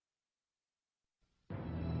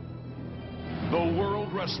The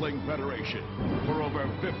World Wrestling Federation. For over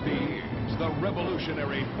 50 years, the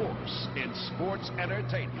revolutionary force in sports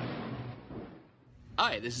entertainment.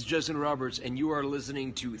 Hi, this is Justin Roberts, and you are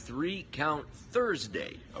listening to 3 Count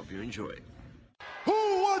Thursday. Hope you enjoy. Who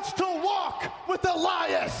wants to walk with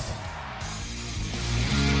Elias?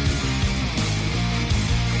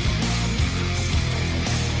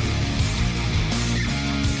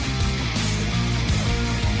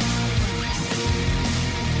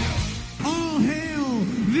 All hail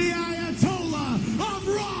the Ayatollah of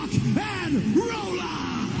rock and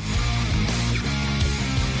roller!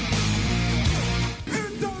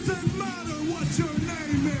 It doesn't matter what your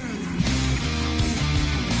name is.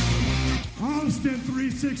 Austin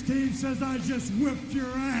 316 says I just whipped your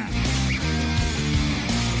ass.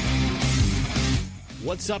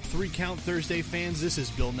 What's up, 3 Count Thursday fans? This is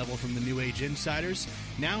Bill Neville from the New Age Insiders.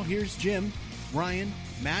 Now here's Jim, Ryan,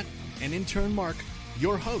 Matt, and intern Mark,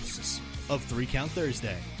 your hosts of 3 Count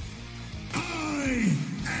Thursday. I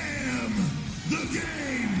am the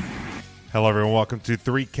game. Hello, everyone. Welcome to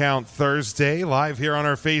 3 Count Thursday, live here on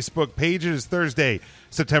our Facebook pages. Thursday,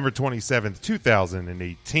 September 27th,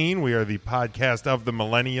 2018. We are the podcast of the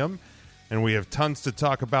millennium, and we have tons to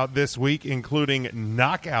talk about this week, including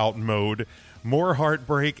Knockout Mode, more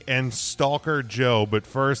heartbreak, and Stalker Joe. But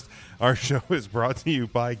first, our show is brought to you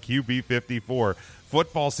by QB54.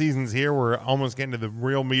 Football season's here. We're almost getting to the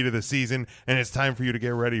real meat of the season, and it's time for you to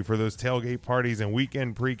get ready for those tailgate parties and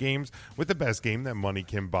weekend pre-games with the best game that money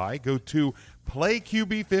can buy. Go to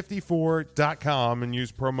playqb54.com and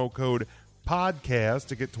use promo code PODCAST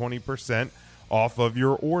to get 20% off of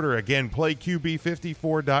your order. Again,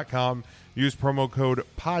 playqb54.com, use promo code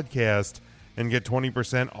PODCAST, and get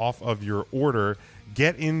 20% off of your order.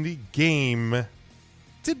 Get in the game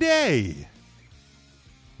today.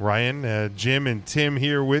 Ryan, Jim, and Tim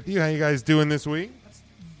here with you. How you guys doing this week?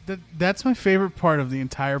 That's my favorite part of the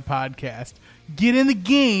entire podcast. Get in the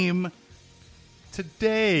game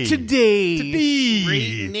Today. Today.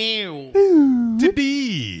 Right now.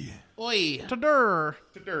 Today. Oi. Today.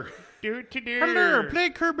 Hello. Play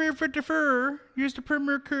Kirby 54. Use the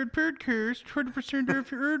promo code PODCAST. 20%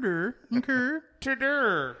 off your order. Okay.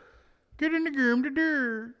 Today. Get in the game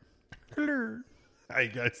today. Hello. How you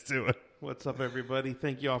guys doing? What's up, everybody?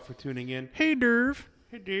 Thank you all for tuning in. Hey, Derv.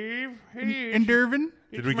 Hey, Dave. Hey. And Dervin.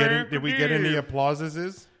 Did we get any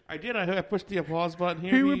applauses? I did. I pushed the applause button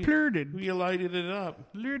here. Who applauded? We lighted it up.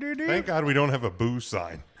 Thank God we don't have a boo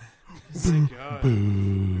sign. Thank God.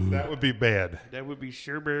 That would be bad. That would be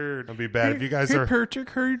sure bird. That'd be bad. If you guys Hey, are Perchik,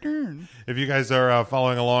 how you doing?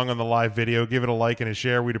 following along on the live video, give it a like and a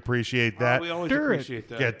share. We'd appreciate that. We always Do it. appreciate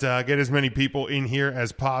that. Get as many people in here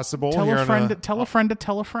as possible. Tell here a friend. on Tell a friend to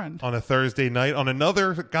tell a friend. on a Thursday night, on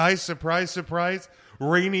another, guys, surprise,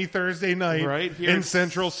 rainy Thursday night Right here in it's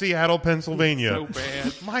central Seattle, Pennsylvania. so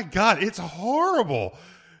bad. My God, it's horrible.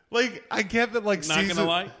 Like, I get that, like, Not gonna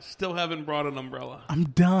lie, still haven't brought an umbrella. I'm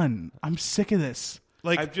done. I'm sick of this.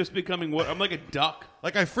 like, I'm just becoming I'm like a duck.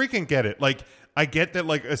 like, I freaking get it. Like, I get that,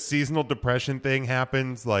 like, a seasonal depression thing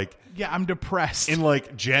happens, like, Yeah, I'm depressed. in,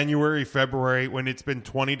 like, January, February, when it's been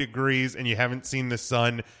 20 degrees and you haven't seen the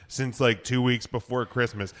sun since, like, 2 weeks before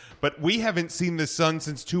Christmas. But we haven't seen the sun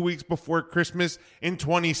since 2 weeks before Christmas in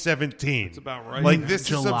 2017. That's about right. Like, this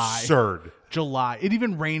July. is absurd. July. It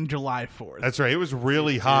even rained July 4th. That's right. It was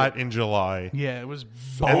really hot in July. Yeah, it was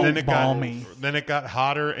And then balmy. it got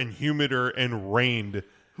hotter and humider and rained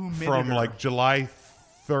from, like, July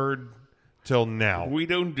 3rd till now. We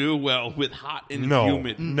don't do well with hot and No,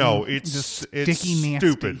 humid. no, it's Just it's sticky, nasty.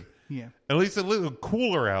 stupid. Yeah. At least a little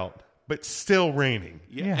cooler out, but still raining.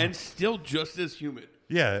 Yeah, and still just as humid.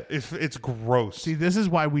 Yeah, it's gross. See, this is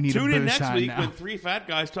why we need Tune a in boo next sign week now. when three fat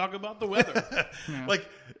guys talk about the weather. Like,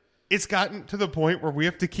 it's gotten to the point where we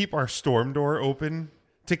have to keep our storm door open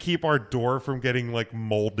to keep our door from getting, like,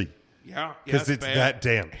 moldy. Yeah, Because it's bad. that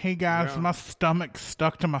damp. Hey guys, my stomach's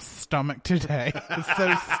stuck to my stomach today. It's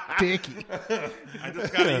so sticky. I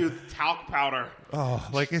just gotta use talc powder. Oh,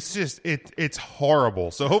 like, it's just, it's horrible.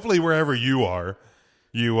 So hopefully wherever you are,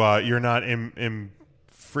 you're not in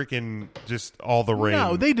freaking just all the rain.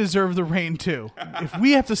 No, they deserve the rain too. If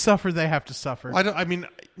we have to suffer, they have to suffer. I don't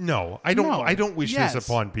No. wish Yes. this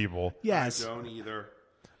upon people. Yes. I don't either.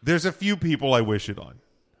 There's a few people I wish it on,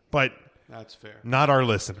 but That's fair. not our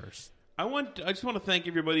listeners. I just want to thank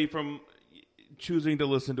everybody from choosing to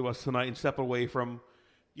listen to us tonight and step away from,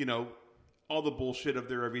 all the bullshit of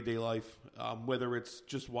their everyday life. Whether it's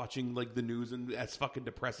just watching like the news and that's fucking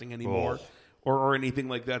depressing anymore, or anything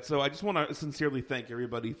like that. So I just want to sincerely thank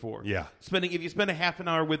everybody for spending. If you spend a half an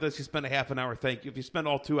hour with us, you spend a half an hour. Thank you. If you spend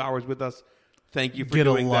all 2 hours with us, Thank you for Get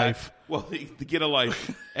a doing life. that. Well, to get a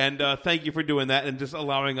life. And thank you for doing that and just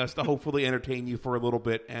allowing us to hopefully entertain you for a little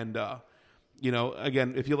bit. And,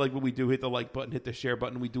 again, if you like what we do, hit the like button, hit the share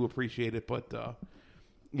button. We do appreciate it. But,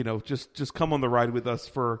 just come on the ride with us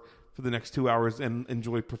for the next 2 hours and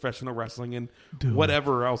enjoy professional wrestling and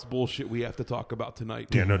whatever else bullshit we have to talk about tonight.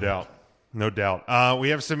 Yeah, no doubt. No doubt. We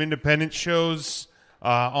have some independent shows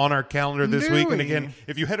on our calendar this week. And again,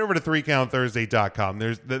 if you head over to 3countthursday.com,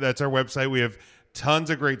 that's our website. We have tons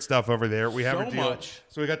of great stuff over there. We have So a deal. much.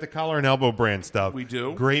 So we got the collar and elbow brand stuff. We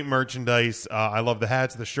do. Great merchandise. I love the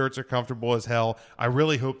hats. The shirts are comfortable as hell. I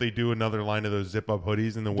really hope they do another line of those zip-up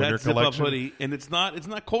hoodies in the winter That collection. zip-up hoodie, and it's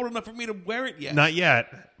not cold enough for me to wear it yet. Not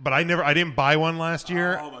yet, but I didn't buy one last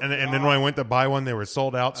year, Oh, my and then God. when I went to buy one, they were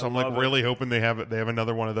sold out. So I'm like love it. really hoping they have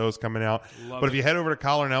another one of those coming out. Love But if it. you head over to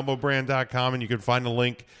collarandelbowbrand.com and you can find a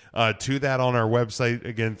link to that on our website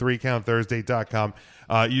again, 3countthursday.com.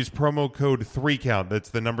 Use promo code 3count. That's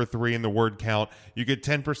the number 3 in the word count. You get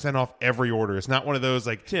 10% off every order. It's not one of those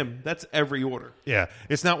like Tim, that's every order. yeah,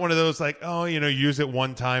 it's not one of those like, use it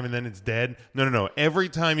one time and then it's dead. No. Every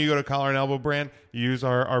time you go to Collar and Elbow Brand, use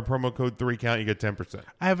our promo code 3count, you get 10%.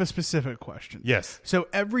 I have a specific question. Yes. So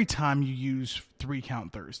every time you use 3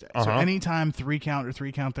 Count Thursday, so anytime 3 Count or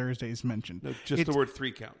 3 Count Thursday is mentioned, No, just the word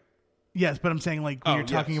 3 count. yes, but I'm saying like when Oh, you're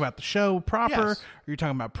talking yes. about the show proper, Yes. or you're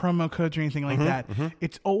talking about promo codes or anything like that,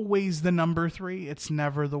 it's always the number 3. It's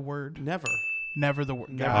never the word. Never. Never the word.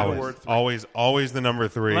 Never Got the it. word 3. Always the number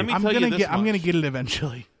 3. Let me I'm tell you gonna this get. I'm much. gonna get it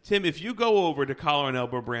eventually. Tim, if you go over to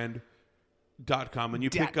collarandelbowbrand.com and you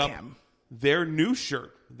pick up .com. their new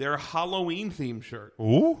shirt, their Halloween themed shirt,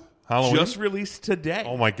 Ooh, Halloween. just released today.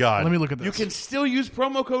 Oh my God. Let me look at this. You can still use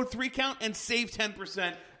promo code 3count and save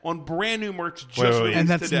 10% on brand new merch just Wait. released And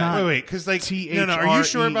that's today. not- Wait, because like, no, are you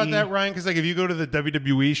sure about that, Ryan? Because like, if you go to the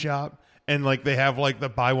WWE shop and like they have like the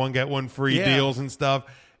buy one get one free Yeah. deals and stuff,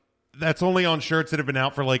 that's only on shirts that have been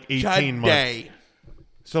out for like 18 months. Today.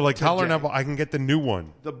 So like Collar and Today. Elbow, I can get the new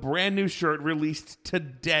one. The brand new shirt released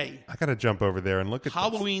today. I gotta jump over there and look at this.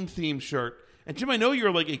 Halloween themed shirt. And Jim, I know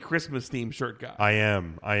you're like a Christmas themed shirt guy. I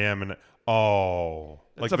am, and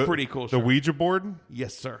That's a pretty cool The shirt. Ouija board.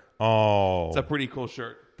 Yes, sir. Oh, It's a pretty cool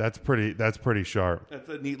shirt. that's pretty sharp. That's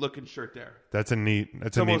a neat looking shirt there. That's a neat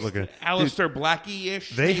Almost looking. Alistair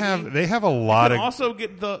Blackie-ish. They maybe. have a You lot can of. also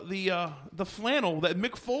get the flannel that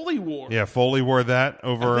Mick Foley wore. Yeah, Foley wore that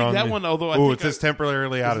over I think on that the- one, although I Ooh, think it says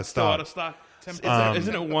temporarily Is out it of still stock. out of stock.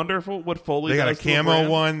 Isn't it wonderful what Foley They got a does to camo brand?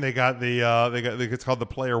 one. They got it's called the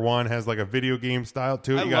Player One. Has like a video game style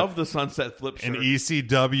to it. I You love got the sunset flip shirt. an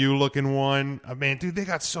ECW looking one. Man, dude, they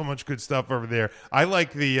got so much good stuff over there. I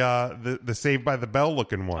like the Saved by the Bell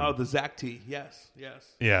looking one. Oh, the Zach T. Yes.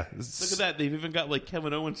 yeah. Look at that. They've even got like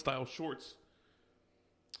Kevin Owens style shorts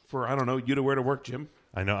for, I don't know, you to wear to work, Jim.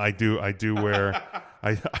 I know. I do wear.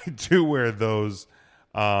 I do wear those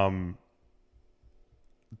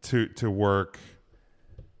to work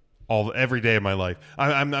every day of my life.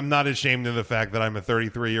 I'm not ashamed of the fact that I'm a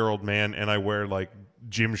 33-year-old man and I wear like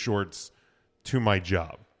gym shorts to my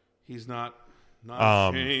job. He's not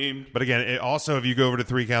ashamed. But again, also if you go over to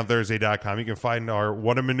 3countthursday.com, you can find our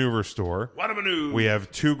What a Maneuver store. What a maneuver. We have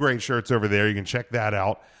 2 great shirts over there. You can check that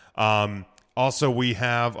out. Also, we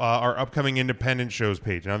have our upcoming independent shows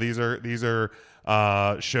page. Now, these are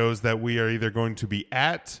shows that we are either going to be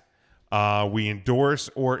at, we endorse,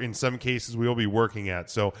 or in some cases we will be working at.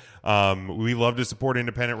 So we love to support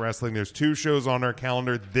independent wrestling. There's 2 shows on our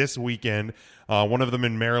calendar this weekend. One of them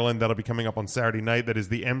in Maryland that'll be coming up on Saturday night. That is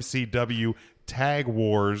the MCW Tag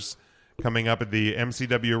Wars coming up at the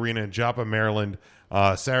MCW Arena in Joppa, Maryland,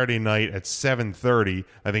 Saturday night at 7:30.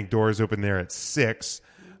 I think doors open there at 6.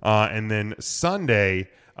 And then Sunday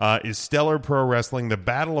is Stellar Pro Wrestling, the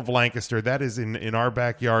Battle of Lancaster. That is in our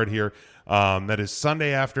backyard here. That is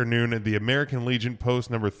Sunday afternoon at the American Legion Post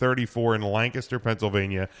number 34 in Lancaster,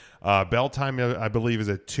 Pennsylvania. Bell time, I believe, is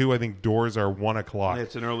at 2. I think doors are 1 o'clock. Yeah,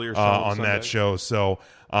 it's an earlier show on Sunday. that show. So,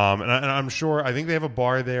 and I'm sure, I think they have a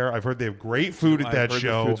bar there. I've heard they have great food at that I've heard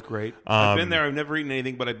show. The food's great. I've been there. I've never eaten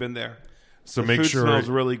anything, but I've been there. So The make food sure. smells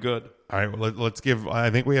really good. All right, well, let's give. I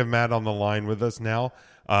think we have Matt on the line with us now.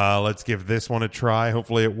 Let's give this one a try.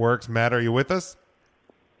 Hopefully it works. Matt, are you with us?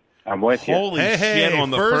 I'm with you. Holy Hey, shit on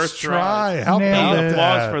the first try. How Nailed about it.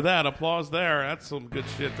 Applause that? for that. Applause there. That's some good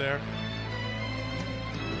shit there.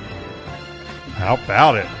 How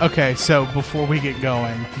about it? Okay, so before we get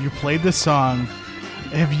going, you played the song.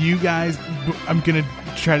 Have you guys? I'm gonna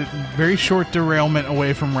try to very short derailment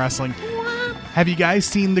away from wrestling. Have you guys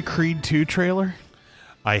seen the Creed 2 trailer?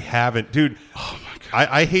 I haven't, dude. Oh my god!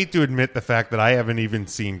 I hate to admit the fact that I haven't even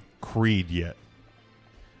seen Creed yet.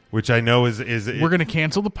 which I know is We're going to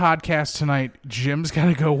cancel the podcast tonight. Jim's got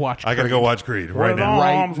to go watch I got to go watch Creed right now.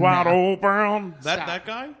 Arms Right wide now. open. That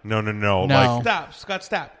guy? No. No. Like, Scott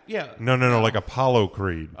Stapp. Yeah. no, like Apollo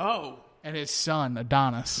Creed. Oh, And his son,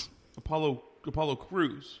 Adonis. Apollo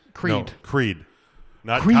Crews. Creed. No, Creed.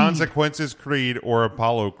 Not Creed. Consequences Creed or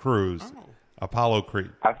Apollo Crews. Oh. Apollo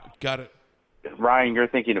Creed. Got it. Ryan, you're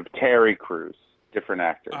thinking of Terry Crews, different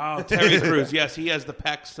actor. Oh, Terry Crews. Yes, he has the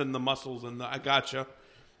pecs and the muscles and I gotcha.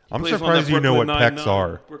 I'm Plays on surprised that you know what Brooklyn pecs Nine-Nine.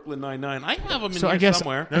 are. Brooklyn Nine-Nine. I have them in So here I guess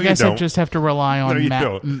somewhere. No, I you guess I don't. just have to rely No, on you Matt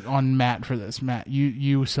don't. on Matt for this. Matt,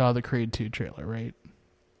 you saw the Creed 2 trailer, right?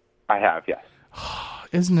 I have, yes.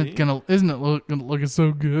 Isn't it looking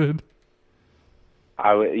so good?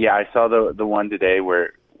 I saw the one today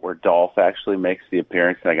where Dolph actually makes the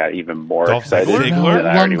appearance, and I got even more Dolph excited Ziggler? than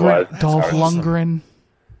I already was. Dolph I was- Lundgren.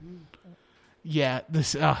 Yeah,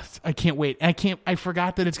 this I can't wait. I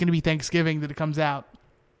forgot that it's going to be Thanksgiving that it comes out.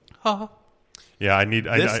 Yeah, I need.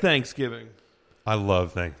 This Thanksgiving. I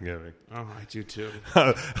love Thanksgiving. Oh, I do too.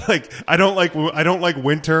 Like I don't like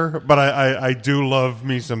winter, but I do love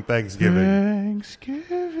me some Thanksgiving.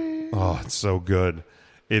 Oh, it's so good.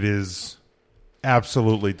 It is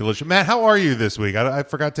absolutely delicious. Matt, how are you this week? I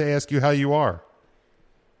forgot to ask you how you are.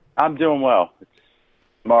 I'm doing well.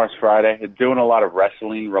 Tomorrow's Friday. Doing a lot of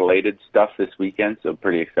wrestling-related stuff this weekend, so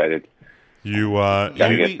pretty excited. You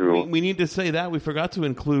Gotta get through. We need to say that. We forgot to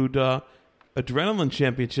include Adrenaline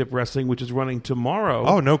Championship Wrestling, which is running tomorrow.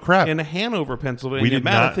 Oh, no crap. In Hanover, Pennsylvania. We did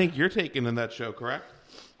Matt, not- I think you're taking in that show, correct?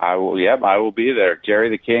 I will. Yep, I will be there. Jerry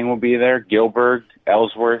the King will be there. Gilbert,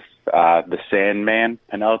 Ellsworth, the Sandman,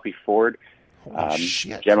 Penelope Ford,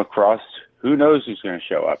 shit. Gemma Cross. Who knows who's going to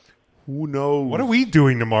show up? Who knows? What are we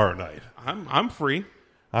doing tomorrow night? I'm free.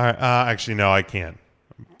 All right, actually, no, I can't.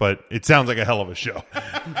 But it sounds like a hell of a show.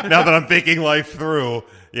 Now that I'm thinking life through,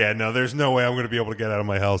 yeah, no, there's no way I'm going to be able to get out of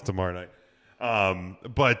my house tomorrow night.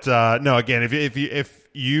 But no, again, if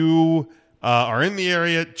you are in the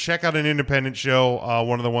area, check out an independent show.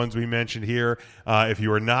 One of the ones we mentioned here. If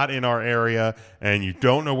you are not in our area and you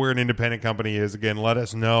don't know where an independent company is, again, let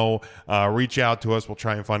us know. Reach out to us. We'll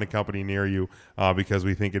try and find a company near you because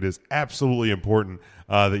we think it is absolutely important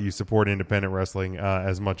that you support independent wrestling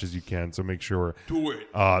as much as you can. So make sure Do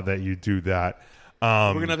it. that you do that.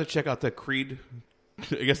 We're going to have to check out the Creed,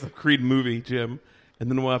 I guess the Creed movie, Jim. And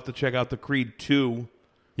then we'll have to check out the Creed 2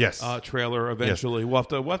 Yes. trailer eventually. We'll have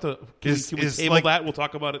to can we table like- that? We'll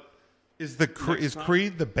talk about it. Is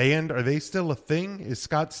Creed the band? Are they still a thing? Is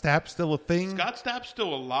Scott Stapp still a thing? Scott Stapp's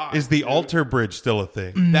still alive. Is the dude. Alter Bridge still a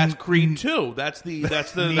thing? That's Creed 2. That's what we're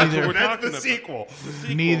That's talking the about. sequel.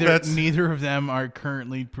 Neither of them are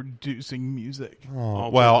currently producing music. Oh,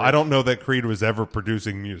 well, I don't know that Creed was ever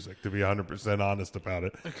producing music, to be 100% honest about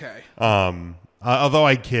it. Okay. Although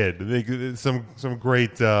I kid, some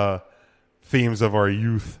great themes of our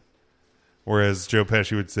youth, whereas Joe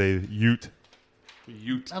Pesci would say "Ute."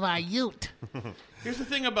 Here's the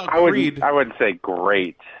thing about I Creed. wouldn't say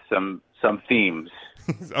great. Some themes.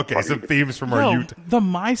 Okay, some themes from our Ute. The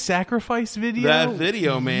My Sacrifice video. That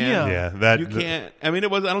video, man. Yeah, that You can't. I mean,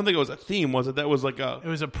 it was. I don't think it was a theme, was it? That was like It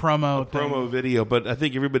was a promo. promo video. But I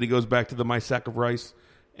think everybody goes back to the My Sack of Rice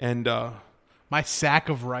and My Sack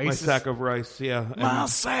of Rice. My Sack of Rice. Yeah, My and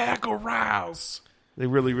Sack of Rice. they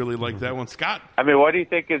really, really like that one. Scott, I mean, what do you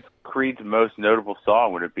think is Creed's most notable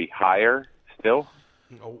song? Would it be Higher still?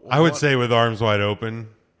 I would say with Arms Wide Open,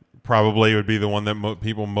 probably would be the one that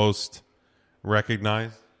people most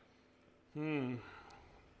recognize.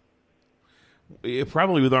 Yeah,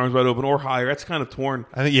 probably with Arms Wide Open or Higher. That's kind of torn.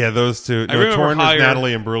 I think those two. I No, remember Torn Higher. is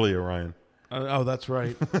Natalie Imbruglia, Ryan. Oh, that's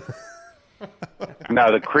right.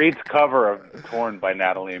 No, the Creed's cover of "Torn" by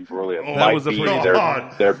Natalie Imbruglia that might was a be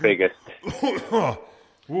pretty- their biggest.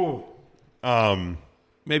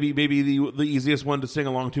 Maybe the easiest one to sing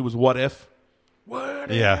along to was "What If."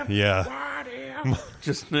 Yeah.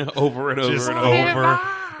 Just over and over Just and over. over.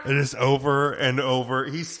 It is over and over.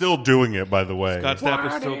 He's still doing it, by the way. Scott Stapp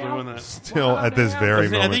is still doing that. Still at this very I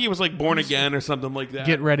moment. think he was like Born Again or something like that.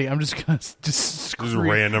 Get ready. I'm just gonna scream.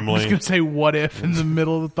 randomly. I'm just gonna say "What if" in the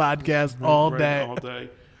middle of the podcast all Right, day. all day.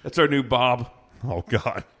 That's our new Bob. Oh,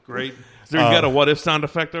 God. Great. Is there you got a "What If" sound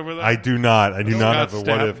effect over there? I do not. I do not have a Scott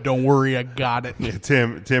what Stapp. if. Don't worry, I got it. Yeah,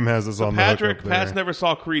 Tim has us on Patrick, the hook up Pat's there. never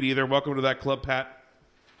saw Creed either. Welcome to that club, Pat.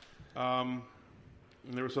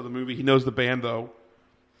 Never saw the movie. He knows the band though.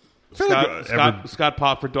 feel like Scott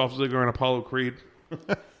popped for Dolph Ziggler and Apollo Creed.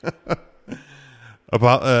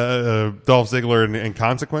 About Dolph Ziggler and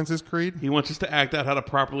Consequences Creed? He wants us to act out how to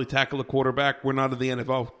properly tackle a quarterback. We're not at the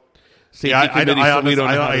NFL safety Yeah, I committee, so we don't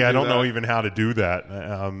know how to I do don't know that. even how to do that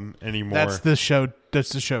anymore. That's the show. That's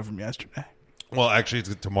the show from yesterday. Well, actually,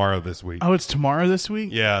 it's tomorrow this week. Oh, it's tomorrow this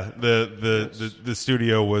week? Yeah, the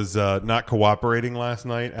studio was not cooperating last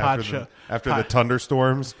night after the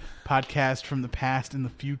thunderstorms. Podcast from the past and the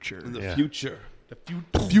future. In the future. The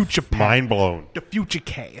future past. Mind blown. The future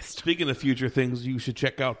cast. Speaking of future things, you should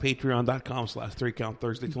check out patreon.com/3count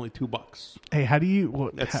Thursday. It's only $2. Hey, how do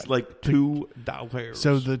you... That's like $2.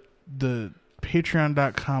 So the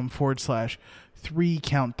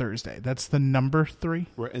patreon.com/3count Thursday. That's the number 3?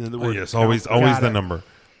 Right, and then the Oh, word yes, count. always the number.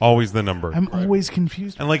 Always the number. I'm always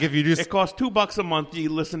confused. And like if you just... It costs $2 a month. You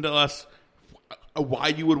listen to us. Why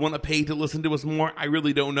you would want to pay to listen to us more, I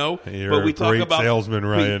really don't know. You're but we a talk great about salesman,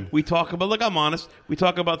 Ryan. We talk about, look, I'm honest. We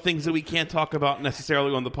talk about things that we can't talk about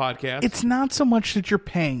necessarily on the podcast. It's not so much that you're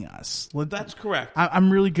paying us. That's correct.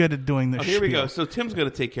 I'm really good at doing this. Here we spiel. go. So Tim's going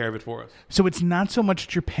to take care of it for us. So it's not so much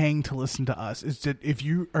that you're paying to listen to us. It's that if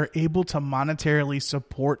you are able to monetarily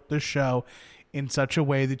support the show in such a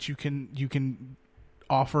way that you can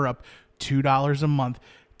offer up $2 a month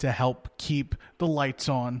to help keep the lights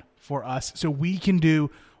on for us, so we can do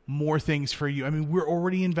more things for you. I mean, we're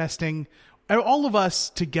already investing, all of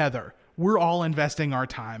us together, we're all investing our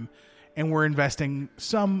time, and we're investing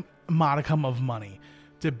some modicum of money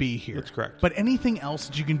to be here. That's correct. But anything else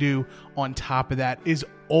that you can do on top of that is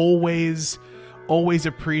always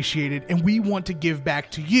appreciated, and we want to give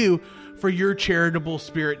back to you for your charitable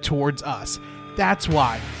spirit towards us. That's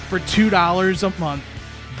why, for $2 a month,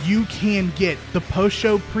 you can get the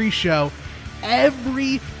post-show, pre-show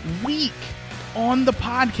every week on the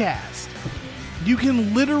podcast. You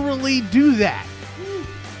can literally do that.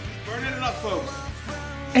 Burning it up, folks.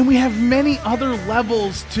 And we have many other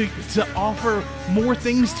levels to offer more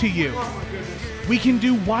things to you. We can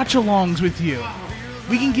do watch-alongs with you.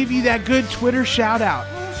 We can give you that good Twitter shout-out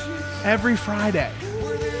every Friday.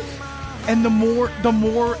 And the more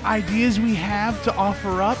ideas we have to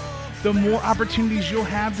offer up, the more opportunities you'll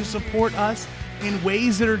have to support us in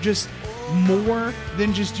ways that are just more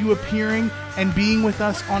than just you appearing and being with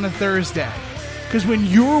us on a Thursday. Because when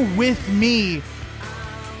you're with me,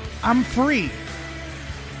 I'm free.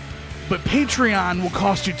 But Patreon will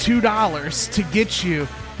cost you $2 to get you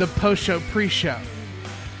the post-show, pre-show.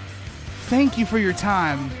 Thank you for your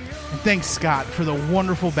time, and thanks, Scott, for the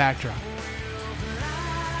wonderful backdrop.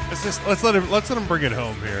 Let's let him bring it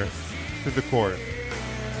home here to the chorus.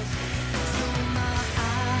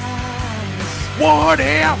 What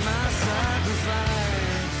if?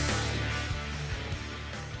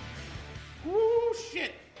 Woo,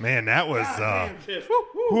 shit. Man, that was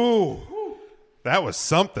that was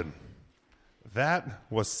something. That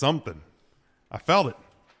was something. I felt it.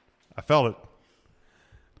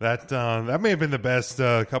 That may have been the best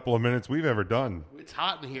couple of minutes we've ever done. It's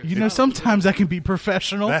hot in here. You know, sometimes I can be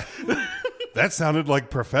professional. That sounded like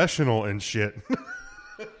professional and shit.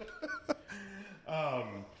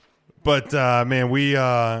 But man, we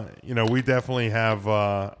definitely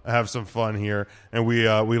have some fun here, and we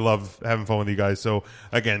love having fun with you guys. So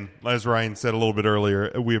again, as Ryan said a little bit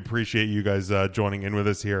earlier, we appreciate you guys joining in with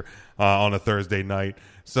us here on a Thursday night.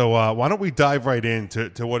 So why don't we dive right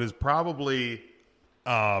into what is probably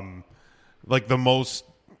like the most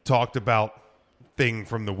talked about thing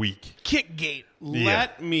from the week? Kickgate.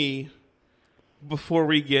 Let me, before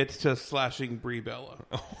we get to slashing Brie Bella,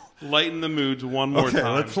 lighten the moods one more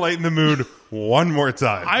time. Let's lighten the mood one more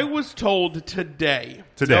time. I was told today.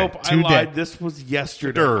 Today. Nope, I lied. This was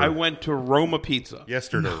yesterday. Sure. I went to Roma Pizza.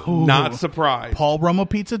 Yesterday. Not surprised. Paul Roma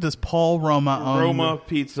Pizza? Does Paul Roma own Roma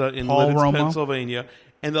Pizza in Paul Lidditz, Roma? Pennsylvania.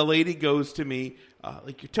 And the lady goes to me,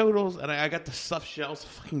 like, your totals, and I got the stuffed shells,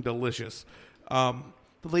 fucking delicious. The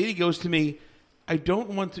lady goes to me, I don't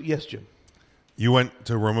want to, yes, Jim. You went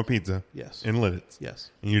to Roma Pizza. Yes. In Lidditz. Yes.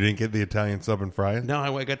 And you didn't get the Italian sub and fries?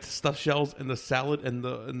 No, I got the stuffed shells and the salad and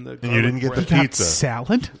the And you didn't get the bread. You got pizza.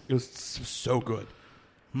 salad? It was so good.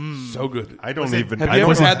 So good. I don't Was it- even. Have I you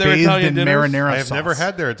don't ever had their bathed Italian in dinners? marinara I have sauce. never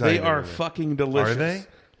had their They Italian. are dinner. fucking delicious. Are they?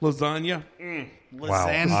 Lasagna.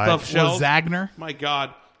 Lasagna. Stuffed shells. Lasagna? My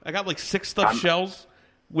God. I got like 6 stuffed shells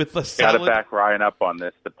with the Got to salad. back Ryan up on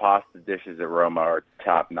this. The pasta dishes at Roma are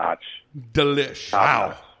top notch. Delish.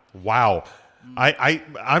 Wow. I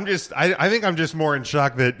think I'm just more in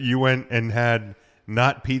shock that you went and had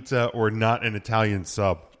not pizza or not an Italian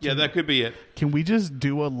sub. Yeah, that could be it. Can we just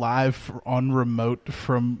do a live on remote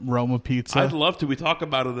from Roma Pizza? I'd love to. We talk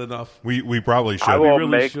about it enough. We probably should. I will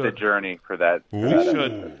really make should. the journey for that. We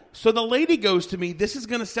should. So the lady goes to me, this is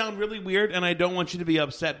going to sound really weird, and I don't want you to be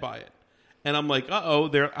upset by it. And I'm like, uh-oh,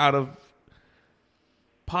 they're out of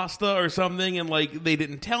pasta or something, and like they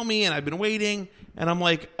didn't tell me, and I've been waiting. And I'm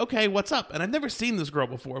like, okay, what's up? And I've never seen this girl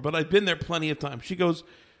before, but I've been there plenty of times. She goes,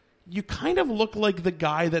 you kind of look like the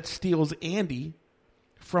guy that steals Andy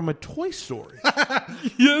from a Toy Story.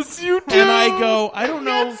 Yes, you do. And I go, I don't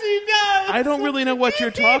know. Yes, he does. I don't really know what you're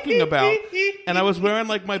talking about. And I was wearing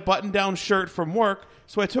like my button-down shirt from work,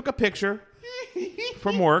 so I took a picture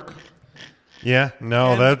from work. Yeah,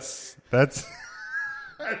 no, And- that's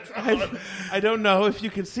I don't know if you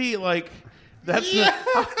can see, like,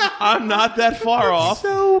 I'm not that far off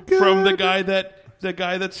from the guy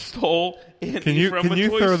that stole Andy Can you from a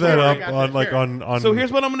Toy throw that Story. up on like on So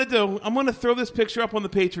here's what I'm going to do. I'm going to throw this picture up on the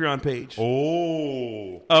Patreon page.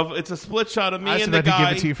 Oh. It's a split shot of me I was and the about to guy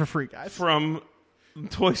give it to you for free, guys. from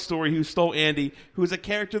Toy Story who stole Andy, who's a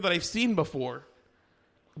character that I've seen before,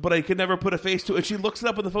 but I could never put a face to it. And she looks it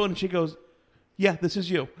up on the phone and she goes, "Yeah, this is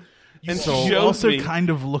you." And You shows also me, kind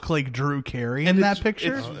of look like Drew Carey in And that it's-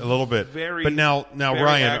 picture. it's- A little bit. Very, but now very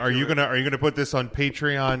Ryan, accurate. are you gonna put this on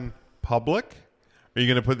Patreon public? Are you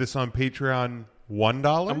gonna put this on Patreon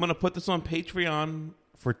 $1? I'm going to put this on Patreon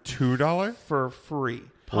for $2 for free.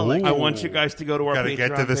 Ooh. I want you guys to go to our Gotta Patreon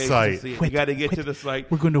get to the page site. to see it. You got to get to the site.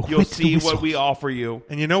 We're going to You'll whip the see whistle. what we offer you.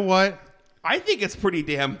 And you know what? I think it's pretty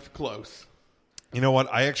damn close. You know what?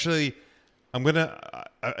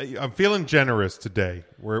 I'm feeling generous today.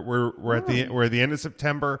 We're at the end of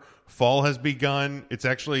September. Fall has begun. It's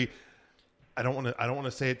actually I don't want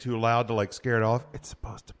to say it too loud to like scare it off. It's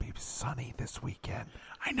supposed to be sunny this weekend.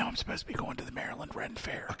 I know I'm supposed to be going to the Maryland Ren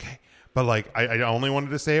Fair. Okay, but like I only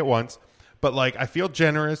wanted to say it once. But like I feel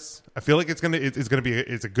generous. I feel like it's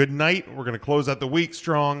a good night. We're gonna close out the week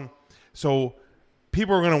strong. So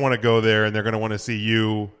people are gonna want to go there and they're gonna want to see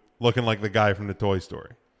you looking like the guy from the Toy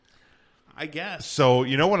Story. I guess. So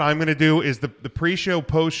you know what I'm going to do is the pre-show,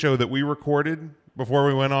 post-show that we recorded before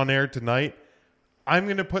we went on air tonight, I'm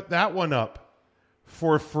going to put that one up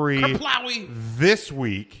for free Kerplowie. this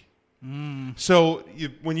week. So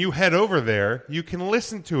when you head over there, you can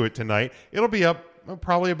listen to it tonight. It'll be up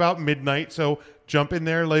probably about midnight, so jump in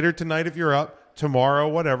there later tonight if you're up, tomorrow,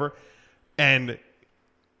 whatever. And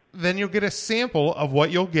then you'll get a sample of what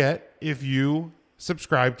you'll get if you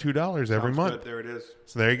subscribe $2 every month. Good. There it is.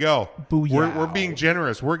 So there you go. Booyah. We're being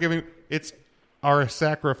generous. We're giving it's our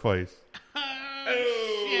sacrifice.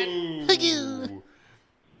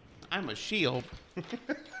 I'm a shield.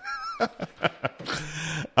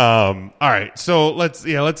 All right. So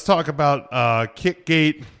let's talk about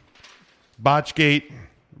Kickgate, Botchgate,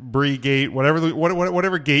 Breegate,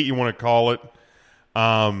 whatever gate you want to call it.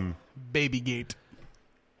 Babygate.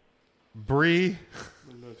 Bree.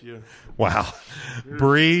 Wow.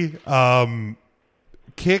 Bree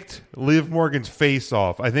kicked Liv Morgan's face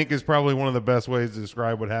off, I think is probably one of the best ways to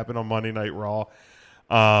describe what happened on Monday Night Raw.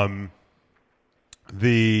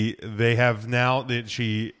 They have now that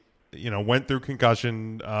she, went through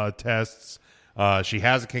concussion tests. She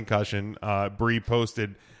has a concussion. Bree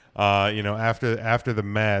posted, after the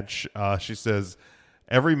match, she says,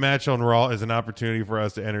 "Every match on Raw is an opportunity for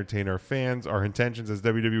us to entertain our fans. Our intentions as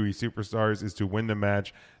WWE superstars is to win the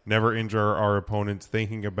match, never injure our opponents.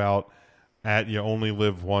 Thinking about you only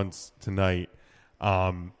live once tonight."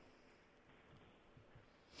 I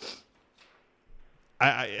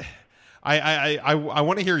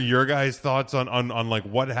want to hear your guys' thoughts on like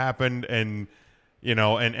what happened, and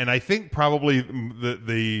and I think probably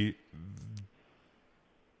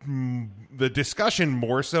the discussion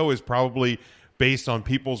more so is probably based on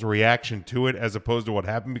people's reaction to it as opposed to what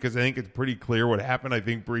happened, because I think it's pretty clear what happened. I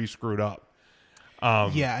think Bree screwed up.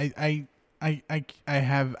 Yeah,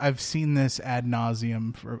 I've seen this ad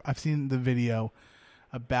nauseum. I've seen the video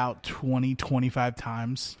about 20-25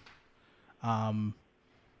 times.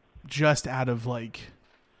 Just out of like,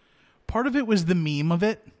 part of it was the meme of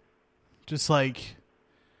it. Just like,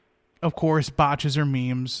 of course, botches are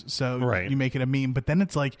memes, so Right. you make it a meme. But then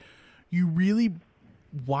it's like, you really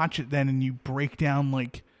watch it then and you break down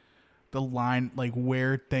like the line, like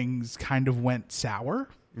where things kind of went sour.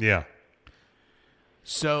 Yeah.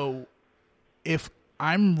 So, if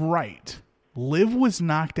I'm right, Liv was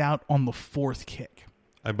knocked out on the fourth kick.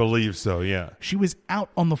 I believe so, yeah. She was out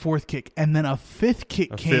on the fourth kick, and then a fifth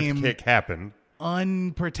kick came. Fifth kick happened.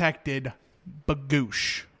 Unprotected,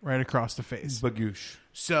 bagoosh right across the face. Bagoosh.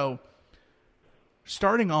 So,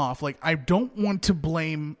 starting off, like, I don't want to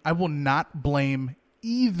blame. I will not blame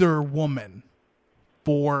either woman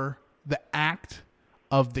for the act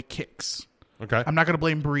of the kicks. Okay. I'm not going to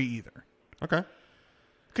blame Bree either. Okay.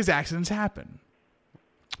 Because accidents happen.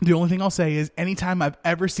 The only thing I'll say is anytime I've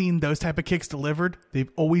ever seen those type of kicks delivered, they've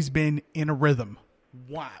always been in a rhythm.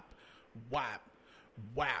 Whap, whap,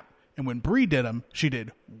 whap. And when Bree did them, she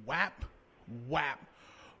did whap, whap,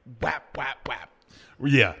 whap, whap, whap.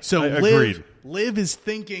 Yeah. So agreed. Liv is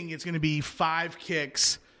thinking it's going to be 5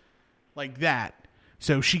 kicks like that.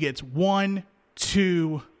 So she gets 1,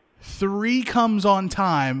 2, 3 comes on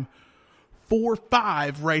time, 4,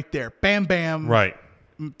 5 right there. Bam, bam. Right.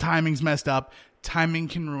 Timing's messed up. Timing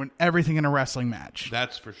can ruin everything in a wrestling match.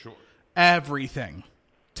 That's for sure. Everything.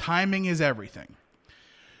 Timing is everything.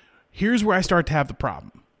 Here's where I start to have the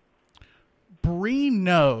problem. Brie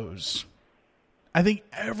knows. I think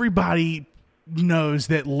everybody knows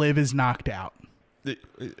that Liv is knocked out.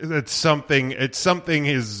 It's something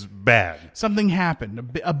is bad. Something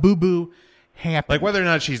happened. A boo-boo happened. Like whether or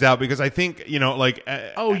not she's out, because I think,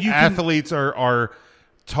 athletes are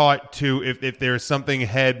taught to, if there's something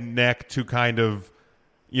head, neck, to kind of,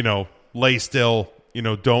 lay still,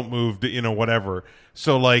 don't move, whatever.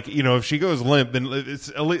 So if she goes limp, then it's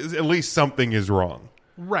at least something is wrong.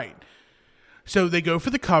 Right. So they go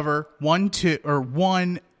for the cover, 1,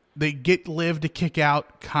 2, they get Liv to kick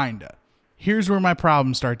out, kinda. Here's where my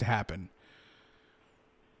problems start to happen.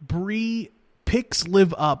 Brie picks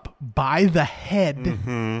Liv up by the head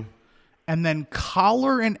and then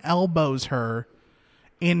collar and elbows her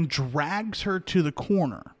and drags her to the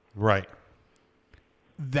corner. Right.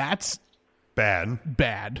 That's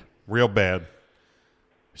bad. Real bad.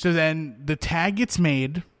 So then the tag gets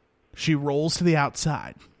made. She rolls to the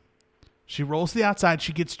outside. She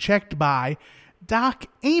gets checked by Doc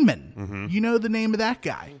Amon. Mm-hmm. You know the name of that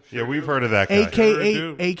guy. Yeah, we've heard of that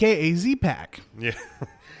guy. AKA Z-Pack. Yeah.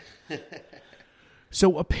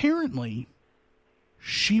 So apparently,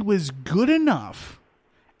 she was good enough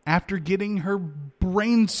after getting her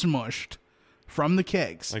brain smushed from the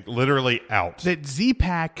kicks. Like literally out. That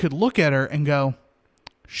Z-Pack could look at her and go,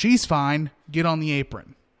 she's fine, get on the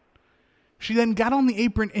apron. She then got on the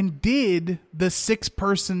apron and did the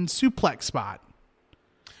 6-person suplex spot.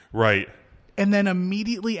 Right. And then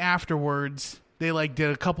immediately afterwards, they did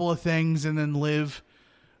a couple of things, and then Liv,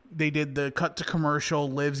 they did the cut to commercial.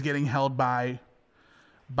 Liv's getting held by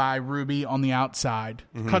Ruby on the outside.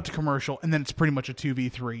 Mm-hmm. Cut to commercial, and then it's pretty much a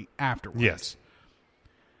 2v3 afterwards. Yes.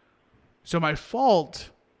 So my fault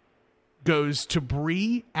goes to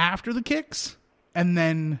Brie after the kicks, and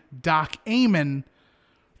then Doc Amon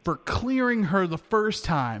for clearing her the first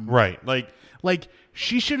time. Right. Like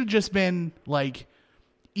she should have just been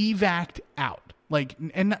evac'd out.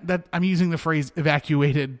 And that I'm using the phrase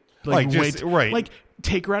evacuated. Right.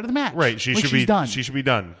 Take her out of the match. Right. She's done. She should be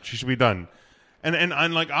done. She should be done. And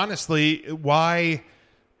honestly, why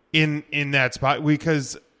in that spot?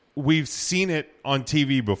 Because we've seen it on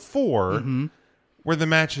TV before where the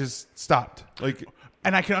match is stopped.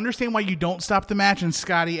 And I can understand why you don't stop the match. And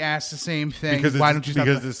Scotty asked the same thing. Because why don't you stop?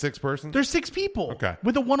 Because it's 6 person? There's 6 people. Okay.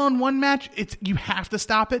 With a one-on-one match, you have to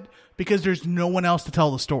stop it because there's no one else to tell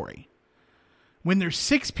the story. When there's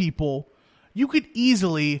 6 people, you could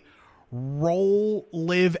easily roll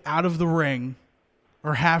Liv out of the ring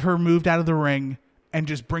or have her moved out of the ring and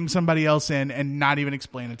just bring somebody else in and not even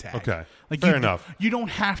explain a tag. Okay. Fair enough. You don't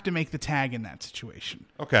have to make the tag in that situation.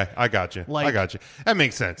 Okay. I got you. That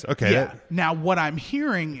makes sense. Okay. Yeah. Now, what I'm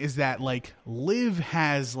hearing is that, Liv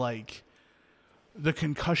has, the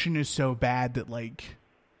concussion is so bad that,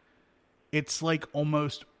 it's,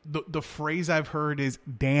 almost... The phrase I've heard is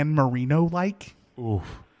Dan Marino-like. Oof.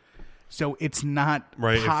 So it's not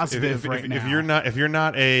right. positive right now. If you're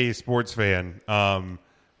not a sports fan,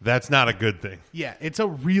 that's not a good thing. Yeah, it's a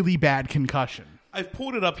really bad concussion. I've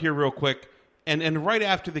pulled it up here real quick, and right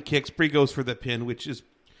after the kicks, Brie goes for the pin, which is,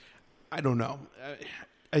 I don't know.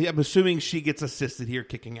 I'm assuming she gets assisted here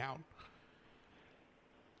kicking out.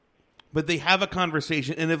 But they have a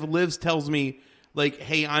conversation, and if Liv tells me,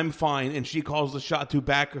 hey, I'm fine, and she calls the shot to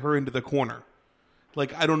back her into the corner,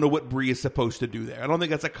 I don't know what Brie is supposed to do there. I don't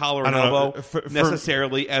think that's a collar and elbow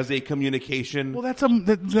necessarily as a communication. Well,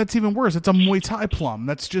 that's even worse. It's a Muay Thai plum.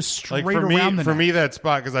 That's just straight around the neck. For me, that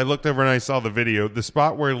spot, because I looked over and I saw the video, the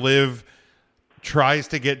spot where Liv tries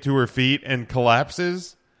to get to her feet and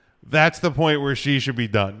collapses, that's the point where she should be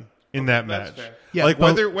done in that match. Fair. Yeah,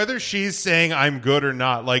 whether she's saying I'm good or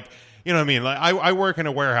not, you know what I mean? I work in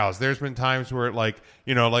a warehouse. There's been times where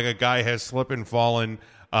a guy has slipped and fallen,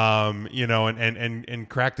 and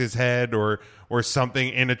cracked his head or something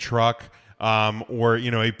in a truck, or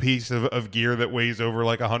a piece of gear that weighs over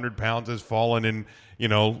 100 pounds has fallen and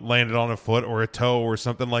landed on a foot or a toe or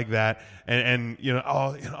something like that, and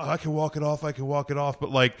I can walk it off,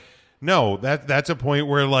 but no, that's a point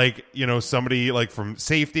where somebody from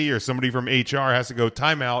safety or somebody from HR has to go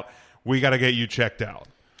timeout. We got to get you checked out.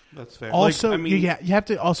 That's fair. Also, you have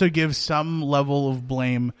to also give some level of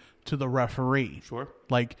blame to the referee. Sure.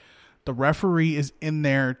 The referee is in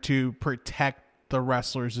there to protect the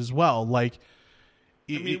wrestlers as well.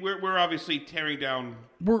 I mean, we're obviously tearing down.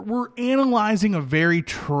 We're analyzing a very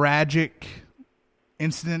tragic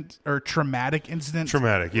incident or traumatic incident.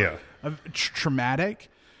 Traumatic, yeah. Traumatic.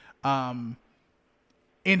 And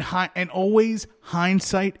always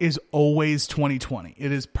hindsight is always 20/20.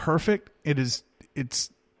 It is perfect. It's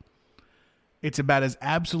about as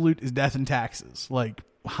absolute as death and taxes. Like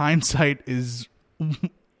hindsight is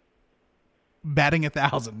batting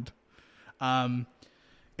 1,000.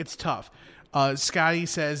 It's tough. Scotty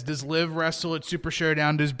says, does Liv wrestle at Super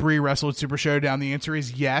Showdown? Does Brie wrestle at Super Showdown? The answer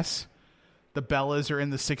is yes. The Bellas are in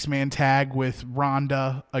the 6-man tag with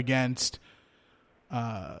Ronda against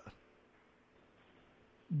jeez.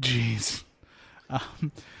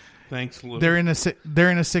 Thanks, Liv. They're in a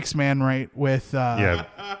 6-man, right, with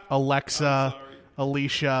Alexa,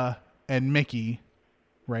 Alicia, and Mickey,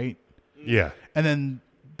 right? Yeah. And then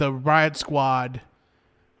the Riot Squad.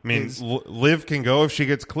 I mean, Liv can go if she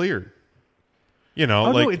gets cleared. You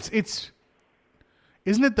know, no, it's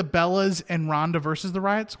isn't it the Bellas and Ronda versus the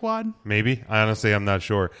Riot Squad? Maybe. Honestly, I'm not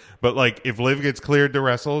sure. But like, if Liv gets cleared to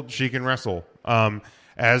wrestle, she can wrestle.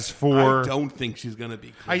 As for, I don't think she's going to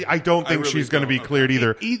be cleared. I don't think she's going to be cleared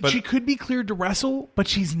either. She could be cleared to wrestle, but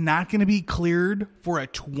she's not going to be cleared for a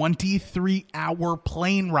 23-hour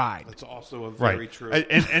plane ride. That's also a very true.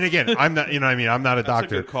 And again, I'm not. You know, what I mean, I'm not a doctor.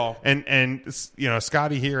 That's a good call. And you know,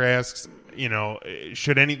 Scotty here asks, you know,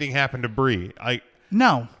 should anything happen to Brie?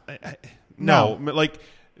 No. Like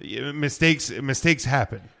mistakes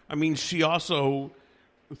happen. I mean, she also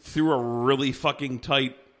threw a really fucking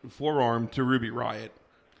tight forearm to Ruby Riott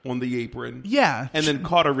on the apron. Yeah. And then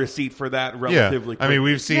caught a receipt for that relatively quickly. I mean,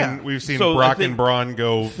 we've seen so Brock and Braun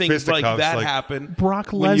go things fisticuffs. like that happen. Brock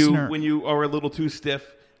Lesnar. When you are a little too stiff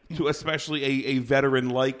to especially a veteran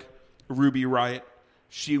like Ruby Riott,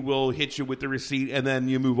 she will hit you with the receipt and then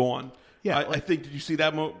you move on. Yeah, I think, did you see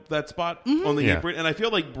that spot on the apron? And I feel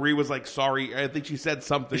like Brie was like, sorry. I think she said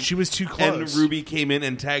something. She was too close. And Ruby came in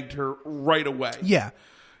and tagged her right away. Yeah.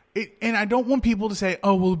 And I don't want people to say,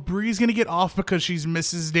 oh, well, Brie's going to get off because she's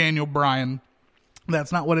Mrs. Daniel Bryan.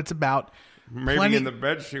 That's not what it's about. Maybe in the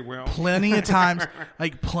bed she will. Plenty of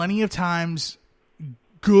times,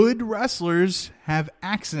 good wrestlers have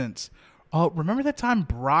accidents. Oh, remember that time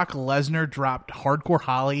Brock Lesnar dropped Hardcore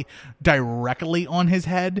Holly directly on his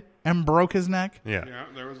head and broke his neck? Yeah,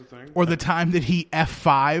 there was a thing. Or the time that he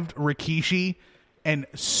F5'd Rikishi and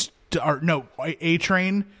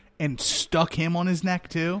A-Train and stuck him on his neck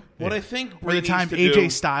too. What I think Or the time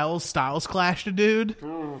AJ Styles clashed a dude.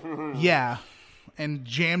 Yeah. And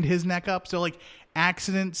jammed his neck up. So like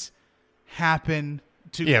accidents happen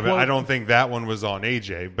to but I don't think that one was on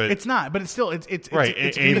AJ, but it's not, but it's still it's right.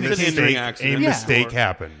 It's A mistake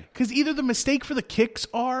happened. Because either the mistake for the kicks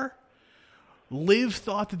are Liv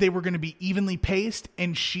thought that they were going to be evenly paced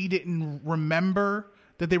and she didn't remember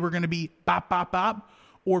that they were going to be bop, bop, bop,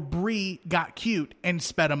 or Brie got cute and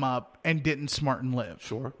sped them up and didn't smarten Liv.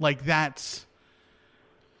 Sure. Like that's,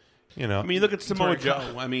 you know. I mean, you look at Samoa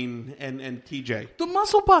Joe. I mean, and TJ, the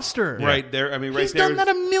Muscle Buster, right there. I mean, right he's there. done that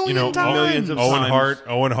a million times. Millions of times.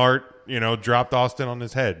 Owen Hart, you know, dropped Austin on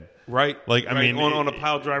his head. Right. Like I mean, on a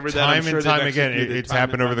pile driver. Time that I'm sure and time again, it's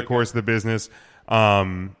happened over the course of the business.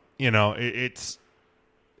 You know, it's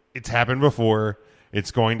happened before.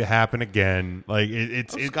 It's going to happen again. Like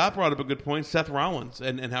Scott brought up a good point. Seth Rollins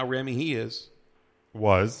and how rammy he is.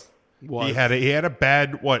 Was he had a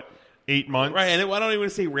bad 8 months, right? And I don't even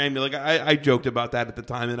say rammy. Like I joked about that at the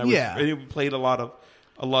time, and and we played a lot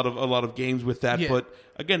of games with that. Yeah. But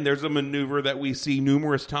again, there's a maneuver that we see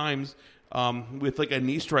numerous times with like a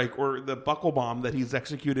knee strike or the buckle bomb that he's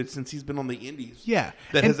executed since he's been on the Indies. Yeah,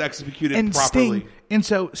 that has executed and properly. Sting, and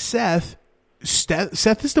so Seth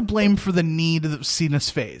is to blame for the knee to Cena's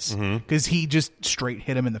face because he just straight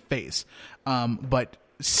hit him in the face. But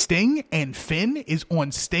Sting and Finn is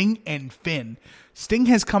on Sting and Finn. Sting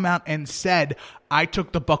has come out and said, I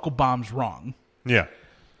took the buckle bombs wrong. Yeah.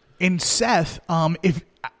 And Seth, if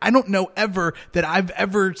I don't know ever that I've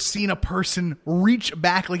ever seen a person reach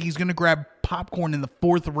back like he's going to grab popcorn in the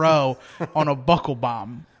fourth row on a buckle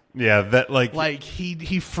bomb. Yeah, that like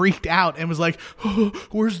he freaked out and was like, oh,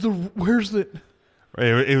 "Where's the?"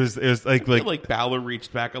 It was like Balor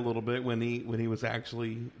reached back a little bit when he was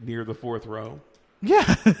actually near the fourth row.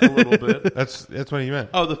 Yeah, a little bit. That's what you meant.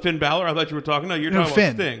 Oh, the Finn Balor. I thought you were talking. No, you're talking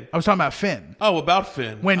Finn. about Sting. I was talking about Finn. Oh, about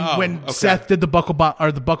Finn. When Seth did the buckle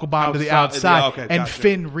bomb to the outside, and gotcha.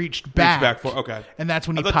 Finn reached back. Okay, and that's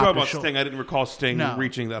when he popped. Talking about Sting. I didn't recall Sting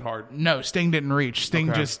reaching that hard. No, Sting didn't reach.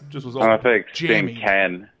 Sting just was. I don't think jammy. Sting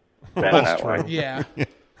can. That way. Yeah.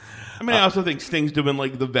 I mean, I also think Sting's doing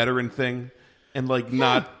like the veteran thing, and like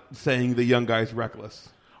not saying the young guy's reckless.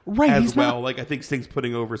 Right, as he's well. not- Like I think Sting's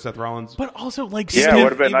putting over Seth Rollins. But also, like, Yeah, it Sting-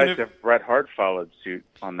 would have been even nice if- if Bret Hart followed suit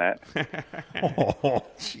on that. Oh,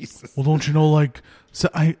 Jesus. well, don't you know, like, so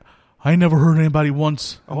I never heard anybody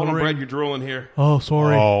once. in Hold the on, ring. Brad, you're drooling here. Oh,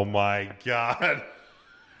 sorry. Oh, my God.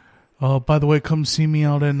 By the way, come see me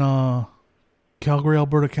out in Calgary,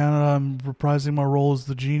 Alberta, Canada. I'm reprising my role as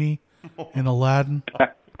the genie in Aladdin.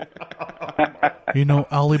 You know,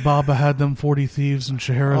 Alibaba had them 40 thieves, and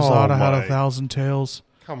Scheherazade Oh, had my. 1,000 tales.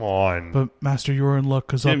 Come on. But Master, you're in luck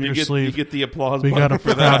because up Jim, your you get sleeve. the applause We button got a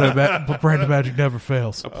for that. but Brand of Magic never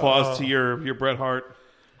fails. Applause to your Bret Hart.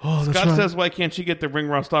 Oh, that's Scott right. says, why can't she get the ring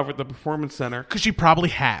rust off at the Performance Center? Because she probably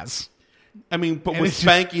has. I mean, but And with it's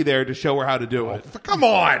just- Spanky there to show her how to do it. Come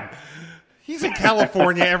on. He's in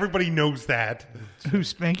California. Everybody knows that.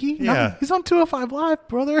 Who's Spanky? Yeah. No, he's on 205 Live,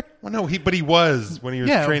 brother. Well, no, but he was when he was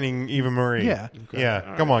Yeah. training Eva Marie. Yeah.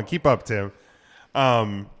 Yeah. Come on, keep up, Tim.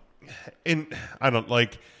 And I don't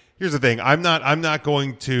like. Here's the thing. I'm not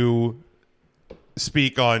going to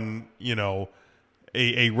speak on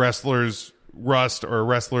a wrestler's rust or a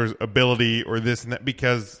wrestler's ability or this and that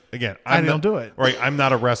because again I I'm don't not, do it. right. I'm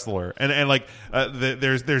not a wrestler, and like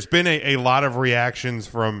there's been a lot of reactions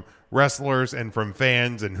from wrestlers and from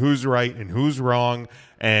fans and who's right and who's wrong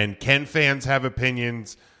and can fans have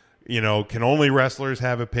opinions? Can only wrestlers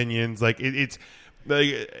have opinions? Like it's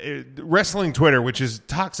wrestling Twitter, which is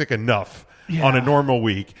toxic enough on a normal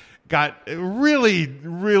week, got really,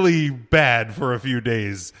 really bad for a few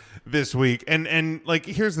days this week. And like,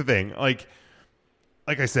 here's the thing. Like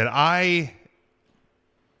I said,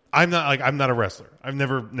 I'm not a wrestler. I've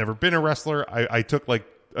never been a wrestler. I took like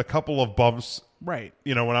a couple of bumps, Right.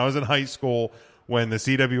 when I was in high school when the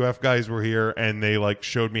CWF guys were here and they like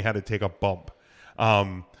showed me how to take a bump.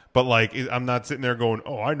 But like, I'm not sitting there going,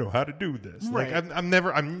 "Oh, I know how to do this." Right. Like, I'm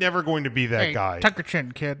never going to be that guy. Tuck your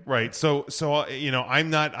chin, kid. Right. So I'm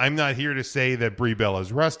not here to say that Brie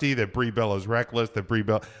Bella's rusty, that Brie Bella's reckless, that Brie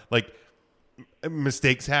Bella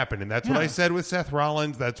mistakes happen, and that's what I said with Seth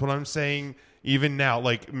Rollins. That's what I'm saying even now.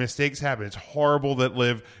 Like, mistakes happen. It's horrible that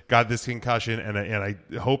Liv got this concussion, and I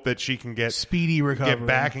hope that she can get Speedy recovery. get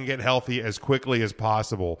back and get healthy as quickly as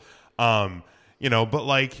possible. But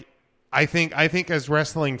like, I think as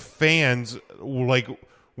wrestling fans, like,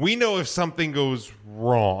 we know if something goes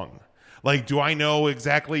wrong. Like, do I know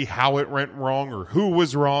exactly how it went wrong or who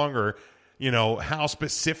was wrong or, how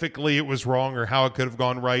specifically it was wrong or how it could have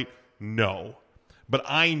gone right? No. But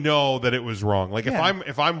I know that it was wrong. Like,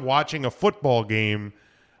 if I'm watching a football game,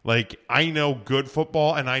 like, I know good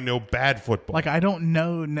football and I know bad football. Like, I don't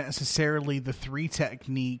know necessarily the 3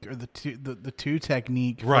 technique or the two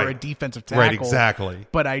technique for Right. a defensive tackle. Right, exactly.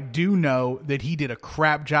 But I do know that he did a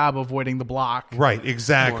crap job avoiding the block. Right,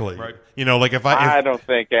 exactly. Right. Like if I don't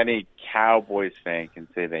think any Cowboys fan can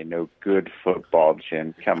say they know good football,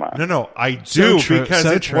 Jim. Come on. No, I do true, because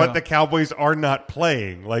so it's true. what the Cowboys are not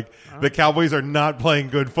playing. Like, the Cowboys are not playing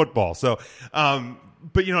good football. So,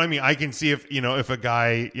 but I can see if a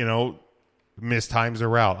guy, mistimes a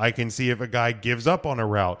route. I can see if a guy gives up on a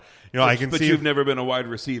route. I can But see. you've never been a wide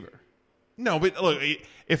receiver. No, but look,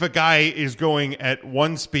 if a guy is going at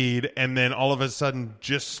one speed and then all of a sudden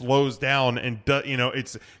just slows down and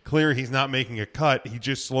it's clear he's not making a cut, he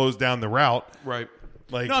just slows down the route. Right.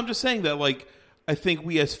 Like, No, I'm just saying that, like, I think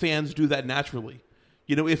we as fans do that naturally.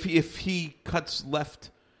 If he cuts left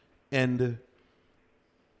and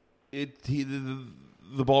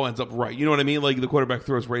the ball ends up right, you know what I mean? Like, the quarterback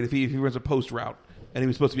throws right. If he runs a post route and he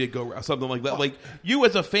was supposed to be a go route, something like that. Like, you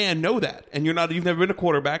as a fan know that, and you've never been a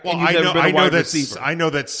quarterback, and you've never been a wide receiver. I know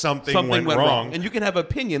that something went wrong, and you can have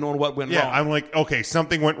opinion on what went Yeah, wrong. I'm like, okay,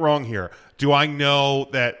 something went wrong here. Do I know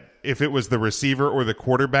that if it was the receiver or the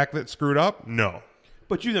quarterback that screwed up? No.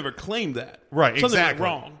 But you never claimed that. Right, Something exactly.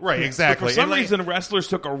 went wrong. Right, exactly. But for some And, like- reason, wrestlers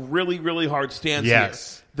took a really, really hard stance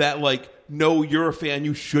Yes. here. That, like, no, you're a fan.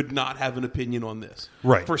 You should not have an opinion on this.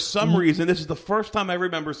 Right. For some reason, this is the first time I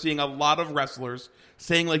remember seeing a lot of wrestlers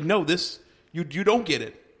saying, like, no, this, you don't get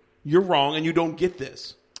it. You're wrong, and you don't get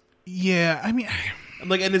this. Yeah, I mean,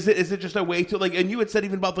 Like, and is it just a way to, like, and you had said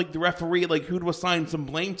even about, like, the referee, like, who to assign some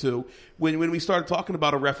blame to when we started talking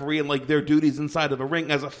about a referee and, like, their duties inside of a ring.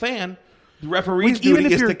 As a fan, the referee's Which, even duty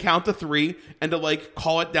if is to you're- count to 3 and to, like,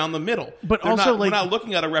 call it down the middle. But They're also, not, we're like- not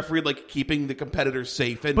looking at a referee, like, keeping the competitors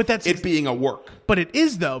safe and But that's it being a work. but it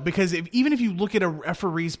is though, because even if you look at a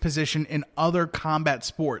referee's position in other combat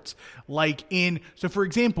sports, like for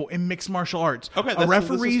example, in mixed martial arts, Okay, a this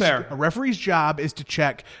is fair. referee's job is to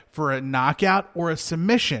check for a knockout or a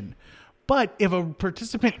submission. But if a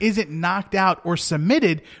participant isn't knocked out or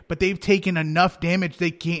submitted, but they've taken enough damage they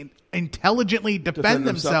can't intelligently defend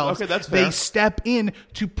themselves, okay, that's fair.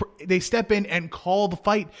 They step in and call the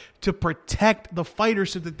fight to protect the fighter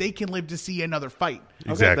so that they can live to see another fight.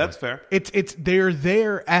 Exactly. Okay, that's fair. It's they're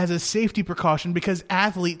there as a safety precaution because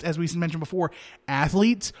athletes, as we mentioned before,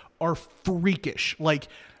 athletes are freakish. Like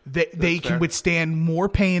they can withstand more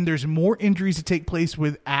pain. There's more injuries that take place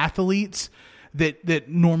with athletes that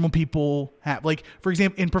normal people have. Like, for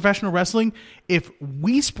example, in professional wrestling, if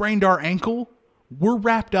we sprained our ankle, we're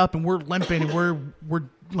wrapped up and we're limping and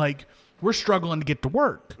we're struggling to get to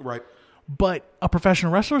work. Right. But a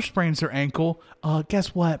professional wrestler sprains their ankle.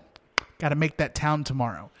 Guess what? Got to make that town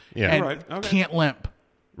tomorrow. Yeah. And Right. Okay. can't limp.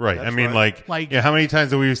 Right. That's I mean, right. like, how many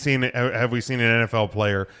times have we seen an NFL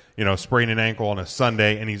player, sprain an ankle on a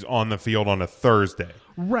Sunday and he's on the field on a Thursday?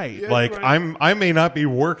 Right. I may not be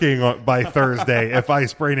working by Thursday if I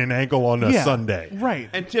sprain an ankle on a Sunday. Right.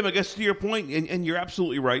 And Tim, I guess to your point, and you're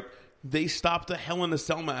absolutely right, they stopped a Hell in a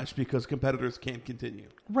Cell match because competitors can't continue.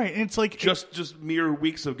 Right. And it's like just mere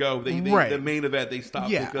weeks ago, the main event they stopped.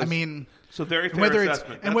 Yeah. Because, I mean, so very fair whether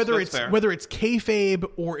assessment. whether fair. it's kayfabe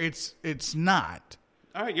or it's not.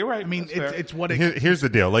 All right, you're right. I mean, it's what it. Here's the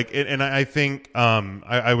deal. And I think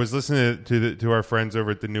I was listening to our friends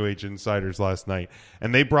over at the New Age Insiders last night,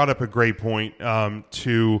 and they brought up a great point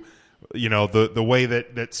to the way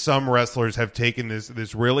that some wrestlers have taken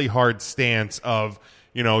this really hard stance of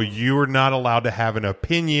you're not allowed to have an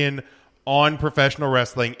opinion on professional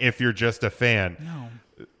wrestling if you're just a fan. No.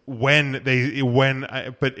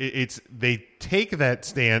 But they take that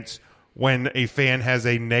stance when a fan has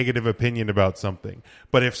a negative opinion about something.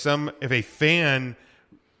 But if a fan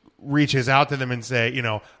reaches out to them and say,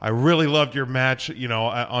 I really loved your match, on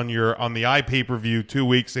the iPay-per-view 2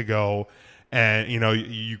 weeks ago, and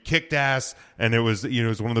you kicked ass, and it was it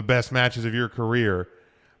was one of the best matches of your career,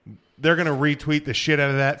 they're going to retweet the shit out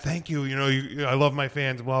of that. Thank you. I love my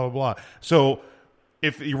fans, blah, blah, blah. So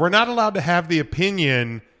if we're not allowed to have the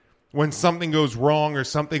opinion when something goes wrong or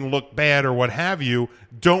something looked bad or what have you,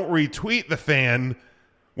 don't retweet the fan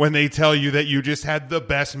when they tell you that you just had the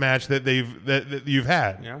best match that you've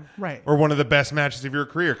had. Yeah. Right. Or one of the best matches of your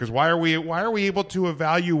career. Because why are we able to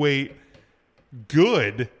evaluate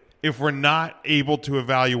good if we're not able to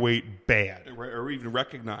evaluate bad? Or even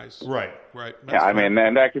recognize. Right. Right. Yeah, I mean,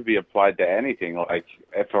 and that could be applied to anything. Like,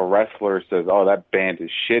 if a wrestler says, "Oh, that band is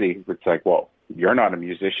shitty," it's like, well, you're not a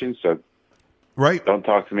musician, so right, don't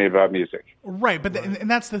talk to me about music. Right, but and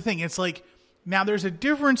that's the thing. It's like, now there's a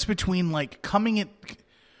difference between like coming at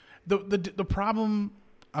the problem.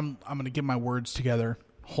 I'm going to get my words together.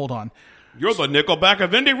 Hold on. You're the Nickelback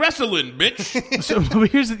of indie wrestling,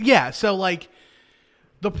 bitch. So like,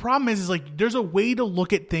 the problem is like there's a way to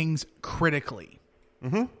look at things critically,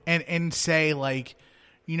 and say like,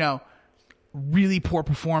 really poor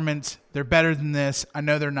performance. They're better than this. I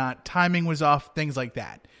know they're not. Timing was off. Things like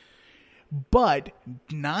that. But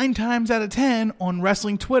 9 times out of 10 on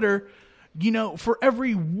wrestling Twitter, for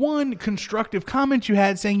every one constructive comment you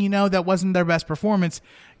had saying, that wasn't their best performance,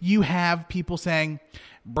 you have people saying,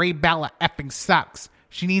 Brie Bella effing sucks.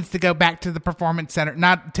 She needs to go back to the performance center.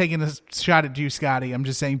 Not taking a shot at you, Scotty. I'm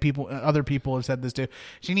just saying other people have said this too.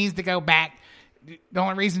 She needs to go back. The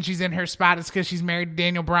only reason she's in her spot is because she's married to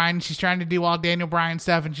Daniel Bryan. She's trying to do all Daniel Bryan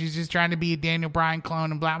stuff, and she's just trying to be a Daniel Bryan clone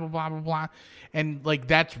and blah, blah, blah, blah, blah. And, like,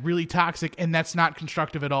 that's really toxic, and that's not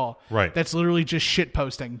constructive at all. Right. That's literally just shit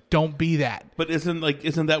posting. Don't be that. But isn't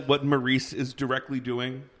that what Maurice is directly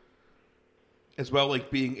doing as well, like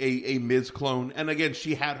being a Miz clone? And again,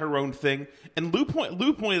 she had her own thing. And Lou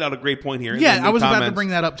pointed out a great point here. Yeah, I was about to bring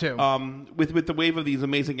that up too. With the wave of these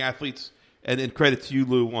amazing athletes, and credit to you,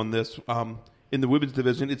 Lou, on this. In the women's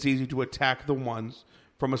division, it's easy to attack the ones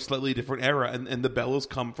from a slightly different era, and the Bellas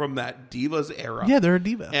come from that Divas era. Yeah, they're a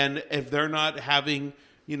diva. And if they're not having,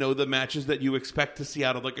 the matches that you expect to see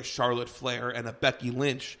out of like a Charlotte Flair and a Becky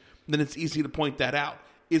Lynch, then it's easy to point that out.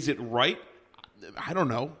 Is it right? I don't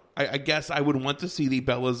know. I guess I would want to see the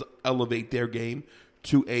Bellas elevate their game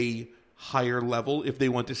to a higher level if they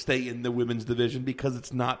want to stay in the women's division, because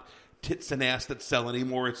it's not tits and ass that sell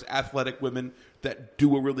anymore. It's athletic women that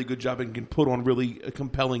do a really good job and can put on really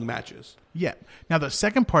compelling matches. Yeah. Now the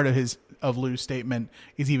second part of Lou's statement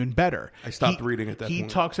is even better. I stopped reading at that point. He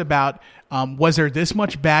talks about, was there this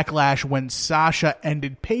much backlash when Sasha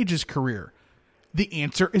ended Paige's career? The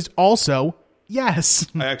answer is also yes.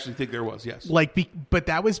 I actually think there was, yes. But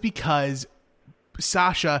that was because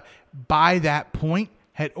Sasha, by that point,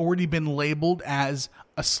 had already been labeled as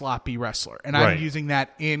a sloppy wrestler. And Right. I'm using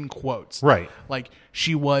that in quotes. Right. Like,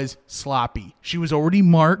 she was sloppy. She was already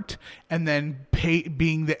marked, and then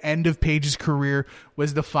being the end of Paige's career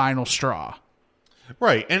was the final straw.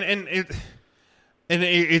 Right.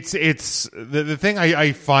 It's the thing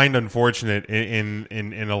I find unfortunate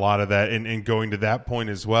in a lot of that, and going to that point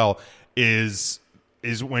as well, is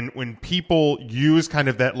when people use kind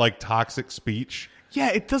of that like toxic speech.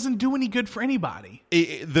 Yeah, it doesn't do any good for anybody.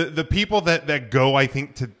 The people that go, I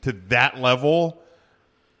think, to that level,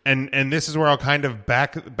 and this is where I'll kind of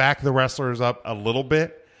back the wrestlers up a little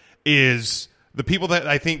bit, is the people that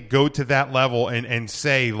I think go to that level and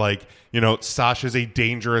say, like, you know, Sasha's a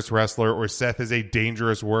dangerous wrestler or Seth is a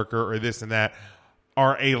dangerous worker or this and that,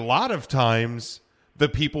 are a lot of times the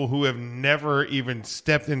people who have never even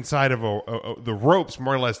stepped inside of the ropes,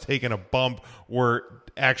 more or less taken a bump, or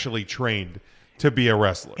actually trained to be a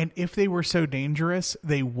wrestler. And if they were so dangerous,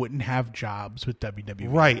 they wouldn't have jobs with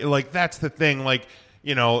WWE. Right. Like, that's the thing. Like,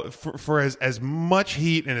 you know, for as much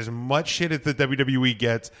heat and as much shit as the WWE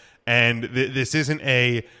gets, and this isn't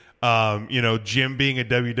a, you know, Jim being a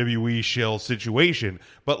WWE shill situation,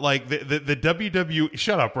 but like the WWE,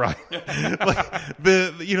 shut up, Ryan. Like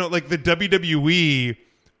the WWE,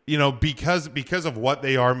 you know, because of what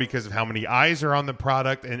they are, and because of how many eyes are on the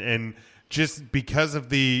product, and just because of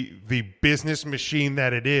the business machine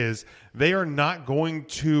that it is, they are not going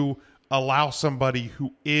to allow somebody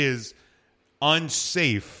who is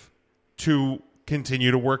unsafe to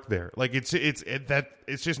continue to work there. Like, it's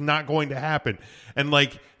just not going to happen. And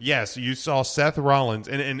like, yes, you saw Seth Rollins,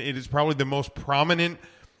 and it is probably the most prominent,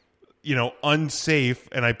 you know, unsafe,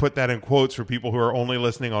 and I put that in quotes for people who are only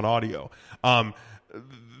listening on audio,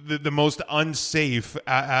 the most unsafe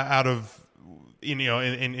out of, you know,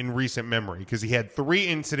 in recent memory, because he had 3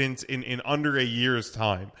 incidents in under a year's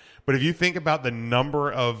time. But if you think about the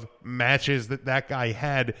number of matches that guy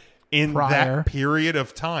had in that period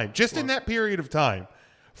of time, just in that period of time,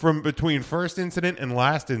 from between first incident and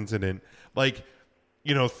last incident, like,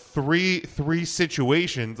 you know, three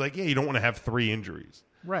situations, like, yeah, you don't want to have 3 injuries.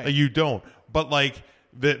 Right. Like, you don't. But like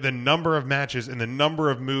the number of matches and the number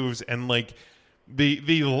of moves, and like the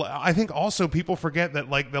I think also people forget that,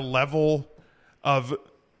 like, the level of,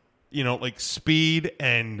 you know, like, speed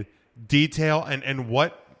and detail and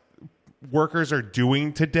what workers are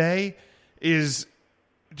doing today is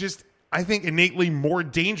just, I think, innately more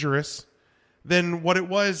dangerous than what it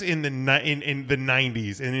was in the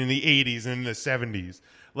 90s and in the 80s and in the 70s.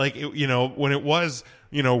 Like, you know, when it was,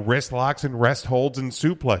 you know, wrist locks and rest holds and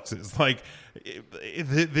suplexes. Like,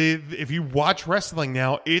 if you watch wrestling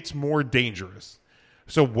now, it's more dangerous.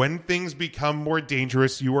 So when things become more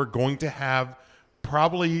dangerous, you are going to have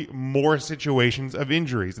probably more situations of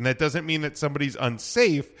injuries. And that doesn't mean that somebody's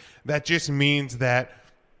unsafe. That just means that,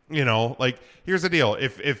 you know, like, here's the deal.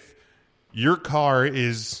 If your car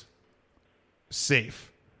is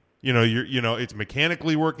safe, you know, it's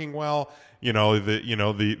mechanically working well,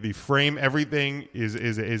 the frame, everything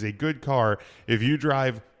is a good car. If you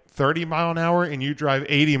drive 30 mile an hour and you drive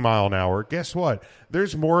 80 mile an hour, guess what?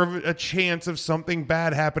 There's more of a chance of something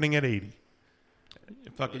bad happening at 80.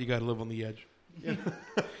 Fuck it, you got to live on the edge.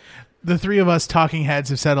 The 3 of us talking heads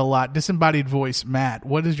have said a lot. Disembodied voice, Matt,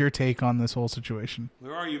 what is your take on this whole situation?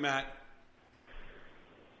 Where are you, Matt?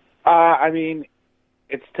 I mean,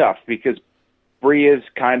 it's tough because Brie is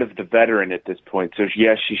kind of the veteran at this point. So,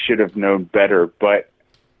 yes, she should have known better, but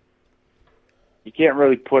you can't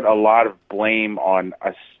really put a lot of blame on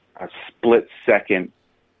a split-second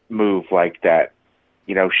move like that.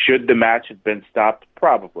 You know, should the match have been stopped?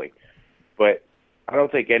 Probably. But I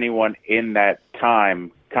don't think anyone in that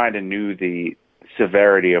time kind of knew the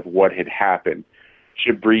severity of what had happened.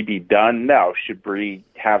 Should Brie be done? No. Should Brie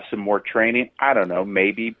have some more training? I don't know,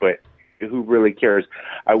 maybe, but who really cares?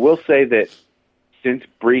 I will say that since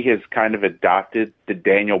Brie has kind of adopted the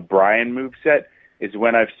Daniel Bryan moveset is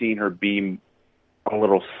when I've seen her be a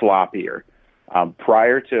little sloppier.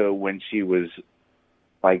 Prior to when she was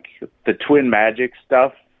like the Twin Magic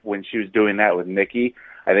stuff, when she was doing that with Nikki,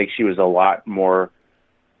 I think she was a lot more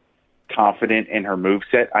confident in her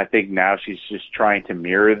moveset. I think now she's just trying to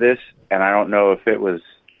mirror this, and I don't know if it was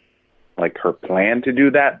like her plan to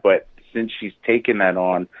do that, but since she's taken that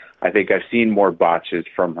on, I think I've seen more botches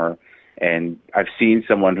from her, and I've seen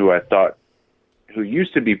someone who I thought who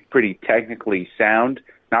used to be pretty technically sound,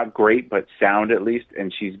 not great, but sound at least,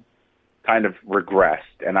 and she's kind of regressed.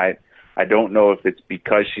 And I don't know if it's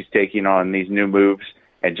because she's taking on these new moves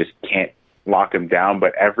and just can't lock them down,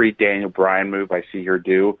 but every Daniel Bryan move I see her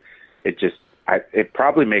do, it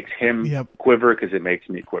probably makes him quiver because it makes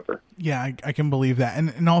me quiver. Yeah, I can believe that.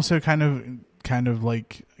 And also kind of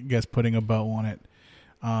like, I guess, putting a bow on it.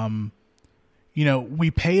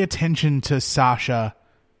 we pay attention to Sasha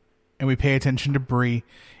and we pay attention to Brie.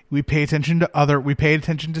 We pay attention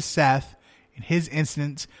to Seth in his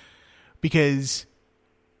instance because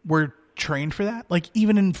we're trained for that. Like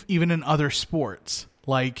even in other sports,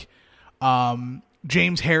 like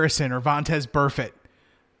James Harrison or Vontaze Burfict,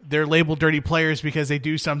 they're labeled dirty players because they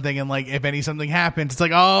do something, and like if something happens, it's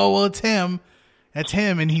like, oh well, it's him, that's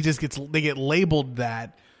him, and they get labeled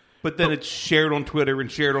that. But then it's shared on Twitter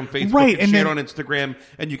and shared on Facebook, right, and shared on Instagram,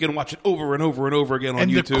 and you can watch it over and over and over again on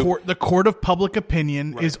YouTube. And the court of public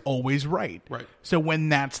opinion is always right. Right. So when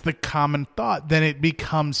that's the common thought, then it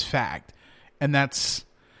becomes fact, and that's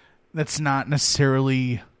not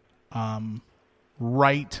necessarily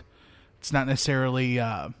right. It's not necessarily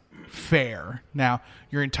fair. Now,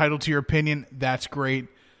 you're entitled to your opinion. That's great.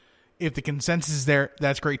 If the consensus is there,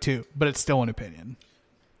 that's great too. But it's still an opinion.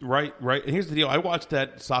 Right. And here's the deal. I watched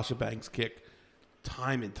that Sasha Banks kick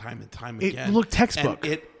time and time again. It looked textbook.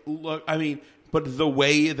 But the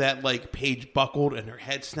way that like Paige buckled and her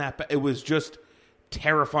head snapped, it was just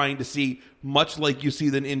terrifying to see, much like you see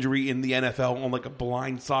an injury in the NFL on like a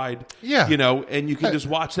blind side. Yeah. And you can just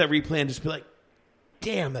watch that replay and just be like,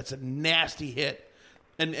 damn, that's a nasty hit.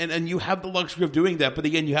 And you have the luxury of doing that. But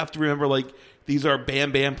again, you have to remember, like, these are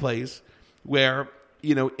bam plays where,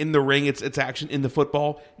 in the ring, it's action. In the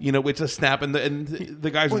football, it's a snap and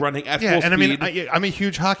the guy's running at full speed. And I'm a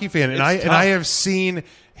huge hockey fan, and I have seen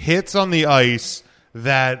hits on the ice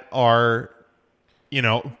that are,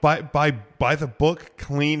 by the book,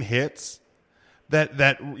 clean hits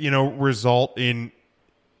that result in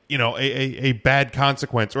a bad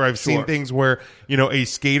consequence. Or I've seen things where a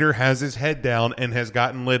skater has his head down and has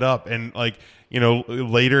gotten lit up, and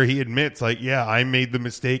later he admits, like, yeah, I made the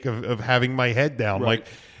mistake of having my head down. Right.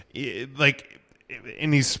 Like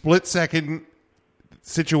in these split second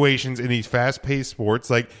situations, in these fast paced sports,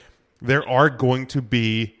 like, there are going to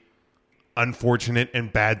be unfortunate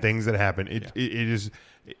and bad things that happen. It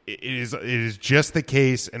is just the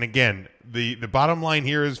case. And again, the bottom line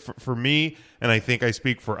here is for me, and I think I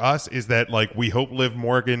speak for us, is that, like, we hope Liv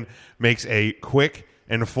Morgan makes a quick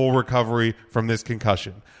and full recovery from this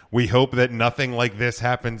concussion. We hope that nothing like this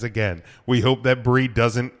happens again. We hope that Brie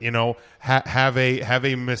doesn't, have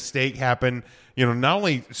a mistake happen, not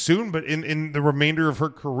only soon, but in the remainder of her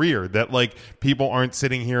career, that, like, people aren't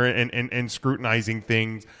sitting here and scrutinizing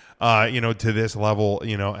things, to this level,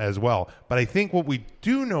 as well. But I think what we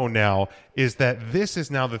do know now is that this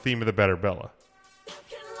is now the theme of the Better Bella. You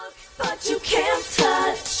can look, but you can't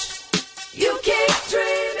touch. You keep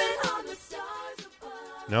dreaming on the stars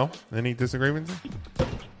above. No? Any disagreements?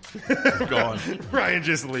 Gone. Ryan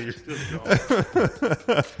just leaves.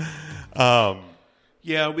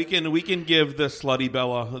 Yeah, we can give the Slutty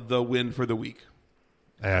Bella the win for the week.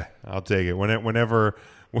 I'll take it. Whenever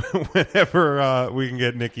we can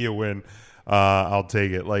get Nikki a win, I'll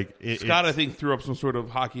take it. Like Scott, I think, threw up some sort of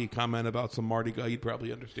hockey comment about some Marty guy. He'd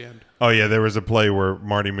probably understand. Oh yeah, there was a play where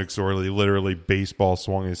Marty McSorley literally baseball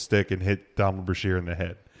swung his stick and hit Donald Brashear in the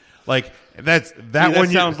head. Like that one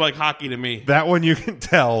sounds like hockey to me. That one you can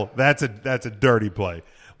tell that's a dirty play.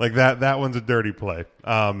 Like that one's a dirty play.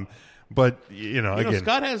 But again,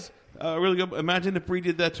 Scott has really good. Imagine if Brie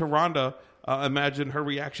did that to Ronda. Imagine her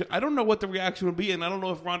reaction. I don't know what the reaction would be, and I don't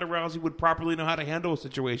know if Ronda Rousey would properly know how to handle a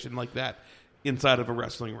situation like that inside of a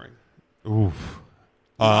wrestling ring. Oof.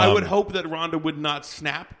 I would hope that Ronda would not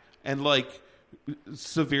snap and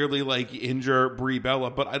severely injure Brie Bella,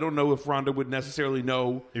 but I don't know if Ronda would necessarily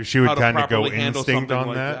know if she would how to kind of go properly handle instinct something on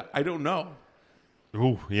like that. I don't know.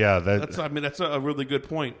 Ooh, yeah, that's a really good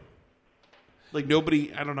point. Like,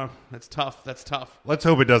 nobody, I don't know. That's tough. Let's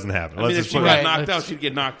hope it doesn't happen. I mean, if she got knocked out, she'd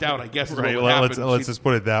get knocked out, I guess. Right. Let's just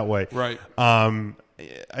put it that way. Right.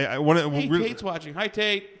 I want to. Hey, Tate's watching. Hi,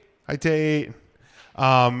 Tate. Hi, Tate.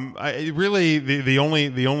 The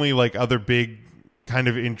only like other big kind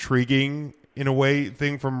of intriguing in a way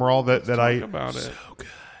thing from Raw that I about it.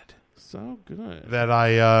 So good that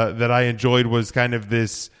I enjoyed was kind of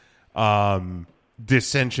this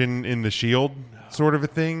dissension in the Shield sort of a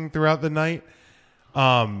thing throughout the night.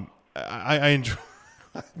 I enjoy.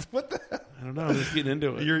 What the hell? I don't know. I'm just getting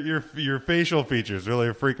into it. Your facial features really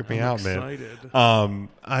are freaking me out, excited. Man.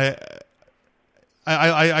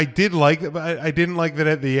 I did like it, but I didn't like that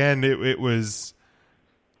at the end. It was,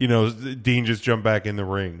 Dean just jumped back in the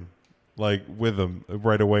ring, like with them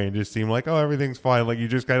right away, and just seemed like, oh, everything's fine. Like you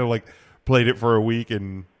just kind of like played it for a week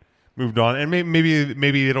and moved on, and maybe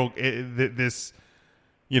this,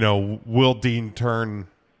 will Dean turn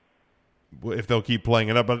if they'll keep playing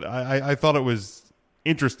it up. But I thought it was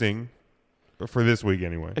interesting. for this week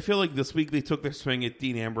anyway. I feel like this week they took their swing at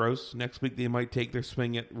Dean Ambrose. Next week they might take their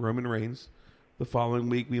swing at Roman Reigns. The following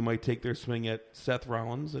week we might take their swing at Seth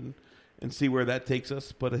Rollins and see where that takes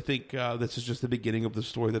us. But I think this is just the beginning of the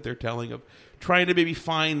story that they're telling of trying to maybe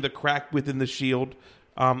find the crack within the Shield.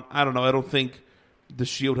 I don't know. I don't think the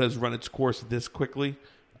Shield has run its course this quickly.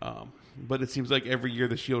 But it seems like every year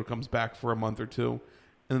the Shield comes back for a month or two,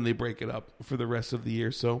 and then they break it up for the rest of the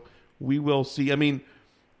year. So we will see. I mean,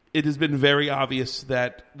 it has been very obvious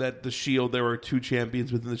that the Shield, there are two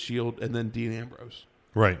champions within the Shield, and then Dean Ambrose.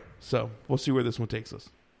 Right. So we'll see where this one takes us.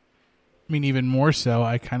 I mean, even more so,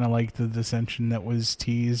 I kind of like the dissension that was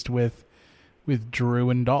teased with Drew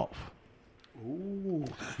and Dolph. Ooh.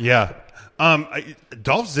 Yeah.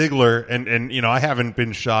 Dolph Ziggler, and I haven't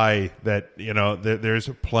been shy that, there's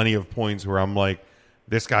plenty of points where I'm like,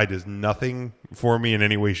 this guy does nothing for me in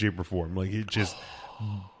any way, shape, or form. Like, he just...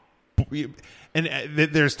 And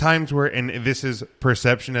there's times where, and this is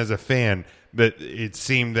perception as a fan, that it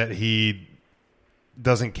seemed that he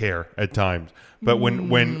doesn't care at times. But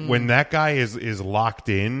when that guy is locked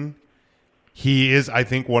in, he is, I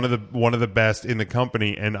think, one of the best in the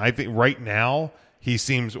company. And I think right now he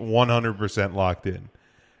seems 100% locked in.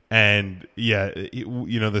 And yeah,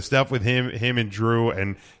 the stuff with him and Drew,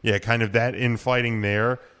 and yeah, kind of that infighting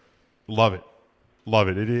there, love it.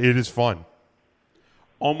 It is fun.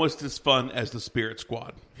 Almost as fun as the Spirit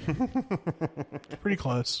Squad. Pretty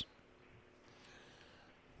close.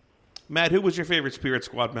 Matt, who was your favorite Spirit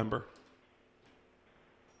Squad member?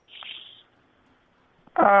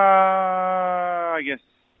 I guess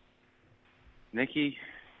Nikki.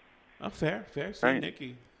 Oh, fair. Say Right.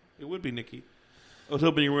 Nikki. It would be Nikki. I was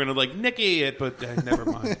hoping you were going to Nikki it, but never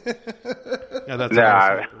mind. Yeah, that's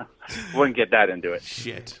I wouldn't get that into it.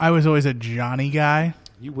 Shit. I was always a Johnny guy.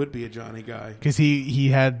 You would be a Johnny guy. Because he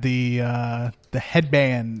had the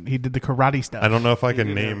headband. He did the karate stuff. I don't know if I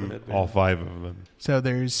can name all 5 of them. So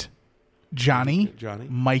there's Johnny,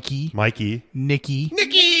 Mikey, Nikki,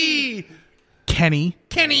 Kenny,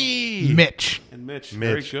 Mitch. And Mitch.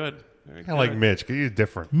 Very Mitch. good. I like Mitch because he's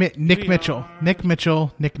different. Nick Mitchell, Nick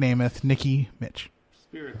Namath, Nikki, Mitch.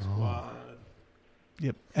 Spirit Squad.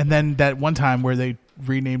 Yep. And then that one time where they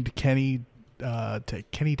renamed Kenny to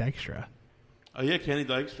Kenny Dykstra. Oh, yeah, Kenny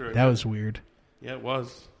Dykstra. That was weird. Yeah, it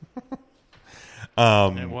was.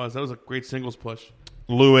 It was. That was a great singles push.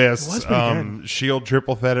 Lewis, Shield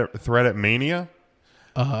triple threat at Mania.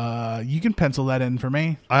 You can pencil that in for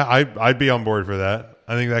me. I'd be on board for that.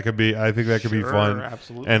 I think that could be fun.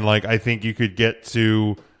 Absolutely. And I think you could get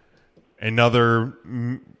to another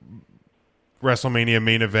WrestleMania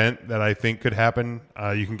main event that I think could happen.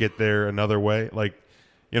 You can get there another way.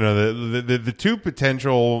 The 2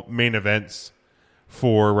 potential main events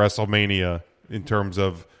for WrestleMania in terms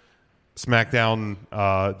of SmackDown,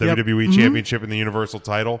 WWE Championship, and the Universal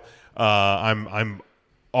title. I'm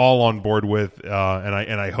all on board with, and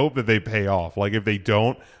I hope that they pay off. If they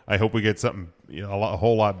don't, I hope we get something a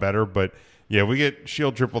whole lot better. But yeah, we get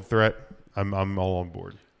Shield triple threat. I'm all on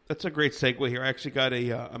board. That's a great segue here. I actually got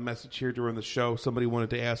a message here during the show. Somebody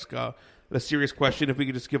wanted to ask a serious question. If we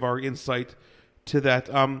could just give our insight to that.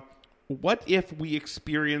 What if we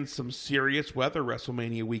experience some serious weather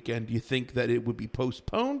WrestleMania weekend? Do you think that it would be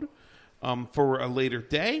postponed for a later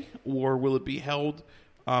day, or will it be held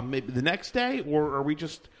maybe the next day, or are we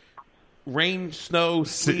just rain, snow,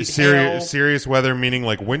 sleet, hail? Serious weather meaning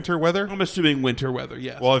winter weather? I'm assuming winter weather,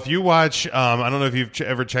 yes. Well, if you watch, I don't know if you've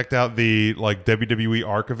ever checked out the WWE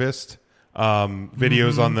Archivist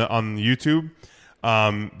videos on YouTube.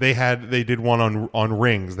 They did one on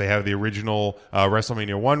rings. They have the original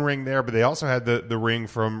WrestleMania 1 ring there, but they also had the ring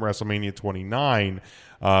from WrestleMania 29,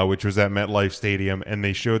 which was at MetLife Stadium, and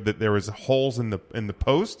they showed that there was holes in the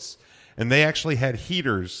posts, and they actually had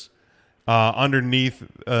heaters underneath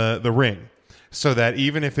the ring, so that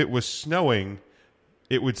even if it was snowing,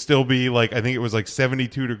 it would still be I think it was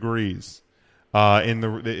 72 degrees in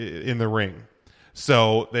the ring.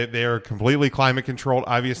 So they are completely climate controlled,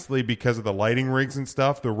 obviously, because of the lighting rigs and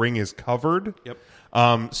stuff. The ring is covered. Yep.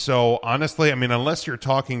 So honestly, I mean, unless you're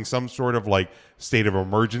talking some sort of state of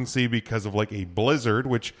emergency because of a blizzard,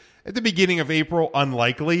 which at the beginning of April,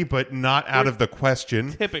 unlikely, but not out of the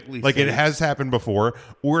question. Typically, it has happened before.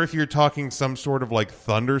 Or if you're talking some sort of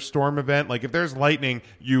thunderstorm event, if there's lightning,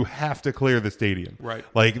 you have to clear the stadium. Right.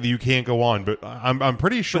 You can't go on. But I'm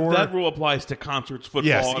pretty sure But that rule applies to concerts, football.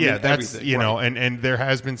 Yes, that's everything. Right. and there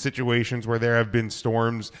has been situations where there have been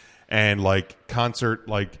storms and concert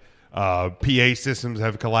PA systems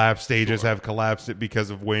have collapsed, stages have collapsed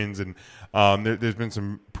because of winds, and there's been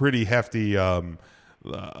some pretty hefty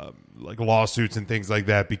lawsuits and things like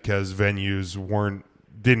that because venues weren't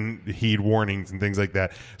didn't heed warnings and things like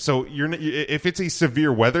that. So if it's a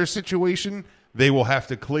severe weather situation, they will have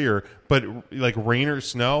to clear. But like rain or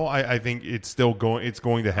snow, I think it's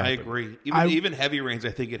going to happen. I agree. Even heavy rains,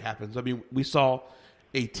 I think it happens. I mean, we saw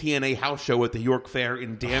a TNA house show at the York Fair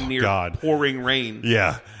in damn near pouring rain.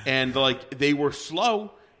 Yeah, and like they were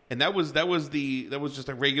slow, and that was just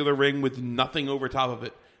a regular ring with nothing over top of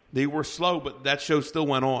it. They were slow, but that show still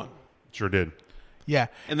went on. Sure did. Yeah.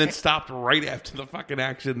 And then stopped right after the fucking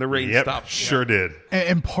action. The rain stopped. Sure did.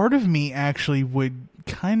 And part of me actually would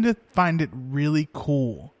kind of find it really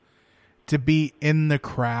cool to be in the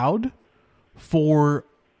crowd for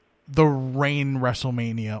the rain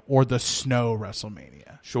WrestleMania or the snow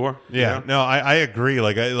WrestleMania. Sure. Yeah. No, I agree.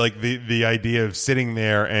 Like the idea of sitting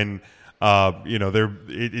there and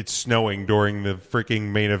it's snowing during the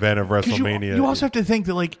freaking main event of WrestleMania. You also have to think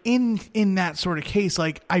that like in that sort of case,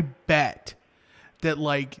 like I bet that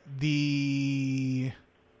like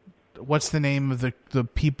what's the name of the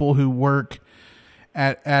people who work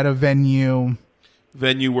at a venue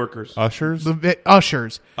workers, ushers,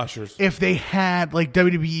 ushers. If they had like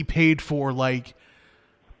WWE paid for like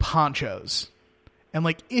ponchos, and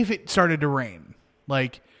like if it started to rain,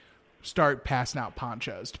 like start passing out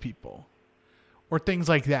ponchos to people or things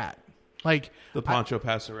like that, like the poncho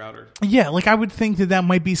passer outer. Yeah, like I would think that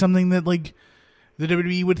might be something that like the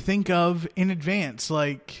WWE would think of in advance,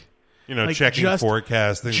 like checking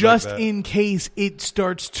forecast, things just like that. In case it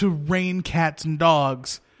starts to rain cats and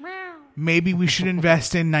dogs. Maybe we should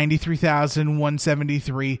invest in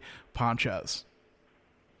 93,173 ponchos.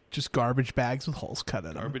 Just garbage bags with holes cut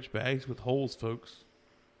in them. Garbage bags with holes, folks.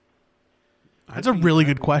 That's a really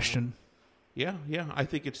good question. Yeah, I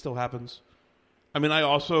think it still happens. I mean, I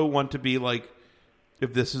also want to be like,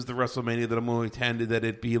 if this is the WrestleMania that I'm going to attend, that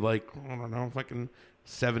it be like, I don't know, fucking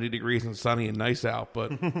 70 degrees and sunny and nice out,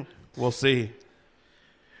 but we'll see.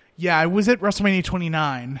 Yeah, I was at WrestleMania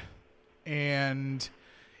 29, and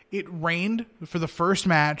it rained for the first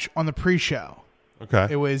match on the pre-show. Okay.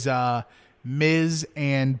 It was Miz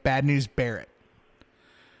and Bad News Barrett.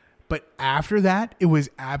 But after that, it was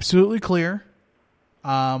absolutely clear.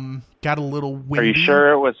 Got a little windy. Are you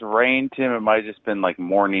sure it was rain, Tim? It might have just been like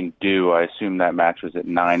morning dew. I assume that match was at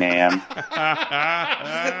 9 a.m.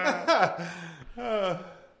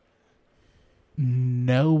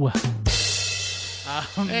 No.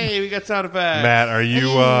 Hey, we got sound effects. Matt, are you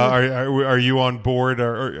are you on board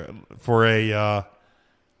or for a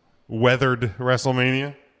weathered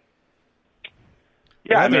WrestleMania?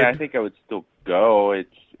 Yeah, I mean, I think I would still go.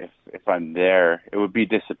 If I'm there, it would be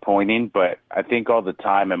disappointing, but I think all the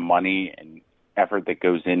time and money and effort that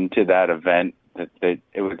goes into that event, that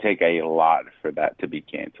it would take a lot for that to be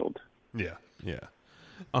canceled. Yeah.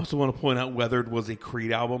 I also want to point out Weathered was a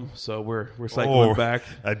Creed album, so we're cycling back.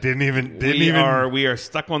 I didn't even we are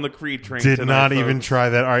stuck on the Creed train. Did tonight, not folks. even try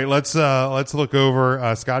that. All right, let's look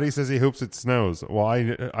over. Scotty says he hopes it snows. Well,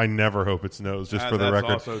 I never hope it snows, just for the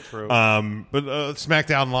record. That's also true. But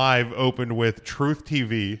SmackDown Live opened with Truth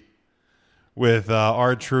TV, with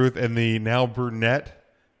R-Truth and the now brunette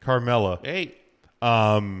Carmella. Hey,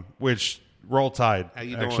 which Roll Tide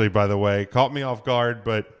actually, doing? by the way, caught me off guard,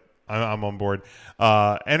 but I'm on board.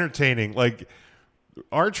 Entertaining. Like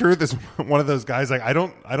R-Truth is one of those guys. Like I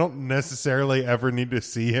don't necessarily ever need to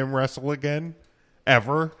see him wrestle again,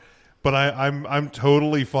 ever. But I'm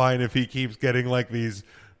totally fine if he keeps getting like these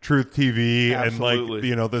Truth TV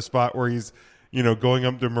Absolutely. and like the spot where he's going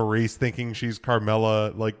up to Maurice thinking she's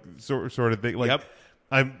Carmella, like sort of thing. Like yep.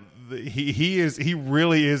 He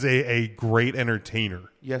really is a great entertainer.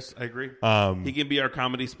 Yes, I agree. He can be our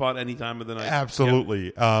comedy spot any time of the night.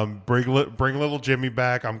 Absolutely. Yep. Bring little Jimmy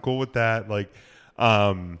back. I'm cool with that. Like,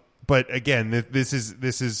 but again, this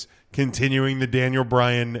is continuing the Daniel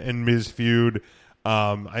Bryan and Miz feud.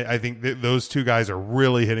 I think those two guys are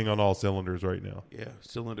really hitting on all cylinders right now. Yeah,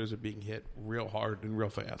 cylinders are being hit real hard and real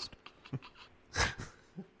fast.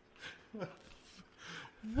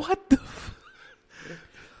 What the?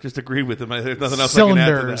 Just agreed with him. There's nothing else I can add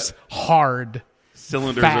to Cylinders that. hard.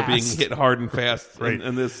 Cylinders fast. are being hit hard and fast. Right.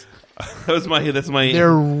 And this that's my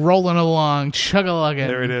They're rolling along, chug-a-lugging.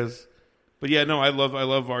 There it is. But yeah, no, I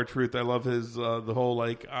love R-Truth. I love his the whole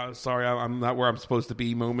like sorry, I'm not where I'm supposed to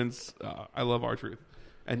be moments. I love R-Truth.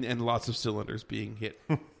 And lots of cylinders being hit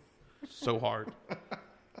so hard.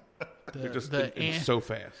 They're just it's so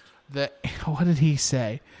fast. What did he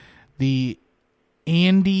say? The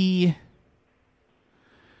Andy.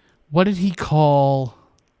 What did he call?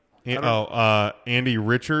 Andy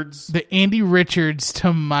Richards. The Andy Richards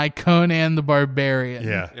to my Conan the Barbarian.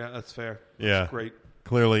 Yeah, that's fair. Yeah, that's great.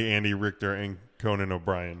 Clearly, Andy Richter and Conan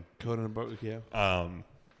O'Brien. Yeah.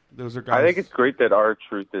 Those are guys. I think it's great that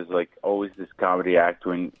R-Truth is like always this comedy act.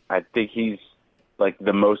 When I think he's like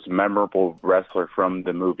the most memorable wrestler from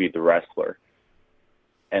the movie The Wrestler,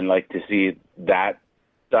 and like to see that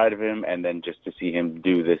side of him, and then just to see him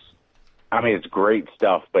do this. I mean, it's great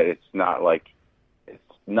stuff, but it's not like it's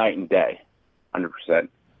night and day, 100%.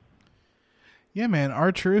 Yeah, man,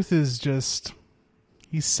 R-Truth is just,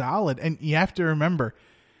 he's solid. And you have to remember,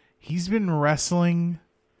 he's been wrestling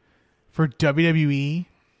for WWE,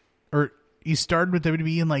 or he started with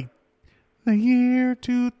WWE in like the year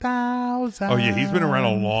 2000. Oh, yeah, he's been around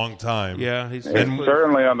a long time. Yeah, he's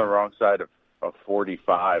certainly on the wrong side of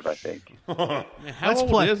 45, I think. How Let's old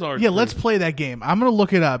play. is R-Truth? Yeah, let's play that game. I'm gonna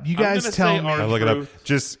look it up. You guys tell me. I look it up.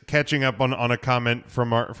 Just catching up on a comment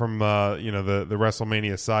from the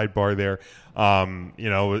WrestleMania sidebar there.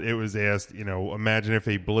 It was asked, imagine if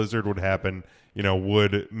a blizzard would happen,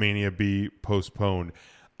 would Mania be postponed?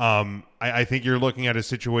 I think you're looking at a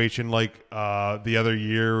situation like the other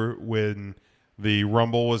year when the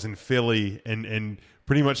Rumble was in Philly and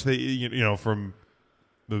pretty much from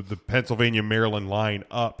the Pennsylvania Maryland line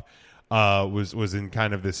up was in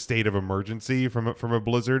kind of this state of emergency from a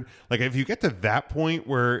blizzard. Like if you get to that point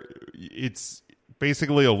where it's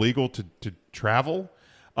basically illegal to travel,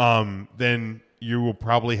 then you will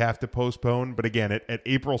probably have to postpone. But again, at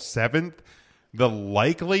April 7th, the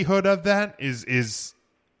likelihood of that is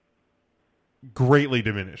greatly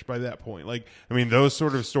diminished by that point. Like, I mean, those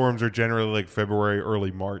sort of storms are generally like February,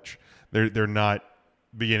 early March. They're not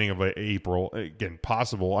beginning of April. Again,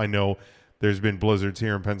 possible. I know there's been blizzards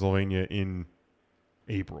here in Pennsylvania in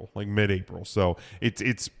April, like mid-April. So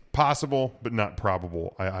it's possible, but not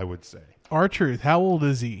probable, I would say. R-Truth, how old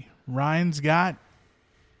is he? Ryan's got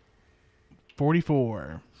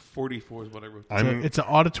 44. 44 is what I wrote. It's an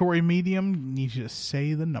auditory medium. You just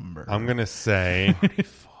say the number. I'm going to say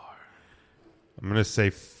 44. I'm going to say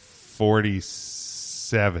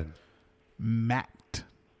 47. Matt.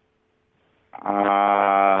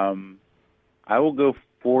 I will go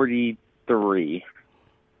 43.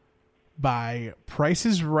 By Price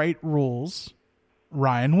is Right rules,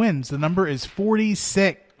 Ryan wins. The number is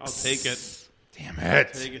 46. I'll take it. Damn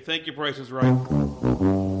it. Take it. Thank you, Price is Right.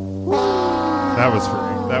 That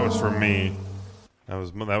was for me. That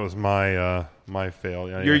was my my fail.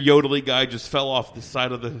 Yeah, Your yodeling guy just fell off the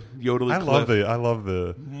side of the yodeling cliff. I love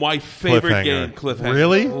the my favorite cliffhanger. game, Cliffhanger.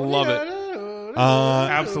 Really? Love it.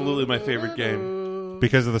 Absolutely my favorite game.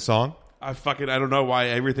 Because of the song? I don't know why.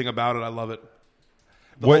 Everything about it, I love it.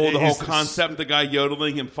 The What whole is- concept, the guy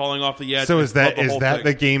yodeling, him falling off the edge. So I is that love the whole thing.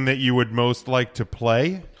 the game that you would most like to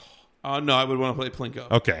play? No, I would want to play Plinko.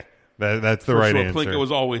 Okay. That's the For right sure. answer. Plinko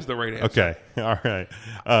was always the right answer. Okay. All right.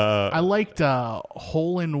 I liked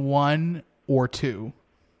Hole in One or Two.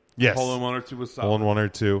 Yes. Hole in One or Two was solid. Hole in One or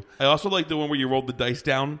Two. I also like the one where you rolled the dice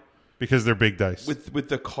down. Because they're big dice. With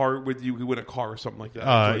the car, with you win a car or something like that.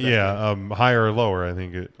 I enjoyed that game. Higher or lower, I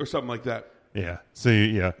think. Or something like that. Yeah.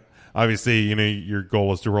 So, obviously, your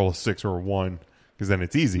goal is to roll a 6 or a 1, because then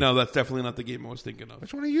it's easy. No, that's definitely not the game I was thinking of.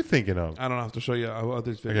 Which one are you thinking of? I don't have to show you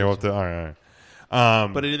others. Okay, all right.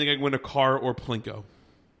 But anything I can win a car or Plinko.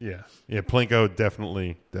 Yeah. Yeah, Plinko,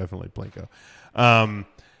 definitely Plinko.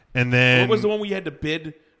 And then... What was the one where you had to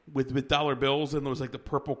bid with dollar bills, and there was like the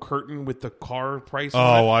purple curtain with the car price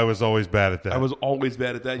on Oh, it? I was always bad at that. I was always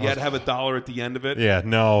bad at that. You had to have $1 at the end of it. Yeah,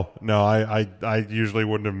 no, I usually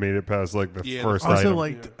wouldn't have made it past like the first Also,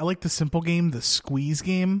 item. I like the simple game, the squeeze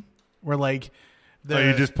game, where like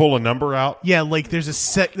you just pull a number out. Yeah, like there's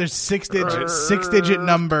there's six digit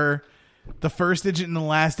number. The first digit and the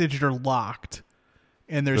last digit are locked,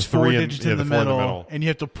 and there's The 4 three digits and- in, yeah, the the 4 in the middle, middle. and you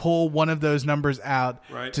have to pull one of those numbers out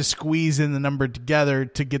Right. to squeeze in the number together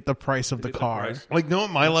to get the price of the car. Like, no,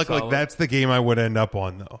 my luck, like solid. that's the game I would end up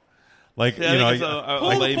on though. Like, Yeah, I think it's a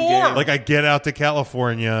lame like, game. like I get out to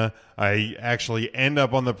California, I actually end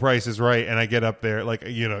up on the Price is Right, and I get up there. Like,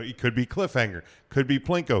 it could be Cliffhanger, could be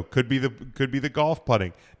Plinko, could be the golf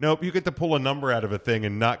putting. Nope, you get to pull a number out of a thing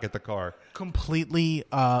and not get the car. Completely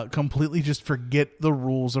just forget the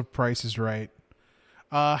rules of Price is Right.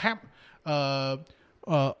 Up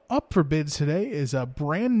for bids today is a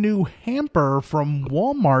brand new hamper from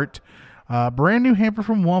Walmart.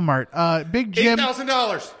 Big Jim.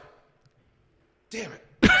 $8,000. Damn it.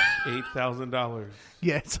 $8,000.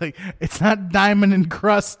 Yeah, it's not diamond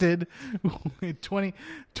encrusted.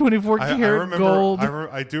 24 I karat remember. gold.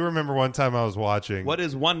 I do remember one time I was watching. What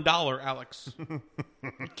is $1, Alex?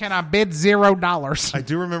 Can I bid $0? I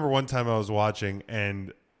do remember one time I was watching,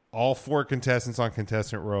 and all 4 contestants on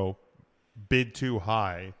contestant row bid too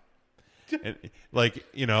high, And, like,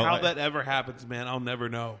 you know, How that ever happens, man, I'll never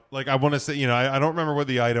know. like I want to say, you know, I don't remember what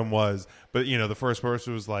the item was, but you know, the first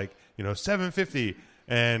person was like, you know, $750,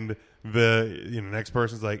 and the next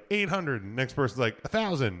person's like $800, and next person's like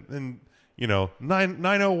 $1,000, and you know,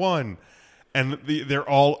 $901, and they're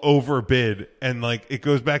all overbid, and like it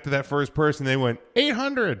goes back to that first person. They went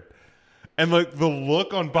 $800, and like the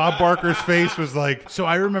look on Bob Barker's face was like, So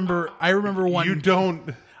I remember one. you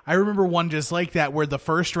don't. I remember one just like that, where the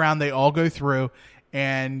first round they all go through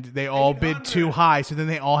and they all bid too high, so then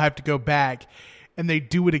they all have to go back and they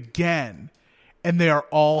do it again, and they are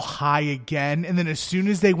all high again. And then as soon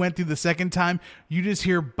as they went through the second time, you just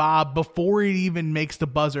hear Bob, before it even makes the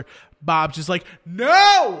buzzer, Bob's just like,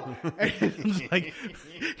 no! And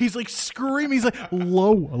he's like screaming. He's like,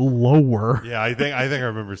 lower. Yeah, I think I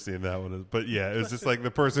remember seeing that one, but yeah, it was just like the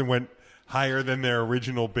person went higher than their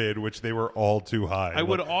original bid, which they were all too high. I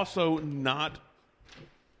would also not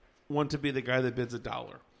want to be the guy that bids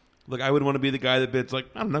 $1. Like, I would want to be the guy that bids, like,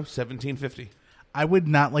 I don't know, $17.50. I would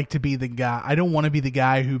not like to be the guy. I don't want to be the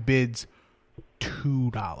guy who bids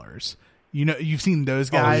 $2. You know, you've seen those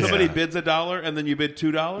guys. Somebody bids $1 and then you bid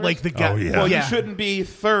 $2. Like the guy. Oh, yeah. Well, you shouldn't be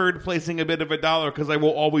third placing a bid of $1 because I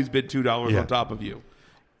will always bid $2 on top of you.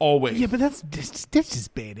 Always. Yeah, but that's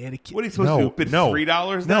just bad etiquette. What are you supposed to do? Bid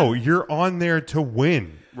 $3? No, you're on there to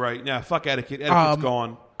win. Right. Yeah. Fuck etiquette. Etiquette's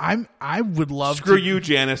gone. I would love. Screw to, you,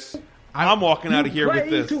 Janice. I'm walking out of here with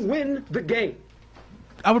this. To win the game.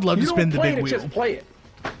 I would love You to spin don't the play big it, wheel. just play it.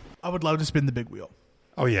 I would love to spin the big wheel.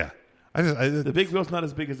 Oh yeah, The big wheel's not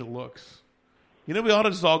as big as it looks. You know, we ought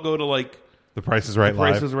to just all go to like The Price is Right the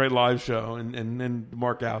Price live. is Right live show and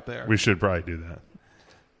mark out there. We should probably do that.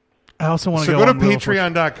 I also want to So go to on Wheel of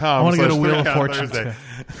Fortune. patreon.com. I want to go to /3 Wheel of Count Fortune. Thursday.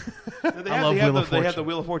 They I love Wheel of They have Fortune. the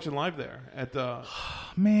Wheel of Fortune live there at the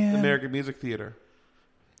Man, American Music Theater.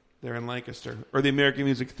 They're in Lancaster, or the American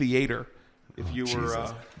Music Theater. If you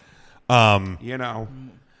were, you know,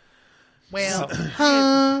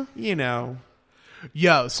 well, you know.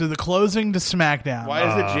 Yo, so the closing to SmackDown. Why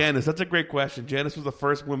is it Janice? That's a great question. Janice was the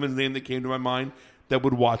first woman's name that came to my mind that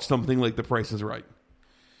would watch something like The Price is Right.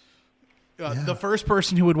 The first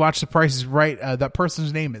person who would watch The Price is Right, that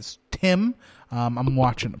person's name is Tim. I'm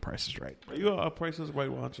watching The Price is Right. Are you a Price is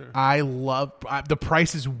Right watcher? I love The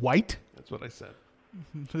Price is White. That's what I said.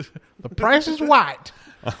 The Price is White.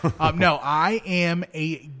 No, I am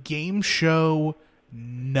a game show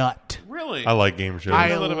nut. Really? I like game shows.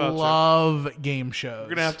 I love game shows.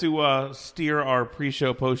 We're gonna have to steer our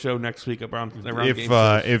pre-show, post-show next week around game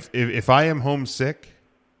shows. If I am homesick,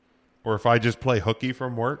 or if I just play hooky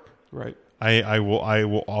from work, right, I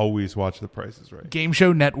will always watch The Price is Right. Game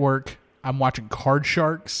Show Network. I'm watching Card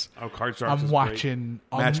Sharks. Oh, Card Sharks! I'm is watching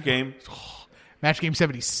great. Match Game. Match Game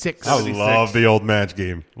 76. I love the old Match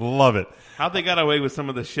Game. Love it. How they got away with some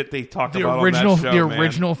of the shit they talked The about original, on that show, the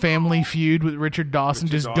original Family Feud with Richard Dawson,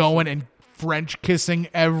 going and French kissing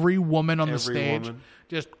every woman on the stage. Woman.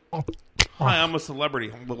 Just hi, I'm a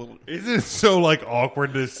celebrity. Isn't it so like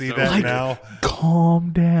awkward to see that like, now?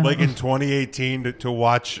 Calm down. Like in 2018, to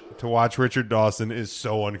watch Richard Dawson is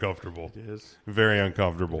so uncomfortable. It is very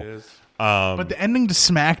uncomfortable. It is. But the ending to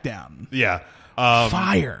SmackDown, Yeah.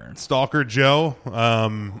 fire. Stalker Joe.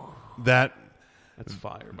 That's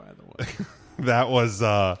fire, by the way.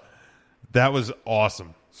 that was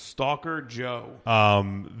awesome. Stalker Joe.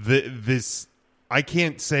 This I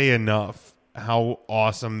can't say enough how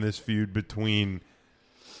awesome this feud between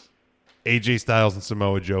AJ Styles and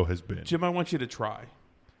Samoa Joe has been. Jim, I want you to try.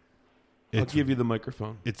 I'll give you the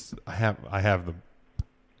microphone. I have them.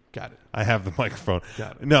 Got it. I have the microphone.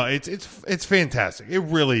 Got it. No, it's fantastic. It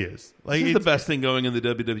really is. Like This is it's the best thing going in the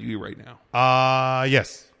WWE right now.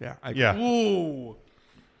 Yes. Yeah. Yeah. Ooh.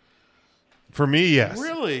 For me, yes.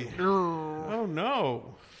 Really? Oh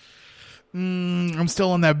no. I'm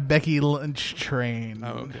still on that Becky Lynch train. Oh,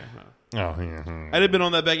 okay. Oh, yeah. I'd have been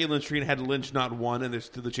on that Becky Lynch train had Lynch not won, and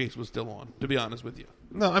the chase was still on. To be honest with you.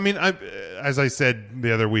 No, I mean, as I said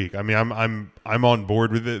the other week, I mean, I'm on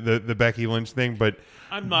board with the Becky Lynch thing, but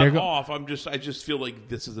I'm not off. I just feel like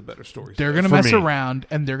this is a better story. They're going to mess around,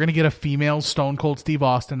 and they're going to get a female Stone Cold Steve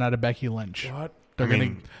Austin out of Becky Lynch. What? They're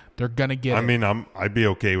going to get. I mean, I'd be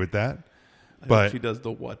okay with that. I But hope she does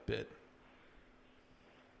the what bit.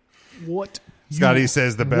 What? Scotty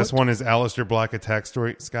says the best one is Aleister Black attack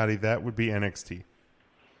story. Scotty, that would be NXT.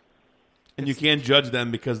 And you can't judge them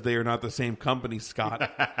because they are not the same company,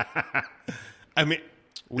 Scott. I mean,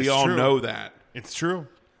 we it's all true. know that. It's true.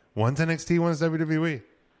 One's NXT, one's WWE.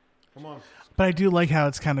 Come on. But I do like how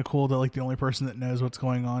it's kind of cool that like the only person that knows what's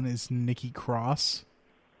going on is Nikki Cross.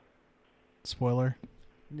 Spoiler.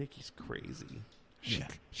 Nikki's crazy.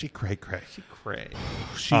 She cray. She cray.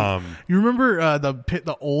 You remember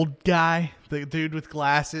the old guy, the dude with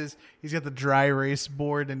glasses? He's got the dry erase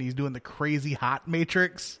board and he's doing the crazy hot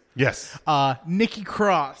matrix. Yes. Nikki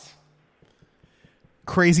Cross.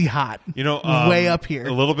 Crazy hot. Way up here.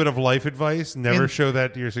 A little bit of life advice: never show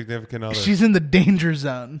that to your significant other. She's in the danger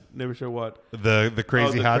zone. Never show what? The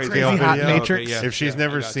crazy hot crazy scale hot video. matrix. If she's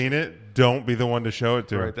never seen it, don't be the one to show it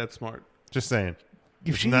to her. Right, that's smart. Just saying.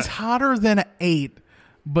 If she's hotter than an 8,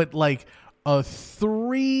 but like a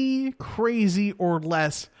 3 crazy or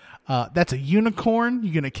less, that's a unicorn.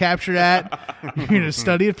 You're going to capture that. You're going to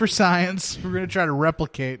study it for science. We're going to try to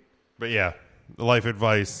replicate. But yeah, the life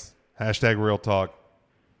advice, #real talk.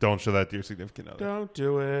 Don't show that to your significant other. Don't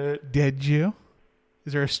do it. Did you?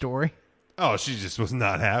 Is there a story? Oh, she just was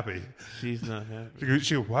not happy. She's not happy.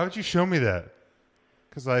 She goes, why would you show me that?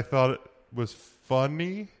 Because I thought it was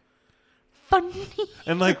funny. Funny.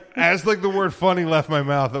 And as the word funny left my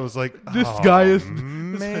mouth, I was like, This guy is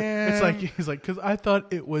man. he's like, because I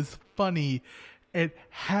thought it was funny and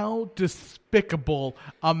how despicable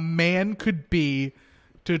a man could be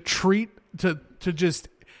to just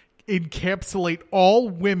encapsulate all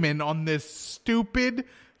women on this stupid,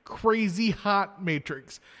 crazy hot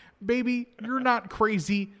matrix. Baby, you're not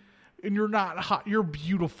crazy and you're not hot. You're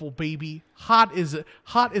beautiful, baby. Hot is a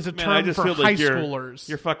term for high schoolers.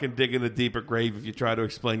 You're fucking digging a deeper grave if you try to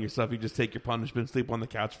explain yourself. You just take your punishment, sleep on the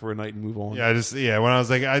couch for a night, and move on. Yeah, when I was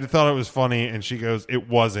like, I thought it was funny, and she goes, it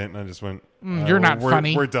wasn't. And I just went, you're not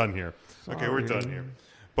funny. We're done here. Sorry. Okay, we're done here.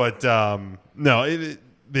 But no,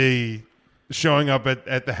 the showing up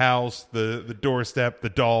at the house, the doorstep, the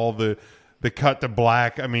doll, the cut to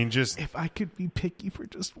black. I mean, just if I could be picky for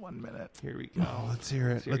just 1 minute. Here we go. Oh, let's hear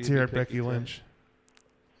it. Let's hear it, Becky Lynch.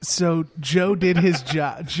 So Joe did his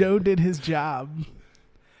job.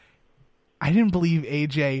 I didn't believe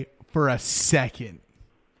AJ for a second.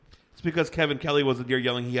 It's because Kevin Kelly wasn't here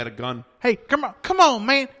yelling he had a gun. Hey, come on,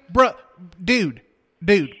 man, dude,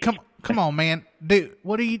 come on, man, dude,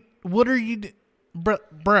 what are you, bro,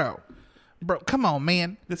 come on,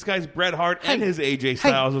 man. This guy's Bret Hart and his AJ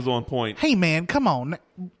Styles is on point. Hey, man, come on,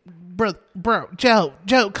 bro, Joe,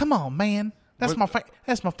 come on, man. That's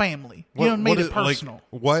my family. You don't made it personal.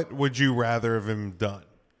 What would you rather have him done?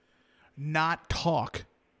 Not talk.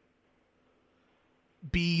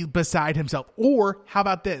 Be beside himself. Or how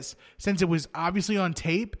about this? Since it was obviously on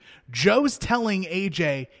tape, Joe's telling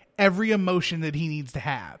AJ every emotion that he needs to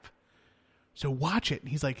have. So watch it. And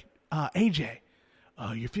he's like, AJ,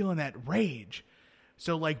 you're feeling that rage.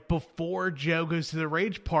 So before Joe goes to the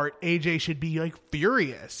rage part, AJ should be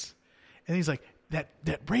furious. And he's like, that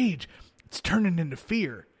rage, it's turning into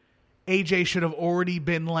fear. AJ should have already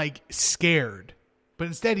been scared. But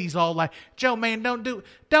instead he's all like, Joe, man, don't do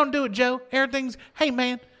it, Joe. Everything's, hey,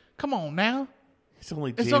 man, come on now. It's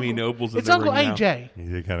only Jamie Noble's in it's the Uncle ring AJ. He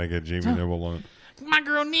did kind of get Jamie Noble on. My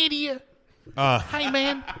girl Nydia. Hey,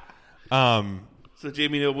 man. So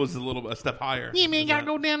Jamie Noble's a step higher. Yeah, man, gotta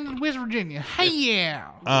go down to West Virginia. Hey, yeah.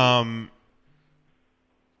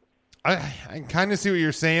 I kind of see what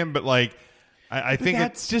you're saying, but I think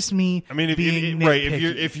that's just me. I mean,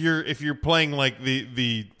 if you're playing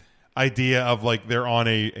the idea of they're on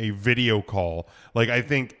a video call, I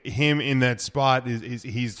think him in that spot is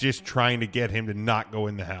he's just trying to get him to not go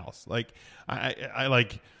in the house.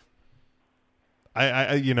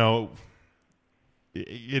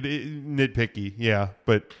 It nitpicky, yeah,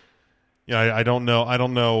 but I don't know.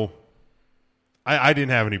 I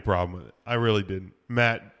didn't have any problem with it. I really didn't.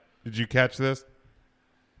 Matt, did you catch this?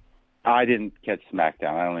 I didn't catch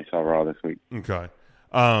SmackDown. I only saw Raw this week. Okay.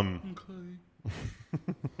 Okay.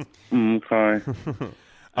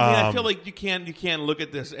 I feel like you can't look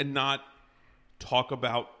at this and not talk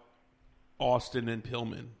about Austin and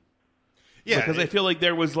Pillman. Yeah, because I feel like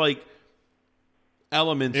there was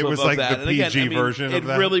elements it of was that. the and again, PG version of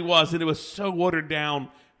that. It really was, and it was so watered down.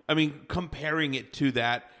 I mean, comparing it to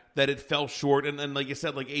that it fell short. And like you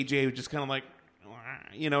said, AJ was just kind of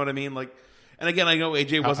you know what I mean? And again, I know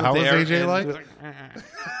AJ wasn't how there. Was AJ like?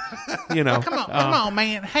 Come on,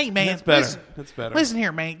 man. Hey, man. That's better. That's better. Listen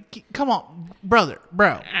here, man. Come on, bro.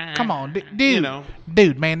 Come on, dude.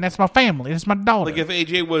 Dude, man, that's my family. That's my daughter. If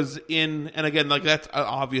AJ was in, and again, that's an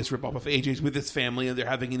obvious ripoff. If AJ's with his family and they're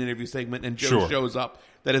having an interview segment and Joe shows up,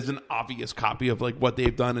 that is an obvious copy of what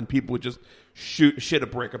they've done, and people would just shit a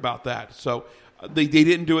brick about that. So they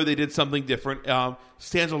didn't do it. They did something different.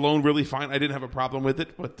 Stands alone really fine. I didn't have a problem with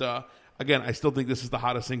it, but again, I still think this is the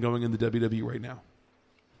hottest thing going in the WWE right now.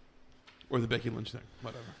 Or the Becky Lynch thing,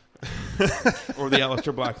 whatever. Or the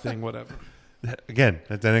Aleister Black thing, whatever. Again,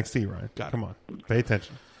 that's NXT, Ryan. Come on. Pay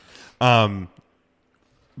attention.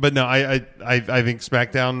 but no, I think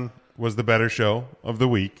SmackDown was the better show of the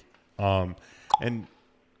week. And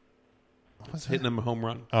What's hitting him a home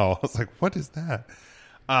run? Oh, I was like, what is that? It's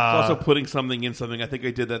also putting something in something. I think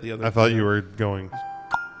I did that the other. I thought you were going.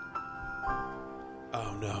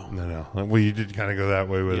 Oh no. No. Well, you did kind of go that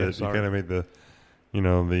way with it. Sorry. You kind of made the,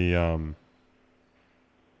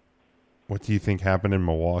 what do you think happened in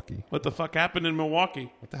Milwaukee? What the fuck happened in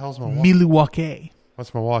Milwaukee? What the hell's Milwaukee? Milwaukee.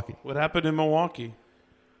 What's Milwaukee? What happened in Milwaukee?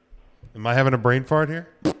 Am I having a brain fart here?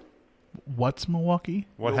 What's Milwaukee?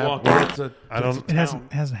 What Milwaukee, happened? It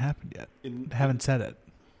hasn't happened yet. I haven't said it.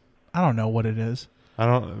 I don't know what it is. I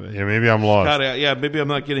don't. Yeah, maybe I'm lost. Maybe I'm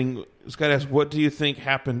not getting. Scott asked, "What do you think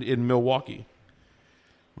happened in Milwaukee?"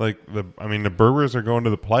 The Brewers are going to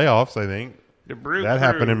the playoffs. I think that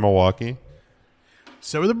happened in Milwaukee.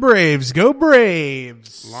 So are the Braves. Go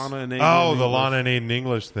Braves! Lana and Aiden the Lana and Aiden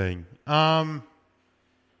English thing. Yeah,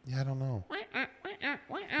 I don't know.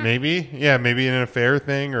 Maybe an affair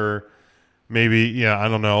thing, or maybe I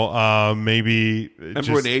don't know. Maybe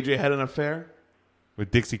remember when AJ had an affair with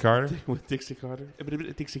Dixie Carter? With Dixie Carter?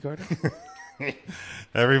 Dixie Carter?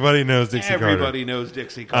 Everybody knows Dixie Carter. Everybody knows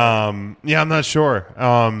Dixie Carter. Yeah, I'm not sure.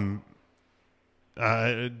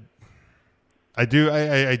 I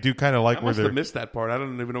do kind of like I where must they're. have missed that part. I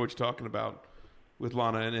don't even know what you're talking about with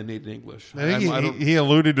Lana and Aiden English. I think he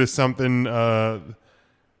alluded to something.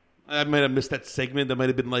 I might have missed that segment. That might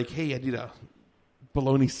have been like, "Hey, I need a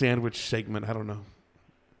bologna sandwich segment." I don't know.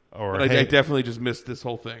 But I definitely just missed this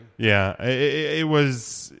whole thing. Yeah, it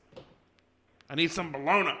was. I need some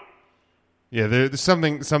bologna. Yeah, there's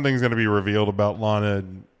something's going to be revealed about Lana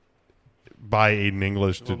by Aiden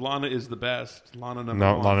English. Lana is the best. Lana number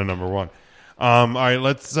one. Lana number one. All right,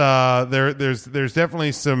 let's. There's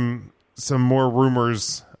definitely some more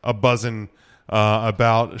rumors buzzing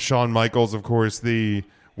about Shawn Michaels. Of course,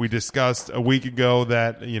 we discussed a week ago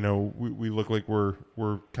that we look like we're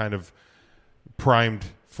kind of primed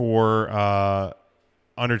for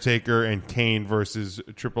Undertaker and Kane versus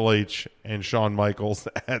Triple H and Shawn Michaels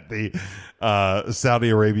at the Saudi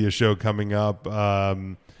Arabia show coming up.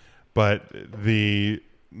 But the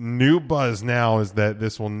new buzz now is that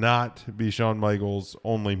this will not be Shawn Michaels'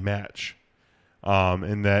 only match,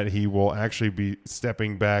 and that he will actually be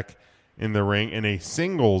stepping back in the ring in a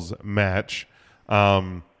singles match.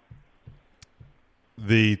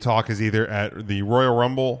 The talk is either at the Royal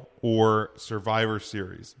Rumble or Survivor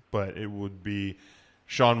Series, but it would be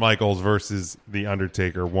Shawn Michaels versus The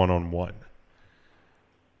Undertaker one-on-one.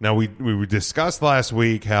 Now, we discussed last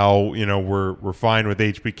week how, we're fine with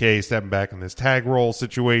HBK stepping back in this tag role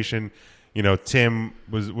situation. Tim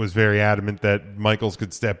was very adamant that Michaels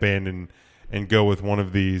could step in and go with one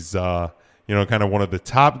of these, kind of one of the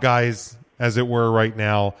top guys, as it were, right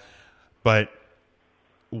now. But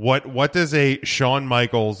what does a Shawn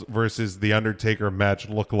Michaels versus The Undertaker match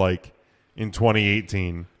look like in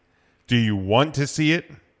 2018? Do you want to see it?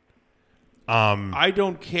 I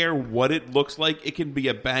don't care what it looks like. It can be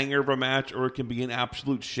a banger of a match or it can be an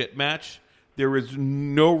absolute shit match. There is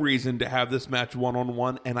no reason to have this match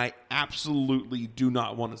one-on-one, and I absolutely do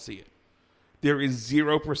not want to see it. There is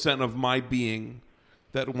 0% of my being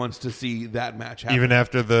that wants to see that match happen. Even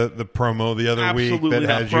after the promo the other Absolutely week that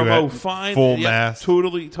not. has Promo, you at fine. full Yeah, mass.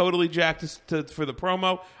 Totally jacked for the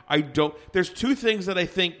promo. I don't. There's two things that I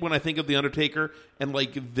think when I think of The Undertaker and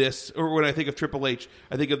like this, or when I think of Triple H.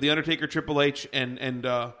 I think of The Undertaker, Triple H, and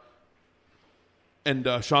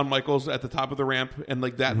Shawn Michaels at the top of the ramp and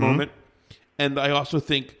like that moment. And I also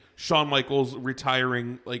think Shawn Michaels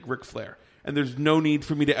retiring like Ric Flair. And there's no need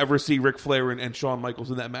for me to ever see Ric Flair and Shawn Michaels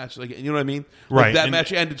in that match. Like, you know what I mean? Like, Right. that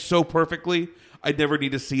match ended so perfectly. I'd never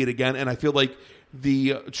need to see it again. And I feel like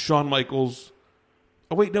the Shawn Michaels.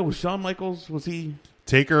 Oh wait, no, was Shawn Michaels? Was he?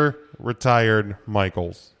 Taker retired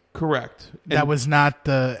Michaels. Correct. That was not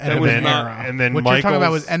the end of an era. And then what Michaels, you're talking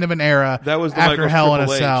about was end of an era. That was the after Michaels Hell in a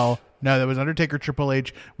Triple H. Cell. No, that was Undertaker Triple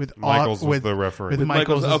H with Michaels was the referee. With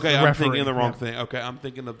Michaels as okay, the I'm referee. thinking of the wrong Yeah. thing. Okay, I'm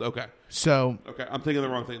thinking of okay. So Okay, I'm thinking of the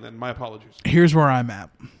wrong thing then. My apologies. here's where I'm at.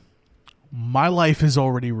 My life is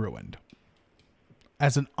already ruined.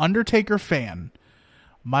 As an Undertaker fan,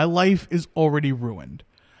 my life is already ruined.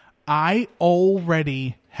 I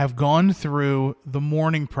already have gone through the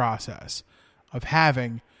mourning process of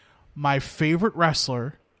having my favorite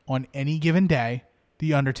wrestler on any given day,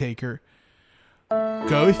 The Undertaker,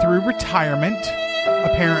 go through retirement,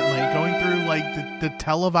 apparently, going through like the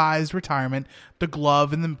televised retirement, the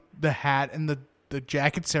glove and the hat and the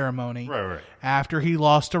jacket ceremony. Right. After he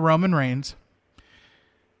lost to Roman Reigns,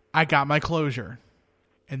 I got my closure.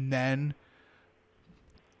 And then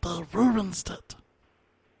they ruined it.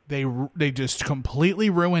 They just completely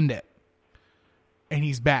ruined it. and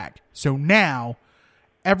he's back. So now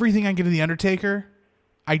everything I get of The Undertaker,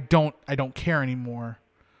 I don't care anymore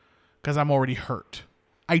because I'm already hurt.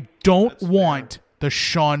 I don't want the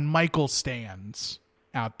Shawn Michaels stands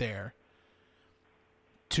out there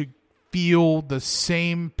to feel the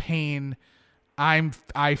same pain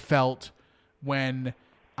I felt when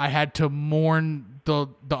I had to mourn the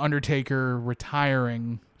Undertaker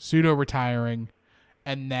pseudo-retiring,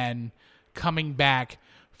 and then coming back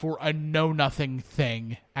for a know-nothing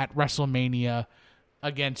thing at WrestleMania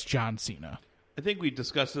against John Cena. I think we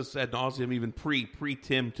discussed this ad nauseum even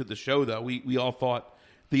pre-Tim to the show, though. We all thought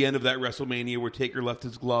the end of that WrestleMania where Taker left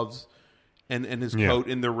his gloves and his coat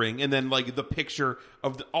in the ring, and then like the picture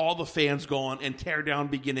of all the fans gone and tear down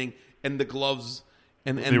beginning and the gloves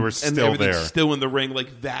and they were still and everything's there, still in the ring.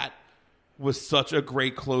 Like that was such a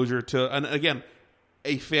great closure to. And again,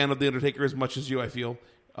 a fan of the Undertaker as much as you, I feel.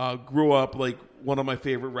 Grew up like one of my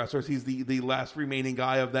favorite wrestlers. He's the last remaining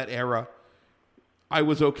guy of that era. I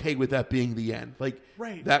was okay with that being the end. Like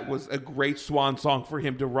that was a great swan song for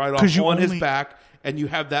him to ride off on his back. And you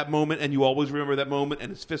have that moment, and you always remember that moment,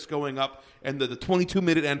 and his fist going up, and the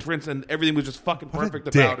 22-minute entrance, and everything was just fucking perfect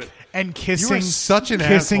about it. And You are such an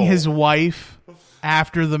kissing asshole. his wife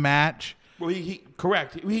after the match. Well,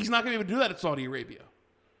 correct. He's not going to be able to do that at Saudi Arabia.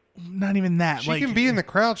 Not even that. She can be in the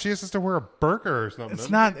crowd. She has to wear a burger or something. It's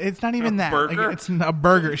not even that. burger? Like, it's a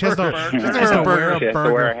burger. She has to, She has to wear a burger. She has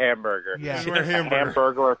to wear a hamburger. Yeah. Wear a hamburger.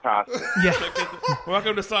 Hamburger costume. Yeah.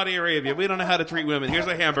 Welcome to Saudi Arabia. We don't know how to treat women. Here's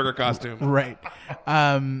a hamburger costume. Right.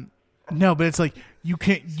 No, but it's like you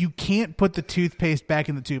can't put the toothpaste back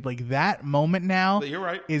in the tube. Like that moment now You're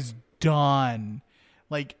right. is done.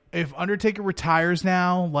 Like if Undertaker retires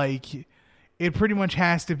now, like it pretty much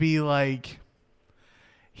has to be like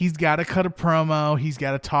he's got to cut a promo. He's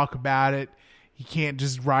got to talk about it. He can't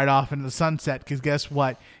just ride off into the sunset because guess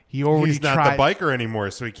what? He's not tried. the biker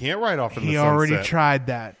anymore, so he can't ride off in the He sunset. already tried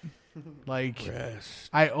that. Like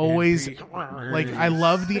I always like I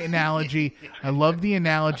love the analogy. I love the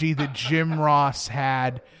analogy that Jim Ross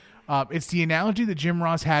had. It's the analogy that Jim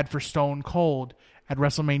Ross had for Stone Cold at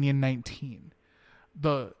WrestleMania 19.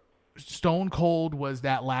 The Stone Cold was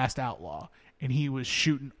that last outlaw, and he was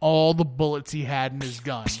shooting all the bullets he had in his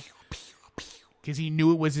gun because he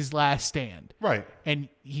knew it was his last stand. Right. And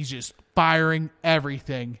he's just firing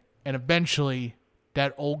everything, and eventually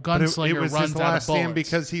that old But gunslinger it was runs his out last of bullets. stand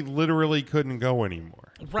because he literally couldn't go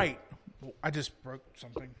anymore. Right. I just broke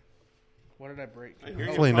something. What did I break?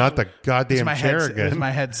 Hopefully not the goddamn chair It was again.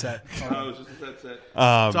 my headset. Oh, it was just a headset.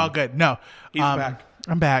 It's all good. No. He's back.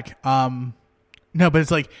 I'm back. No, but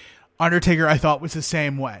it's like Undertaker I thought was the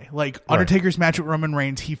same way. Like Undertaker's match with Roman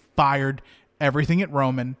Reigns, he fired everything at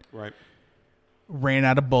Roman. Right. Ran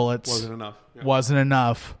out of bullets. Wasn't enough. Yeah. Wasn't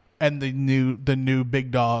enough. And the new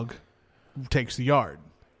big dog takes the yard.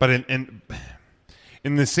 But in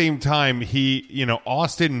the same time,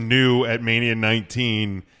 Austin knew at Mania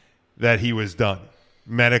 19 that he was done.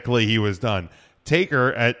 Medically, he was done.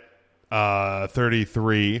 Taker at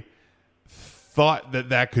 33 thought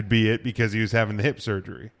that could be it because he was having the hip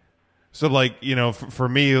surgery. So, for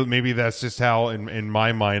me, maybe that's just how in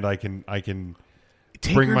my mind I can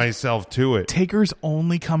bring myself to it. Taker's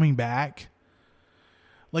only coming back.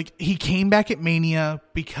 Like, he came back at Mania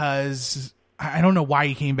because I don't know why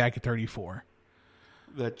he came back at 34.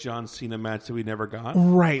 That John Cena match that we never got.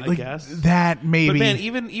 Right. I guess. That maybe. But man,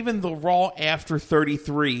 even the Raw after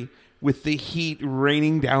 33 with the heat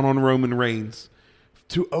raining down on Roman Reigns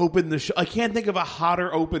to open the show. I can't think of a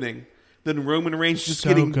hotter opening than Roman Reigns just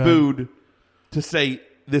getting booed to say,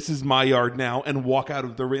 "This is my yard now," and walk out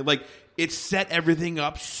of the ring. Like, it set everything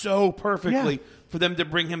up so perfectly for them to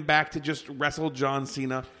bring him back to just wrestle John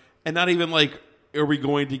Cena and not even like, are we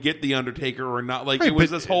going to get the Undertaker or not? Like, it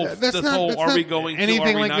was this whole are we going to,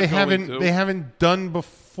 anything are we like not they going to? they haven't done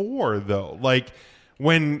before though. Like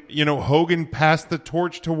when Hogan passed the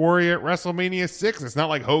torch to Warrior at WrestleMania 6, it's not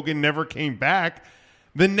like Hogan never came back.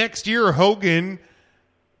 The next year, Hogan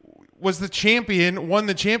was the champion, won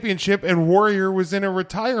the championship, and Warrior was in a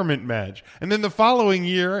retirement match. And then the following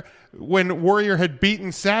year, when Warrior had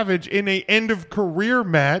beaten Savage in a end of career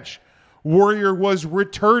match, Warrior was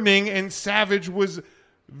returning and Savage was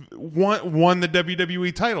won the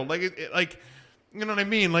WWE title. Like, you know what I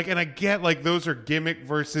mean? Like, and I get like those are gimmick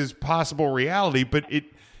versus possible reality, but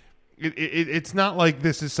it's not like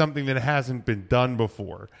this is something that hasn't been done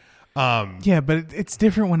before. Yeah, but it's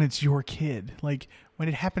different when it's your kid. Like when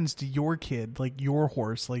it happens to your kid, like your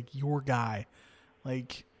horse, like your guy,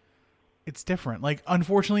 like it's different. Like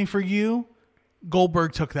unfortunately for you,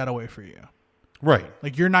 Goldberg took that away for you. Right.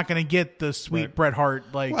 Like you're not going to get the sweet Bret Hart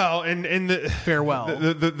and the farewell.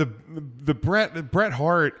 The Bret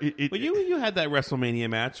Hart. Well, you had that WrestleMania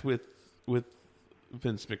match with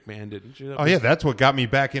Vince McMahon, didn't you? Yeah, that's what got me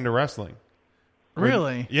back into wrestling.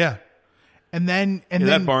 Really? Yeah. And then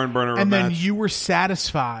that barn burner and then match. you were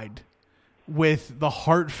satisfied with the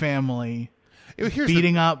Hart family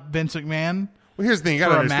beating up Vince McMahon. Well, here's the thing: you got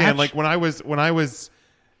to understand. Like when I was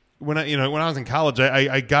in college,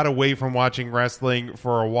 I got away from watching wrestling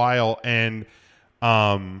for a while, and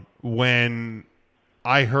when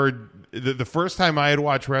I heard the first time I had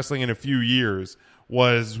watched wrestling in a few years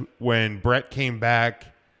was when Bret came back.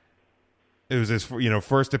 It was his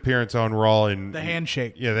first appearance on Raw, and the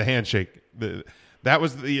handshake. Yeah, the handshake. That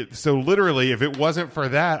was so literally. If it wasn't for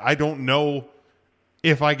that, I don't know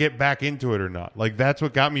if I get back into it or not. Like that's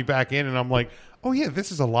what got me back in, and I'm like, oh yeah,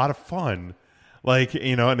 this is a lot of fun. Like,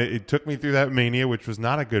 and it took me through that Mania, which was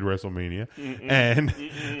not a good WrestleMania. And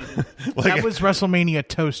that was WrestleMania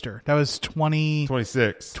Toaster. That was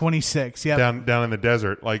 26. 26, yeah. Down in the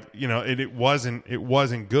desert. Like, it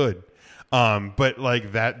wasn't good. But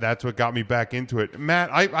like that's what got me back into it. Matt,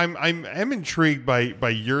 I'm intrigued by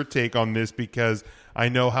your take on this because I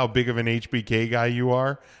know how big of an HBK guy you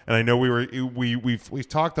are, and I know we've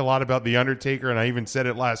talked a lot about The Undertaker, and I even said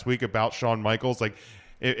it last week about Shawn Michaels. Like,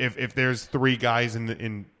 if there's three guys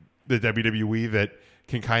in the WWE that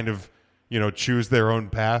can kind of choose their own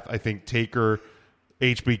path, I think Taker,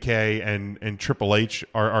 HBK, and Triple H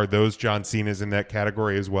are those. John Cena's in that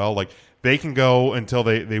category as well. Like they can go until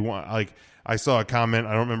they want. Like I saw a comment,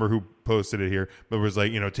 I don't remember who posted it here, but it was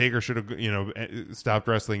like Taker should have stopped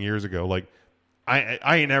wrestling years ago. Like.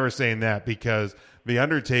 I ain't never saying that because The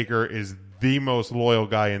Undertaker is the most loyal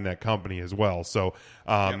guy in that company as well. So,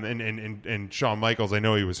 and Shawn Michaels, I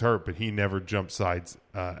know he was hurt, but he never jumped sides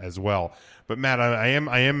as well. But Matt, I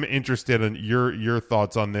am interested in your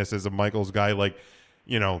thoughts on this as a Michaels guy. Like,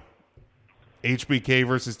 HBK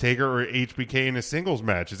versus Taker or HBK in a singles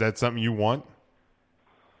match. Is that something you want?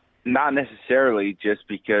 Not necessarily, just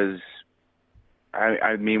because.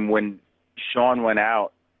 I mean, when Shawn went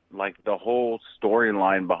out. Like the whole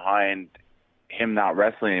storyline behind him not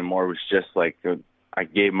wrestling anymore was just like I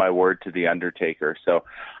gave my word to The Undertaker. So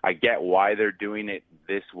I get why they're doing it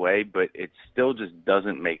this way, but it still just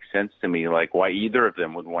doesn't make sense to me, like why either of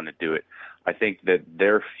them would want to do it. I think that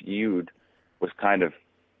their feud was kind of,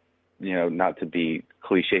 not to be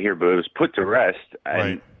cliche here, but it was put to rest,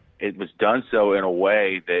 and it was done so in a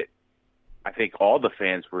way that I think all the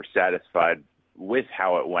fans were satisfied with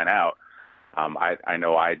how it went out. I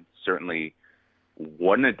know I certainly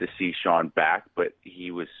wanted to see Shawn back, but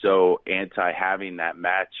he was so anti having that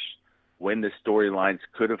match when the storylines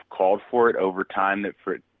could have called for it over time that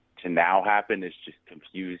for it to now happen is just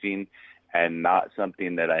confusing and not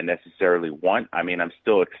something that I necessarily want. I mean, I'm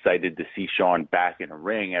still excited to see Shawn back in a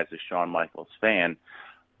ring as a Shawn Michaels fan,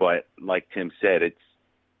 but like Tim said, it's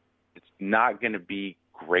not going to be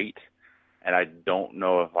great. And I don't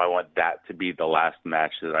know if I want that to be the last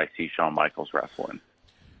match that I see Shawn Michaels wrestling.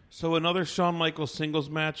 So another Shawn Michaels singles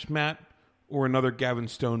match, Matt, or another Gavin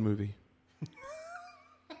Stone movie?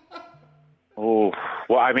 Oh,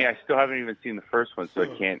 well, I mean, I still haven't even seen the first one, so I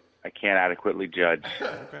can't adequately judge.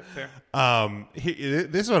 Okay, fair.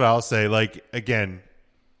 This is what I'll say. Like, again,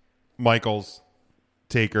 Michaels,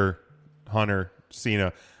 Taker, Hunter,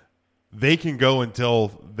 Cena, they can go until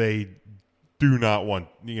they do not want,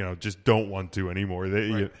 just don't want to anymore.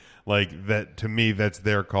 Like that, to me, that's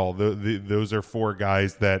their call. Those are four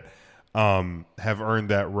guys that have earned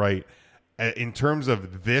that right. In terms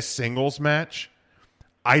of this singles match,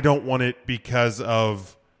 I don't want it because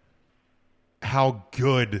of how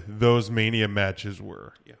good those Mania matches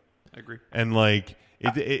were. Yeah, I agree. And like,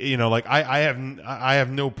 I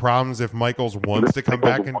have no problems if Michaels wants to come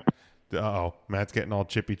back and. Matt's getting all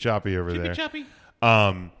chippy choppy over there. Chippy.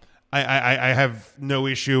 I have no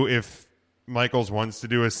issue if Michaels wants to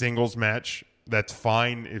do a singles match. That's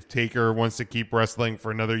fine. If Taker wants to keep wrestling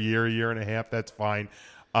for another year and a half, that's fine.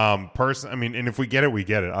 And if we get it, we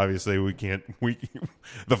get it. Obviously, we can't.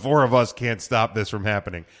 The four of us can't stop this from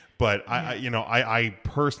happening. But I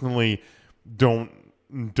personally don't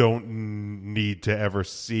need to ever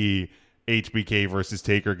see HBK versus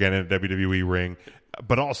Taker again in a WWE ring.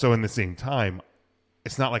 But also in the same time,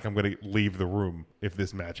 it's not like I'm going to leave the room if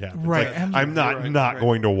this match happens. Right. Like, I'm not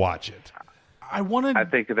going to watch it. I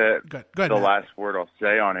think that Go ahead, the Matt. last word I'll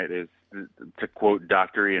say on it is, to quote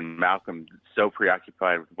Dr. Ian Malcolm, so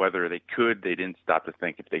preoccupied with whether they could, they didn't stop to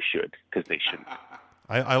think if they should, because they shouldn't.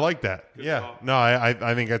 I like that. Good call. No,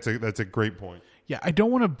 I think that's a great point. Yeah, I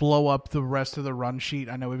don't want to blow up the rest of the run sheet.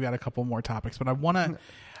 I know we've got a couple more topics, but I want to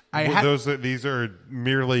These are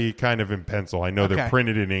merely kind of in pencil. I know they're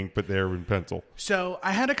printed in ink, but they're in pencil. So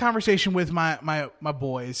I had a conversation with my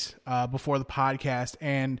boys before the podcast,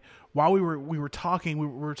 and while we were talking, we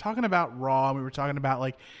were talking about Raw, and we were talking about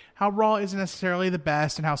like how Raw isn't necessarily the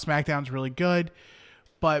best and how SmackDown's really good,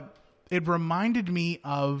 but it reminded me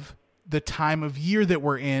of the time of year that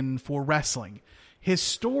we're in for wrestling.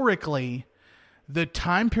 Historically, the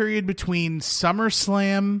time period between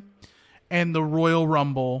SummerSlam and the Royal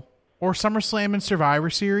Rumble, or SummerSlam and Survivor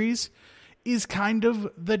Series, is kind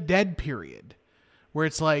of the dead period, where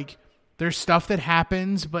it's like there's stuff that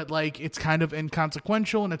happens, but like it's kind of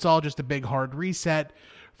inconsequential, and it's all just a big hard reset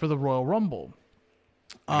for the Royal Rumble.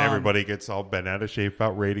 And everybody gets all bent out of shape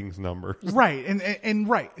about ratings numbers. Right, and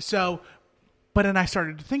right. So, but then I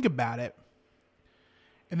started to think about it,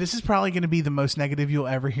 and this is probably going to be the most negative you'll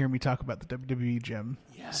ever hear me talk about the WWE, Jim.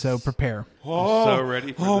 Yes. So prepare. I'm so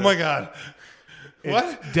ready for this. My God. What?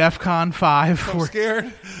 It's DEFCON 5. I'm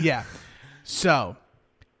scared. Yeah. So,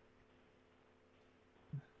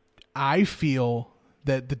 I feel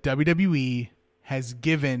that the WWE has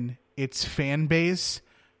given its fan base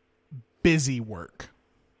busy work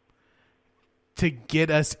to get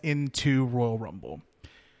us into Royal Rumble.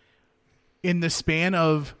 In the span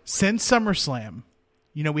of, since SummerSlam,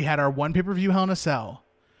 we had our one pay-per-view Hell in a Cell,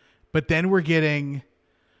 but then we're getting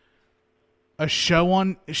a show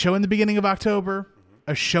in the beginning of October,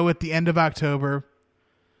 a show at the end of October,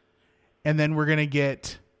 and then we're going to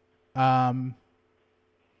get a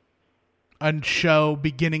show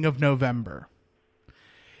beginning of November.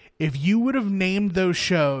 If you would have named those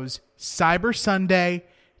shows Cyber Sunday,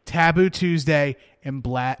 Taboo Tuesday, and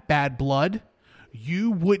Bad Blood, you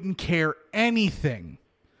wouldn't care anything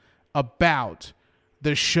about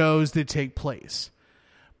the shows that take place.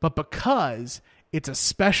 But because it's a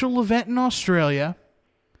special event in Australia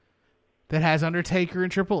that has Undertaker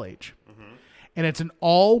and Triple H, and it's an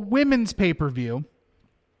all-women's pay-per-view,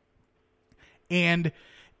 and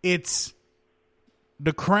it's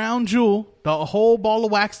the crown jewel, the whole ball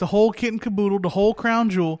of wax, the whole kit and caboodle, the whole crown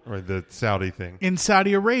jewel. Or the Saudi thing. In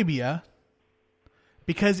Saudi Arabia,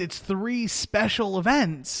 because it's 3 special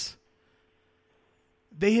events,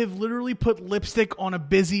 they have literally put lipstick on a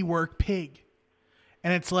busy work pig.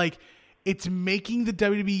 And it's like, it's making the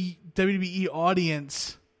WWE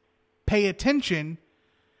audience pay attention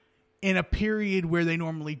in a period where they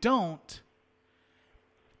normally don't.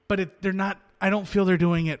 But they're not, I don't feel they're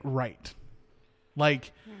doing it right.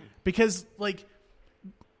 Because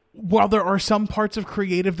while there are some parts of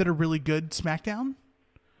creative that are really good, SmackDown,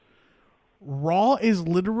 Raw is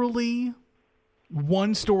literally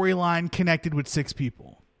one storyline connected with 6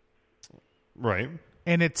 people. Right.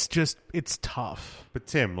 And it's tough. But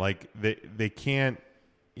Tim, they can't,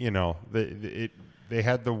 they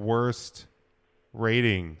had the worst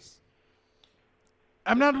ratings.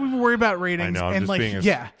 I'm not even worried about ratings. I know, I'm just being a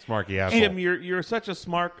smarky asshole. Tim, you're such a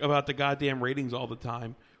smart about the goddamn ratings all the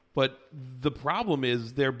time. But the problem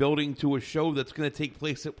is they're building to a show that's going to take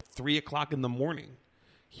place at 3 o'clock in the morning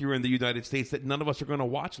here in the United States that none of us are going to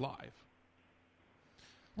watch live.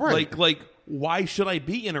 Right. Why should I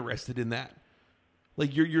be interested in that?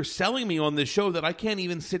 You're selling me on this show that I can't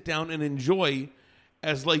even sit down and enjoy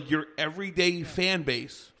as your everyday fan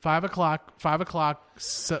base. 5 o'clock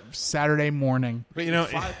Saturday morning.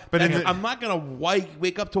 But I'm not going to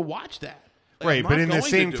wake up to watch that. Right, but in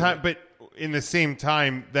the same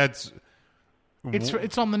time, that's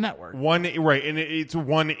it's on the network. And it's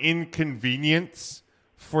one inconvenience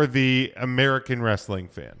for the American wrestling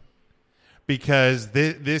fan. Because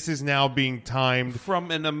this is now being timed from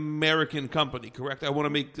an American company, correct? I want to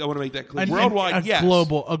make that clear. Worldwide, yes.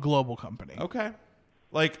 A global company. Okay.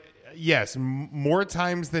 Yes, more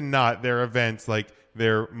times than not, their events,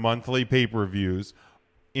 their monthly pay-per-views,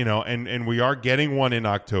 and we are getting one in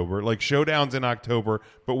October, Showdown's in October,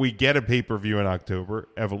 but we get a pay-per-view in October,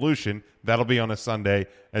 Evolution. That'll be on a Sunday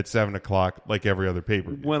at 7 o'clock, like every other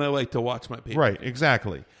pay-per-view. When I like to watch my pay-per-view. Right,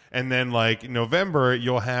 exactly. And then, November,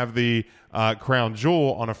 you'll have the Crown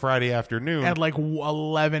Jewel on a Friday afternoon. At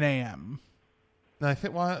 11 a.m. No, I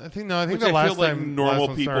think Which the last feel time normal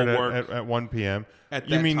last people work at 1 p.m. At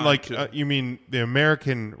You that mean time, too. you mean the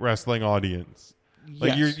American wrestling audience?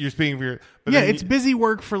 Yes. You're speaking for your. But Yeah, it's busy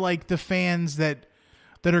work for the fans that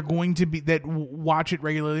are going to be that watch it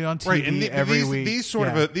regularly on TV right, and every week. These sort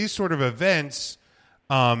of events.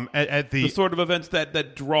 At the sort of events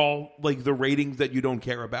that draw the ratings that you don't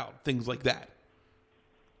care about, things like that.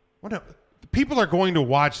 What? People are going to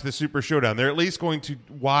watch the Super Showdown. They're at least going to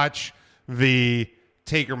watch the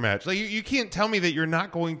Taker match. You can't tell me that you're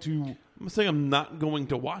not going to I'm saying I'm not going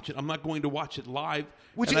to watch it. I'm not going to watch it live.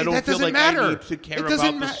 Which and I don't that feel doesn't like matter. I need to care It about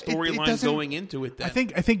doesn't the ma- it storyline doesn't- going into it. Then. I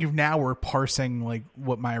think if now we're parsing like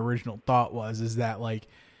what my original thought was, is that like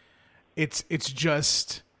it's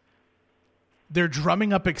just they're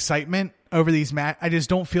drumming up excitement over these I just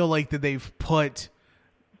don't feel like that they've put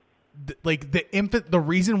the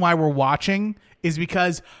reason why we're watching is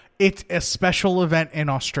because it's a special event in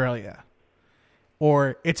Australia,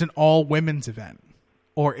 or it's an all women's event,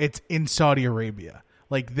 or it's in Saudi Arabia.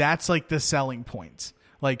 Like that's like the selling points.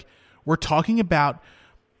 Like we're talking about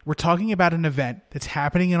an event that's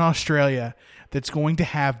happening in Australia that's going to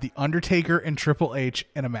have The Undertaker and Triple H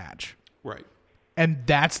in a match. Right. And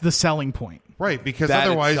that's the selling point. Right, because That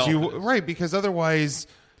otherwise itself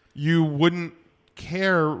you wouldn't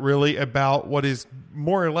care really about what is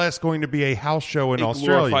more or less going to be a house show in a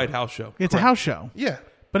Australia. glorified house show. It's a house show. Yeah.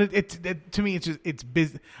 But it to me, it's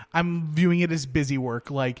busy. I'm viewing it as busy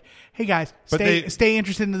work. Like, hey guys, But stay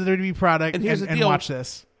interested in the WWE product And here's the and deal. watch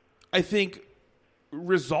this. I think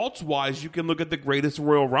results-wise, you can look at the greatest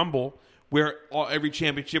Royal Rumble where every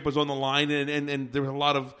championship was on the line and there were a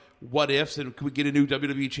lot of what-ifs and could we get a new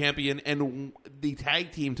WWE champion? And the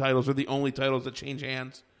tag team titles are the only titles that change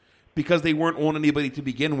hands because they weren't on anybody to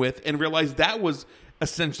begin with and realized that was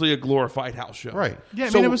essentially a glorified house show. Right. Yeah, I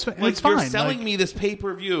So, mean, it was like, it's you're fine. selling Like, me this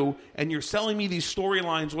pay-per-view and you're selling me these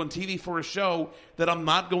storylines on TV for a show that I'm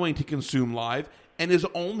not going to consume live and is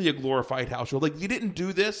only a glorified house show. Like, you didn't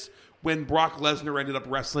do this when Brock Lesnar ended up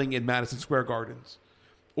wrestling in Madison Square Gardens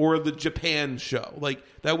or the Japan show. Like,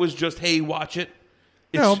 that was just, hey, watch it.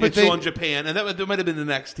 It's on Japan. And that might have been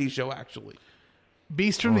the NXT show, actually.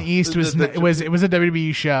 Beast from the East The- was the- it was a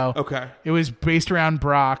WWE show. Okay. It was based around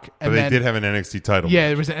Brock, But and they then did have an NXT title. yeah,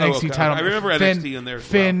 it was an NXT okay. title. I remember Finn, NXT in there as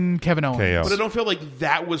Finn, Kevin Owens. KO. But I don't feel like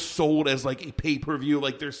that was sold as like a pay-per-view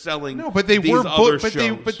like they're selling No, but they these were other but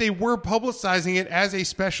shows. they were publicizing it as a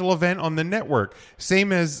special event on the network.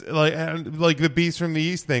 Same as like the Beast from the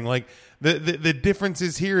East thing. Like the difference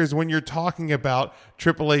is here is when you're talking about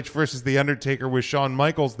Triple H versus The Undertaker with Shawn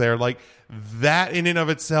Michaels there, like that in and of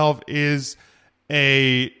itself is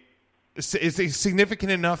it's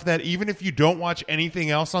significant enough that even if you don't watch anything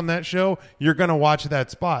else on that show, you're going to watch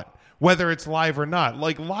that spot, whether it's live or not.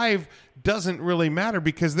 Like, live doesn't really matter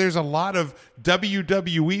because there's a lot of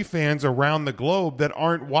WWE fans around the globe that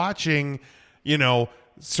aren't watching,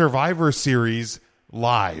 Survivor Series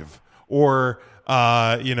live or,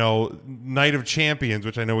 Night of Champions,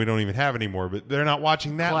 which I know we don't even have anymore, but they're not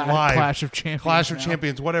watching that live. Clash of Champions. Clash of now.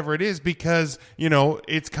 Champions, whatever it is, because,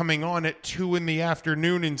 it's coming on at 2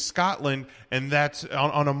 p.m. in Scotland, and that's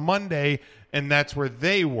on a Monday, and that's where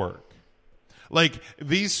they work. Like,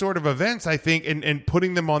 these sort of events, I think, and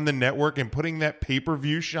putting them on the network and putting that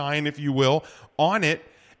pay-per-view shine, if you will, on it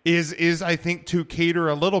is I think, to cater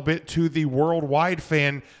a little bit to the worldwide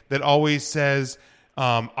fan that always says,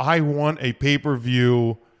 I want a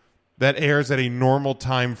pay-per-view that airs at a normal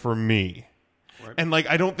time for me. Right. And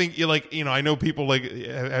I don't think I know people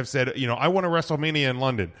have said, I want a WrestleMania in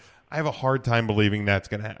London. I have a hard time believing that's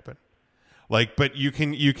going to happen. But you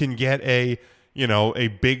can get a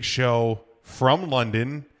big show from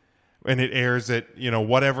London and it airs at,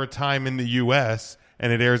 whatever time in the US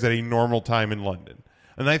and it airs at a normal time in London.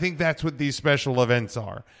 And I think that's what these special events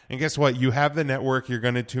are. And guess what? You have the network, you're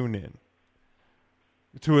going to tune in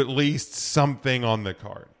to at least something on the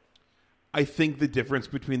card. I think the difference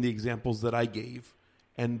between the examples that I gave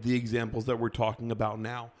and the examples that we're talking about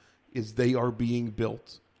now is they are being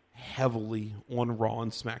built heavily on Raw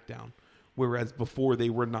and SmackDown, whereas before they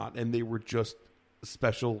were not, and they were just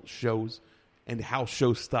special shows and house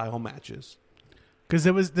show style matches. Because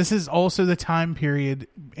this is also the time period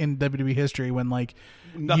in WWE history when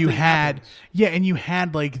Nothing you had happens. and you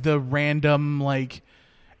had the random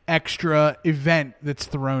extra event that's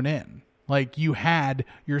thrown in. You had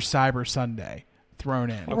your Cyber Sunday thrown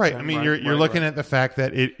in. Right. I mean, you're looking at the fact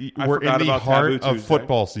that we're in forgot the about heart Taboo of Tuesday.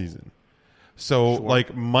 football season. So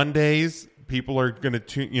Mondays, people are going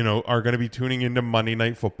to be tuning into Monday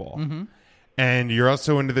Night Football. Mm-hmm. And you're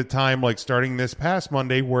also into the time starting this past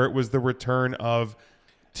Monday where it was the return of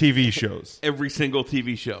TV shows. Every single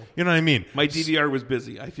TV show. You know what I mean? My DVR was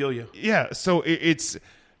busy. I feel you. Yeah, so it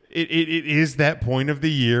is that point of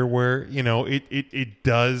the year where it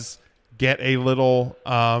does get a little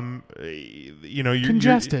you're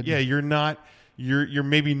congested. You're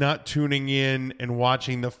maybe not tuning in and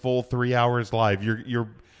watching the full 3 hours live. You're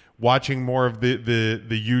watching more of the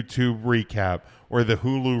YouTube recap or the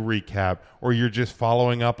Hulu recap, or you're just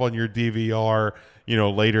following up on your DVR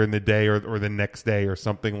later in the day or the next day or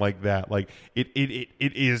something like that. It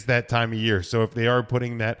is that time of year. So if they are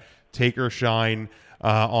putting that take or shine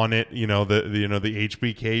on it. The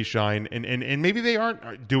HBK shine, and maybe they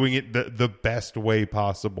aren't doing it the best way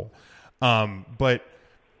possible. But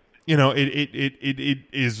it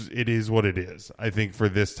is what it is. I think for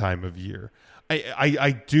this time of year,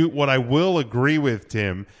 what I will agree with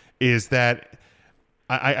Tim is that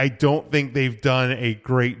I don't think they've done a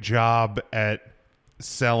great job at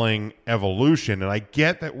selling Evolution, and I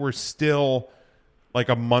get that we're still like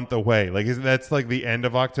a month away. Like, that's like the end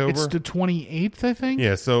of October? It's the 28th, I think.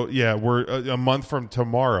 Yeah. So yeah, we're a month from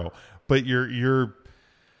tomorrow. But you've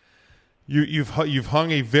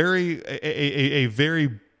hung a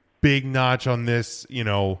very big notch on this,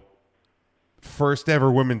 first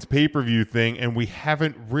ever women's pay-per-view thing, and we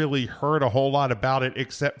haven't really heard a whole lot about it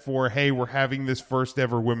except for, hey, we're having this first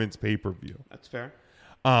ever women's pay-per-view. That's fair.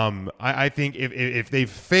 I think if they've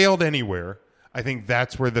failed anywhere, I think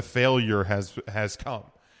that's where the failure has come.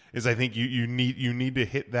 Is I think you need to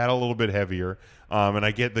hit that a little bit heavier. And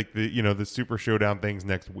I get the Super Showdown things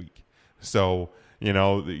next week, so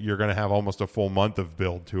you're going to have almost a full month of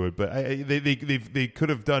build to it. But they could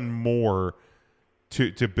have done more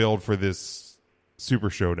to build for this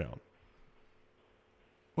Super Showdown.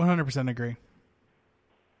 100% agree.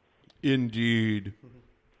 Indeed.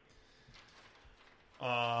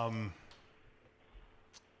 All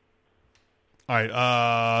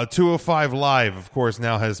right. 205 Live, of course,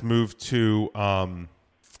 now has moved to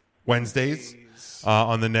Wednesdays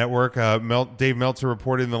on the network. Dave Meltzer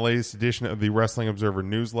reported in the latest edition of the Wrestling Observer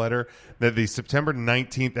newsletter that the September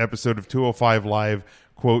 19th episode of 205 Live,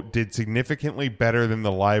 quote, did significantly better than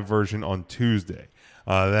the live version on Tuesday.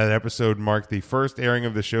 That episode marked the first airing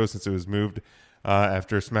of the show since it was moved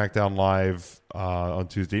after SmackDown Live on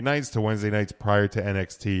Tuesday nights to Wednesday nights prior to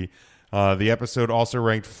NXT. The episode also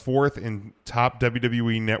ranked 4th in top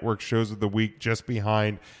WWE Network shows of the week, just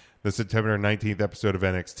behind the September 19th episode of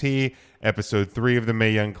NXT, episode 3 of the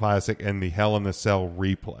Mae Young Classic, and the Hell in the Cell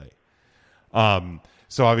replay.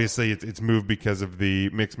 So obviously it's moved because of the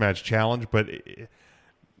Mixed Match Challenge, but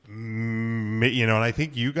and I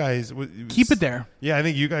think you guys keep it there. Yeah, I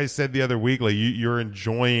think you guys said the other week, like you're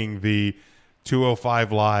enjoying the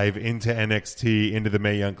 205 Live into NXT into the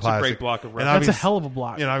Mae Young Classic. It's a great block of wrestling. That's a hell of a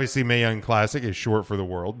block. Obviously Mae Young Classic is short for the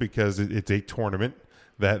world because it's a tournament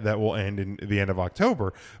that will end in the end of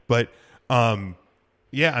October. But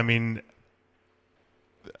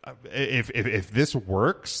if this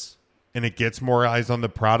works and it gets more eyes on the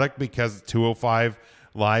product because 205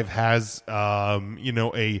 Live has a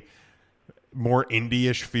more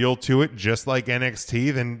indie-ish feel to it, just like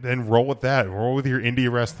NXT, then roll with that. Roll with your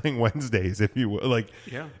Indie Wrestling Wednesdays, if you will.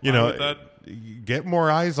 Get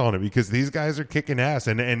more eyes on it because these guys are kicking ass,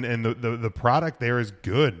 and the product there is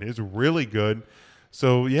good. It's really good.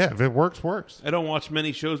 So yeah, if it works, works. I don't watch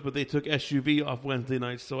many shows, but they took SUV off Wednesday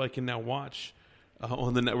nights, so I can now watch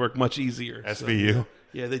on the network much easier. SVU. So,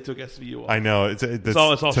 yeah, they took SVU off. I know it's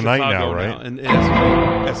all tonight Chicago now, right? And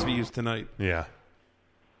SVU's tonight. Yeah.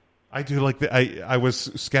 I do like I was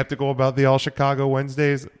skeptical about the All Chicago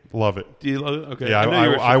Wednesdays. Love it. Do you love it? Okay. Yeah,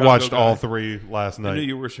 I watched all 3 last night. I knew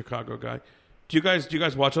you were a Chicago guy. Do you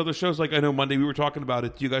guys watch other shows? Like, I know Monday we were talking about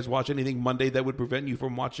it. Do you guys watch anything Monday that would prevent you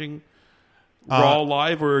from watching Raw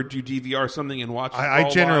live, or do you DVR something and watch? I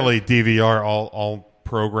generally live? DVR all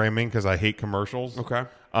programming because I hate commercials. Okay.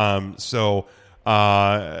 So.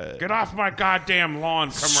 Get off my goddamn lawn,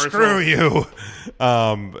 commercial. Screw you.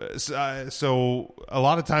 So a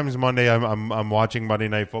lot of times Monday I'm watching Monday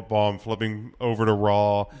Night Football. I'm flipping over to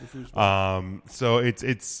Raw. So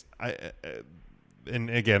it's and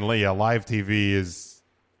again, live TV is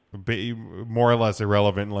more or less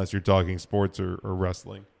irrelevant unless you're talking sports or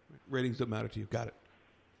wrestling. Ratings don't matter to you. Got it.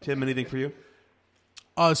 Tim, anything for you?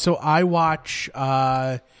 So I watch.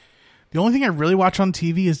 The only thing I really watch on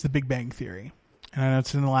TV is The Big Bang Theory. And I know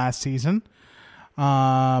it's in the last season.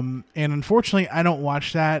 And unfortunately, I don't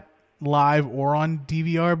watch that live or on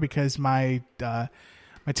DVR because my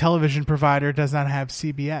television provider does not have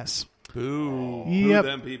CBS. Boo. Yep. Boo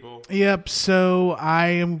them people. Yep. So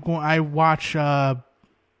I watch on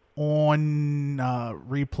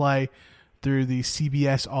replay through the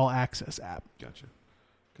CBS All Access app. Gotcha.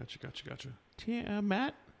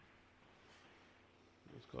 Matt?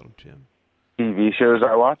 Let's call him Tim. TV shows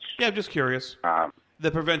I watch? Yeah, I'm just curious.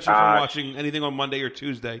 That prevents you from watching anything on Monday or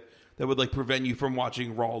Tuesday that would prevent you from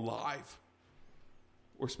watching Raw live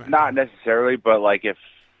or SmackDown. Not necessarily, but if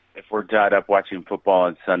we're tied up watching football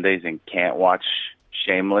on Sundays and can't watch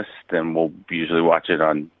Shameless, then we'll usually watch it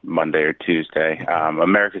on Monday or Tuesday.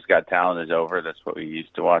 America's Got Talent is over. That's what we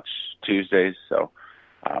used to watch Tuesdays, so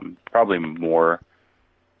probably more.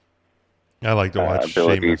 I like to watch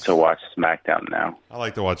ability Sheamus. to watch SmackDown now. I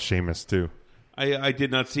like to watch Sheamus too. I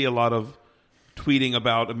did not see a lot of tweeting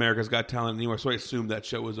about America's Got Talent anymore, so I assumed that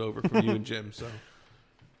show was over from you and Jim. So,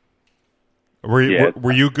 were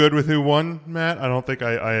you good with who won, Matt? I don't think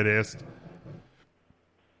I had asked.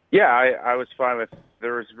 Yeah, I was fine with.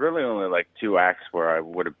 There was really only like 2 acts where I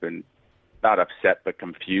would have been not upset but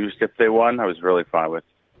confused if they won. I was really fine with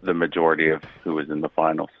the majority of who was in the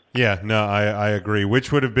finals. Yeah, no, I agree.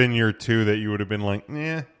 Which would have been your 2 that you would have been like,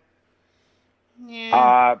 yeah?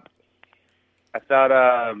 I thought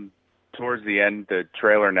towards the end, the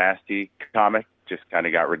Trailer Nasty comic just kind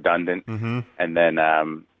of got redundant. Mm-hmm. And then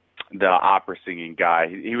the opera singing guy,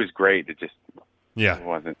 he was great. It just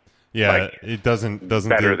wasn't. Yeah, like, it doesn't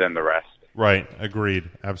better than the rest. Right, agreed.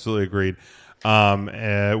 Absolutely agreed.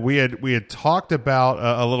 We had talked about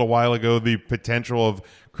a little while ago the potential of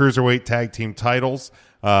cruiserweight tag team titles.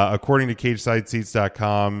 According to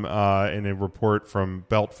CageSideSeats.com, in a report from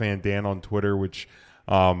Belt Fan Dan on Twitter, which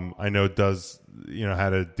I know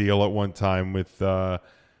had a deal at one time with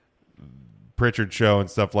Pritchard Show and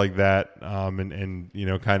stuff like that,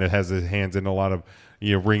 and kind of has his hands in a lot of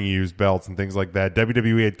ring used belts and things like that.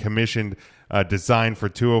 WWE had commissioned design for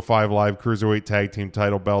 205 Live cruiserweight tag team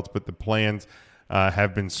title belts, but the plans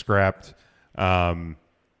have been scrapped,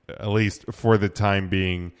 at least for the time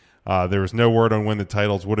being. There was no word on when the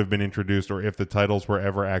titles would have been introduced or if the titles were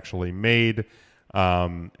ever actually made,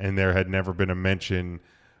 and there had never been a mention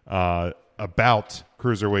about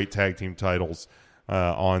cruiserweight tag team titles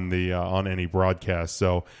on any broadcast.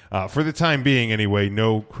 So for the time being, anyway,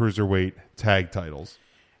 no cruiserweight tag titles.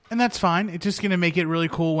 And that's fine. It's just going to make it really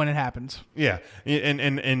cool when it happens. Yeah,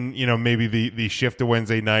 and maybe the shift to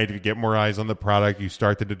Wednesday night, if you get more eyes on the product, you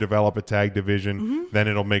start to develop a tag division, then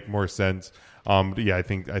it'll make more sense. Yeah, I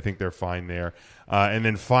think they're fine there. And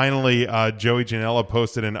then finally, Joey Janela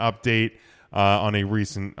posted an update on a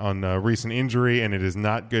recent injury, and it is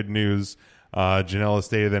not good news. Janela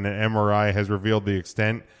stated that an MRI has revealed the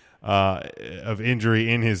extent of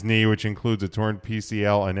injury in his knee, which includes a torn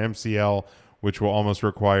PCL and MCL, which will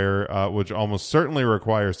almost certainly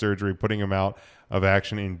require surgery, putting him out of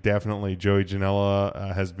action indefinitely. Joey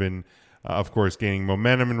Janela has been, of course, gaining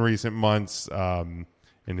momentum in recent months.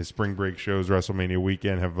 In his spring break shows, WrestleMania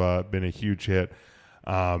weekend have been a huge hit.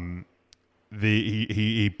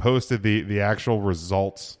 He posted the actual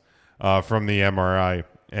results from the MRI,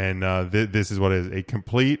 and this is what it is: a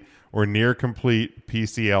complete or near complete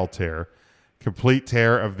PCL tear, complete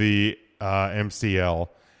tear of the MCL,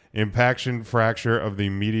 impaction fracture of the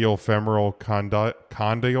medial femoral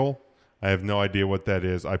condyle. I have no idea what that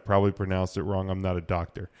is. I probably pronounced it wrong. I'm not a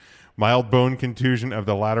doctor. Mild bone contusion of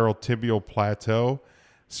the lateral tibial plateau,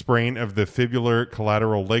 sprain of the fibular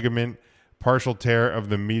collateral ligament, partial tear of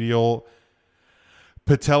the medial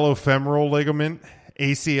patellofemoral ligament,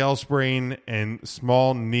 ACL sprain, and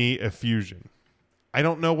small knee effusion. I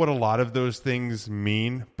don't know what a lot of those things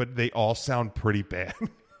mean, but they all sound pretty bad.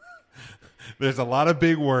 There's a lot of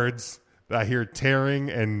big words that I hear: tearing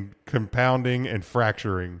and compounding and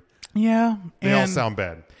fracturing. Yeah. They all sound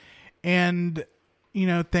bad. And,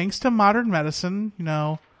 thanks to modern medicine,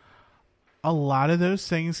 a lot of those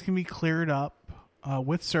things can be cleared up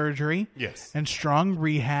with surgery. Yes. And strong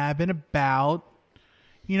rehab in about,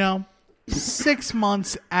 6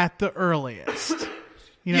 months at the earliest.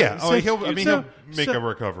 He'll make a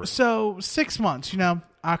recovery. So 6 months,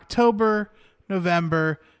 October,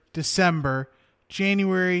 November, December,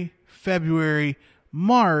 January, February,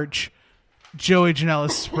 March, Joey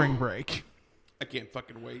Janela's spring break. I can't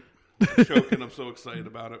fucking wait. I'm choking. I'm so excited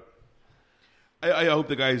about it. I hope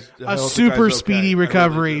the guys... A super speedy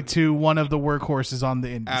recovery to one of the workhorses on the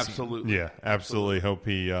indie scene. Absolutely. Yeah, absolutely. Hope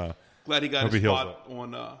he... Glad he got his spot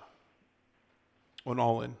on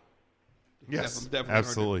All In. Yes, definitely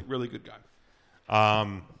absolutely. Really good guy.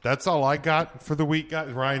 That's all I got for the week,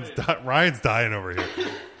 guys. Ryan's dying over here.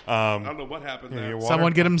 I don't know what happened there.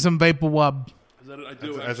 Someone get him some Vapor Wub. Is that I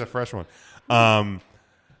do as a fresh one.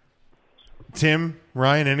 Tim,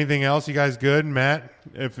 Ryan, anything else? You guys good? Matt,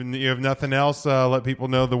 if you have nothing else, let people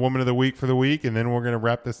know the Woman of the Week for the week, and then we're going to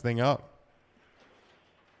wrap this thing up.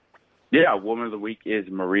 Yeah, Woman of the Week is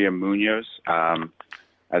Maria Munoz.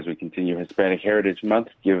 As we continue Hispanic Heritage Month,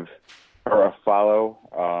 give her a follow,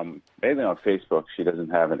 mainly on Facebook. She doesn't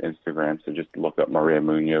have an Instagram, so just look up Maria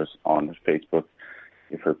Munoz on Facebook.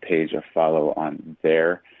 Give her page a follow on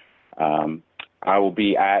there. I will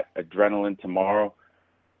be at Adrenaline tomorrow.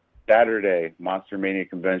 Saturday, Monster Mania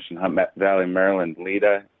Convention, Hunt Valley, Maryland.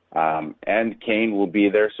 Lita and Kane will be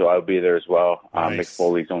there, so I'll be there as well. Nice. Mick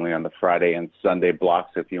Foley's only on the Friday and Sunday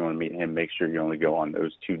blocks. If you want to meet him, make sure you only go on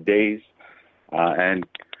those 2 days. And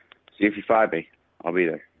see if you find me. I'll be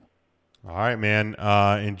there. All right, man.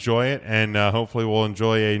 Enjoy it, and hopefully we'll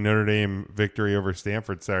enjoy a Notre Dame victory over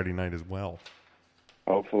Stanford Saturday night as well.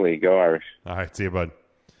 Hopefully. Go Irish. All right. See you, bud.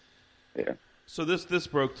 Yeah. So this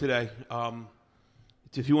broke today.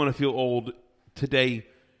 If you want to feel old, today,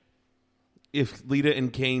 if Lita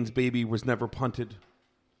and Kane's baby was never punted,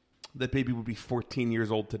 that baby would be 14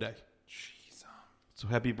 years old today. Jeez. So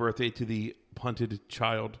happy birthday to the punted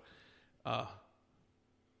child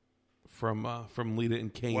from Lita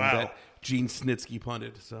and Kane that Gene Snitsky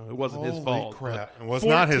punted. So it wasn't his fault. Crap. It was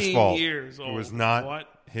not his fault. Years old. It was not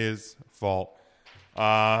his fault.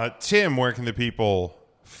 Tim, where can the people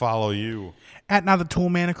follow you? At Not the Tool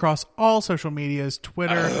Man across all social medias,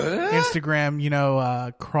 Twitter,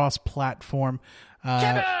 Instagram, cross-platform.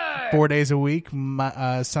 4 days a week,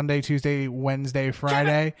 Sunday, Tuesday, Wednesday,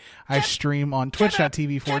 Friday. I stream on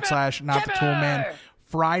twitch.tv/Not the Tool Man.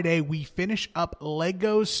 Friday, we finish up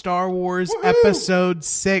Lego Star Wars Episode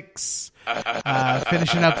 6.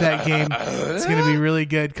 Finishing up that game. It's going to be really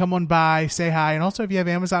good. Come on by, say hi. And also, if you have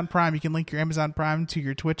Amazon Prime, you can link your Amazon Prime to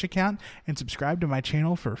your Twitch account and subscribe to my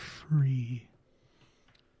channel for free.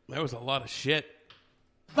 That was a lot of shit.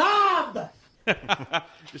 Bob!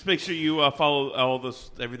 Just make sure you follow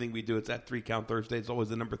everything we do. It's at 3 Count Thursday. It's always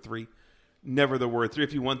the number 3. Never the word 3.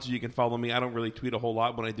 If you want to, you can follow me. I don't really tweet a whole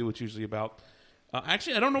lot. When I do, it's usually about...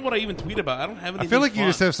 actually, I don't know what I even tweet about. I don't have anything. I feel like fun. you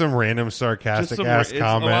just have some random sarcastic ass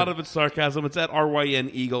comment. A lot of it's sarcasm. It's at RYN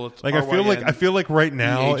Eagle. It's like I feel like right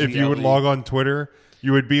now, if you would log on Twitter,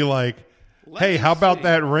 you would be like, "Hey, how about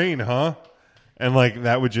that rain, huh?" And like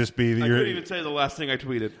that would just be. I couldn't even say the last thing I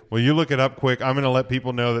tweeted. Well, you look it up quick. I'm going to let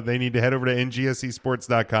people know that they need to head over to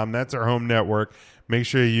ngscsports.com. That's our home network. Make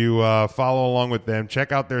sure you follow along with them.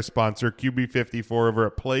 Check out their sponsor, QB54, over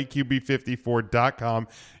at playqb54.com.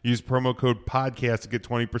 Use promo code podcast to get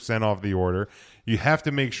 20% off the order. You have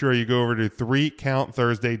to make sure you go over to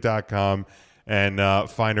 3countthursday.com and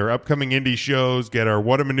find our upcoming indie shows, get our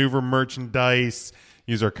What a Maneuver merchandise,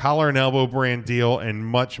 use our collar and elbow brand deal, and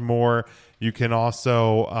much more. You can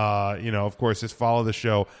also, of course, just follow the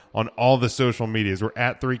show on all the social medias. We're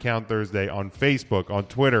at 3 Count Thursday on Facebook, on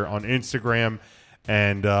Twitter, on Instagram.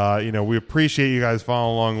 And, we appreciate you guys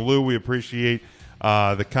following along. Lou, we appreciate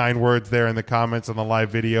the kind words there in the comments on the live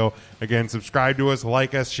video. Again, subscribe to us,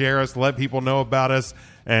 like us, share us, let people know about us.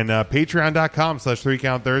 And patreon.com/3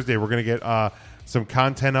 Count Thursday. We're going to get some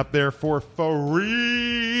content up there for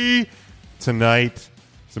free tonight.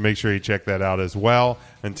 So make sure you check that out as well.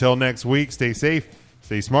 Until next week, stay safe,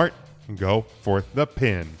 stay smart, and go for the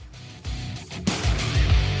pin.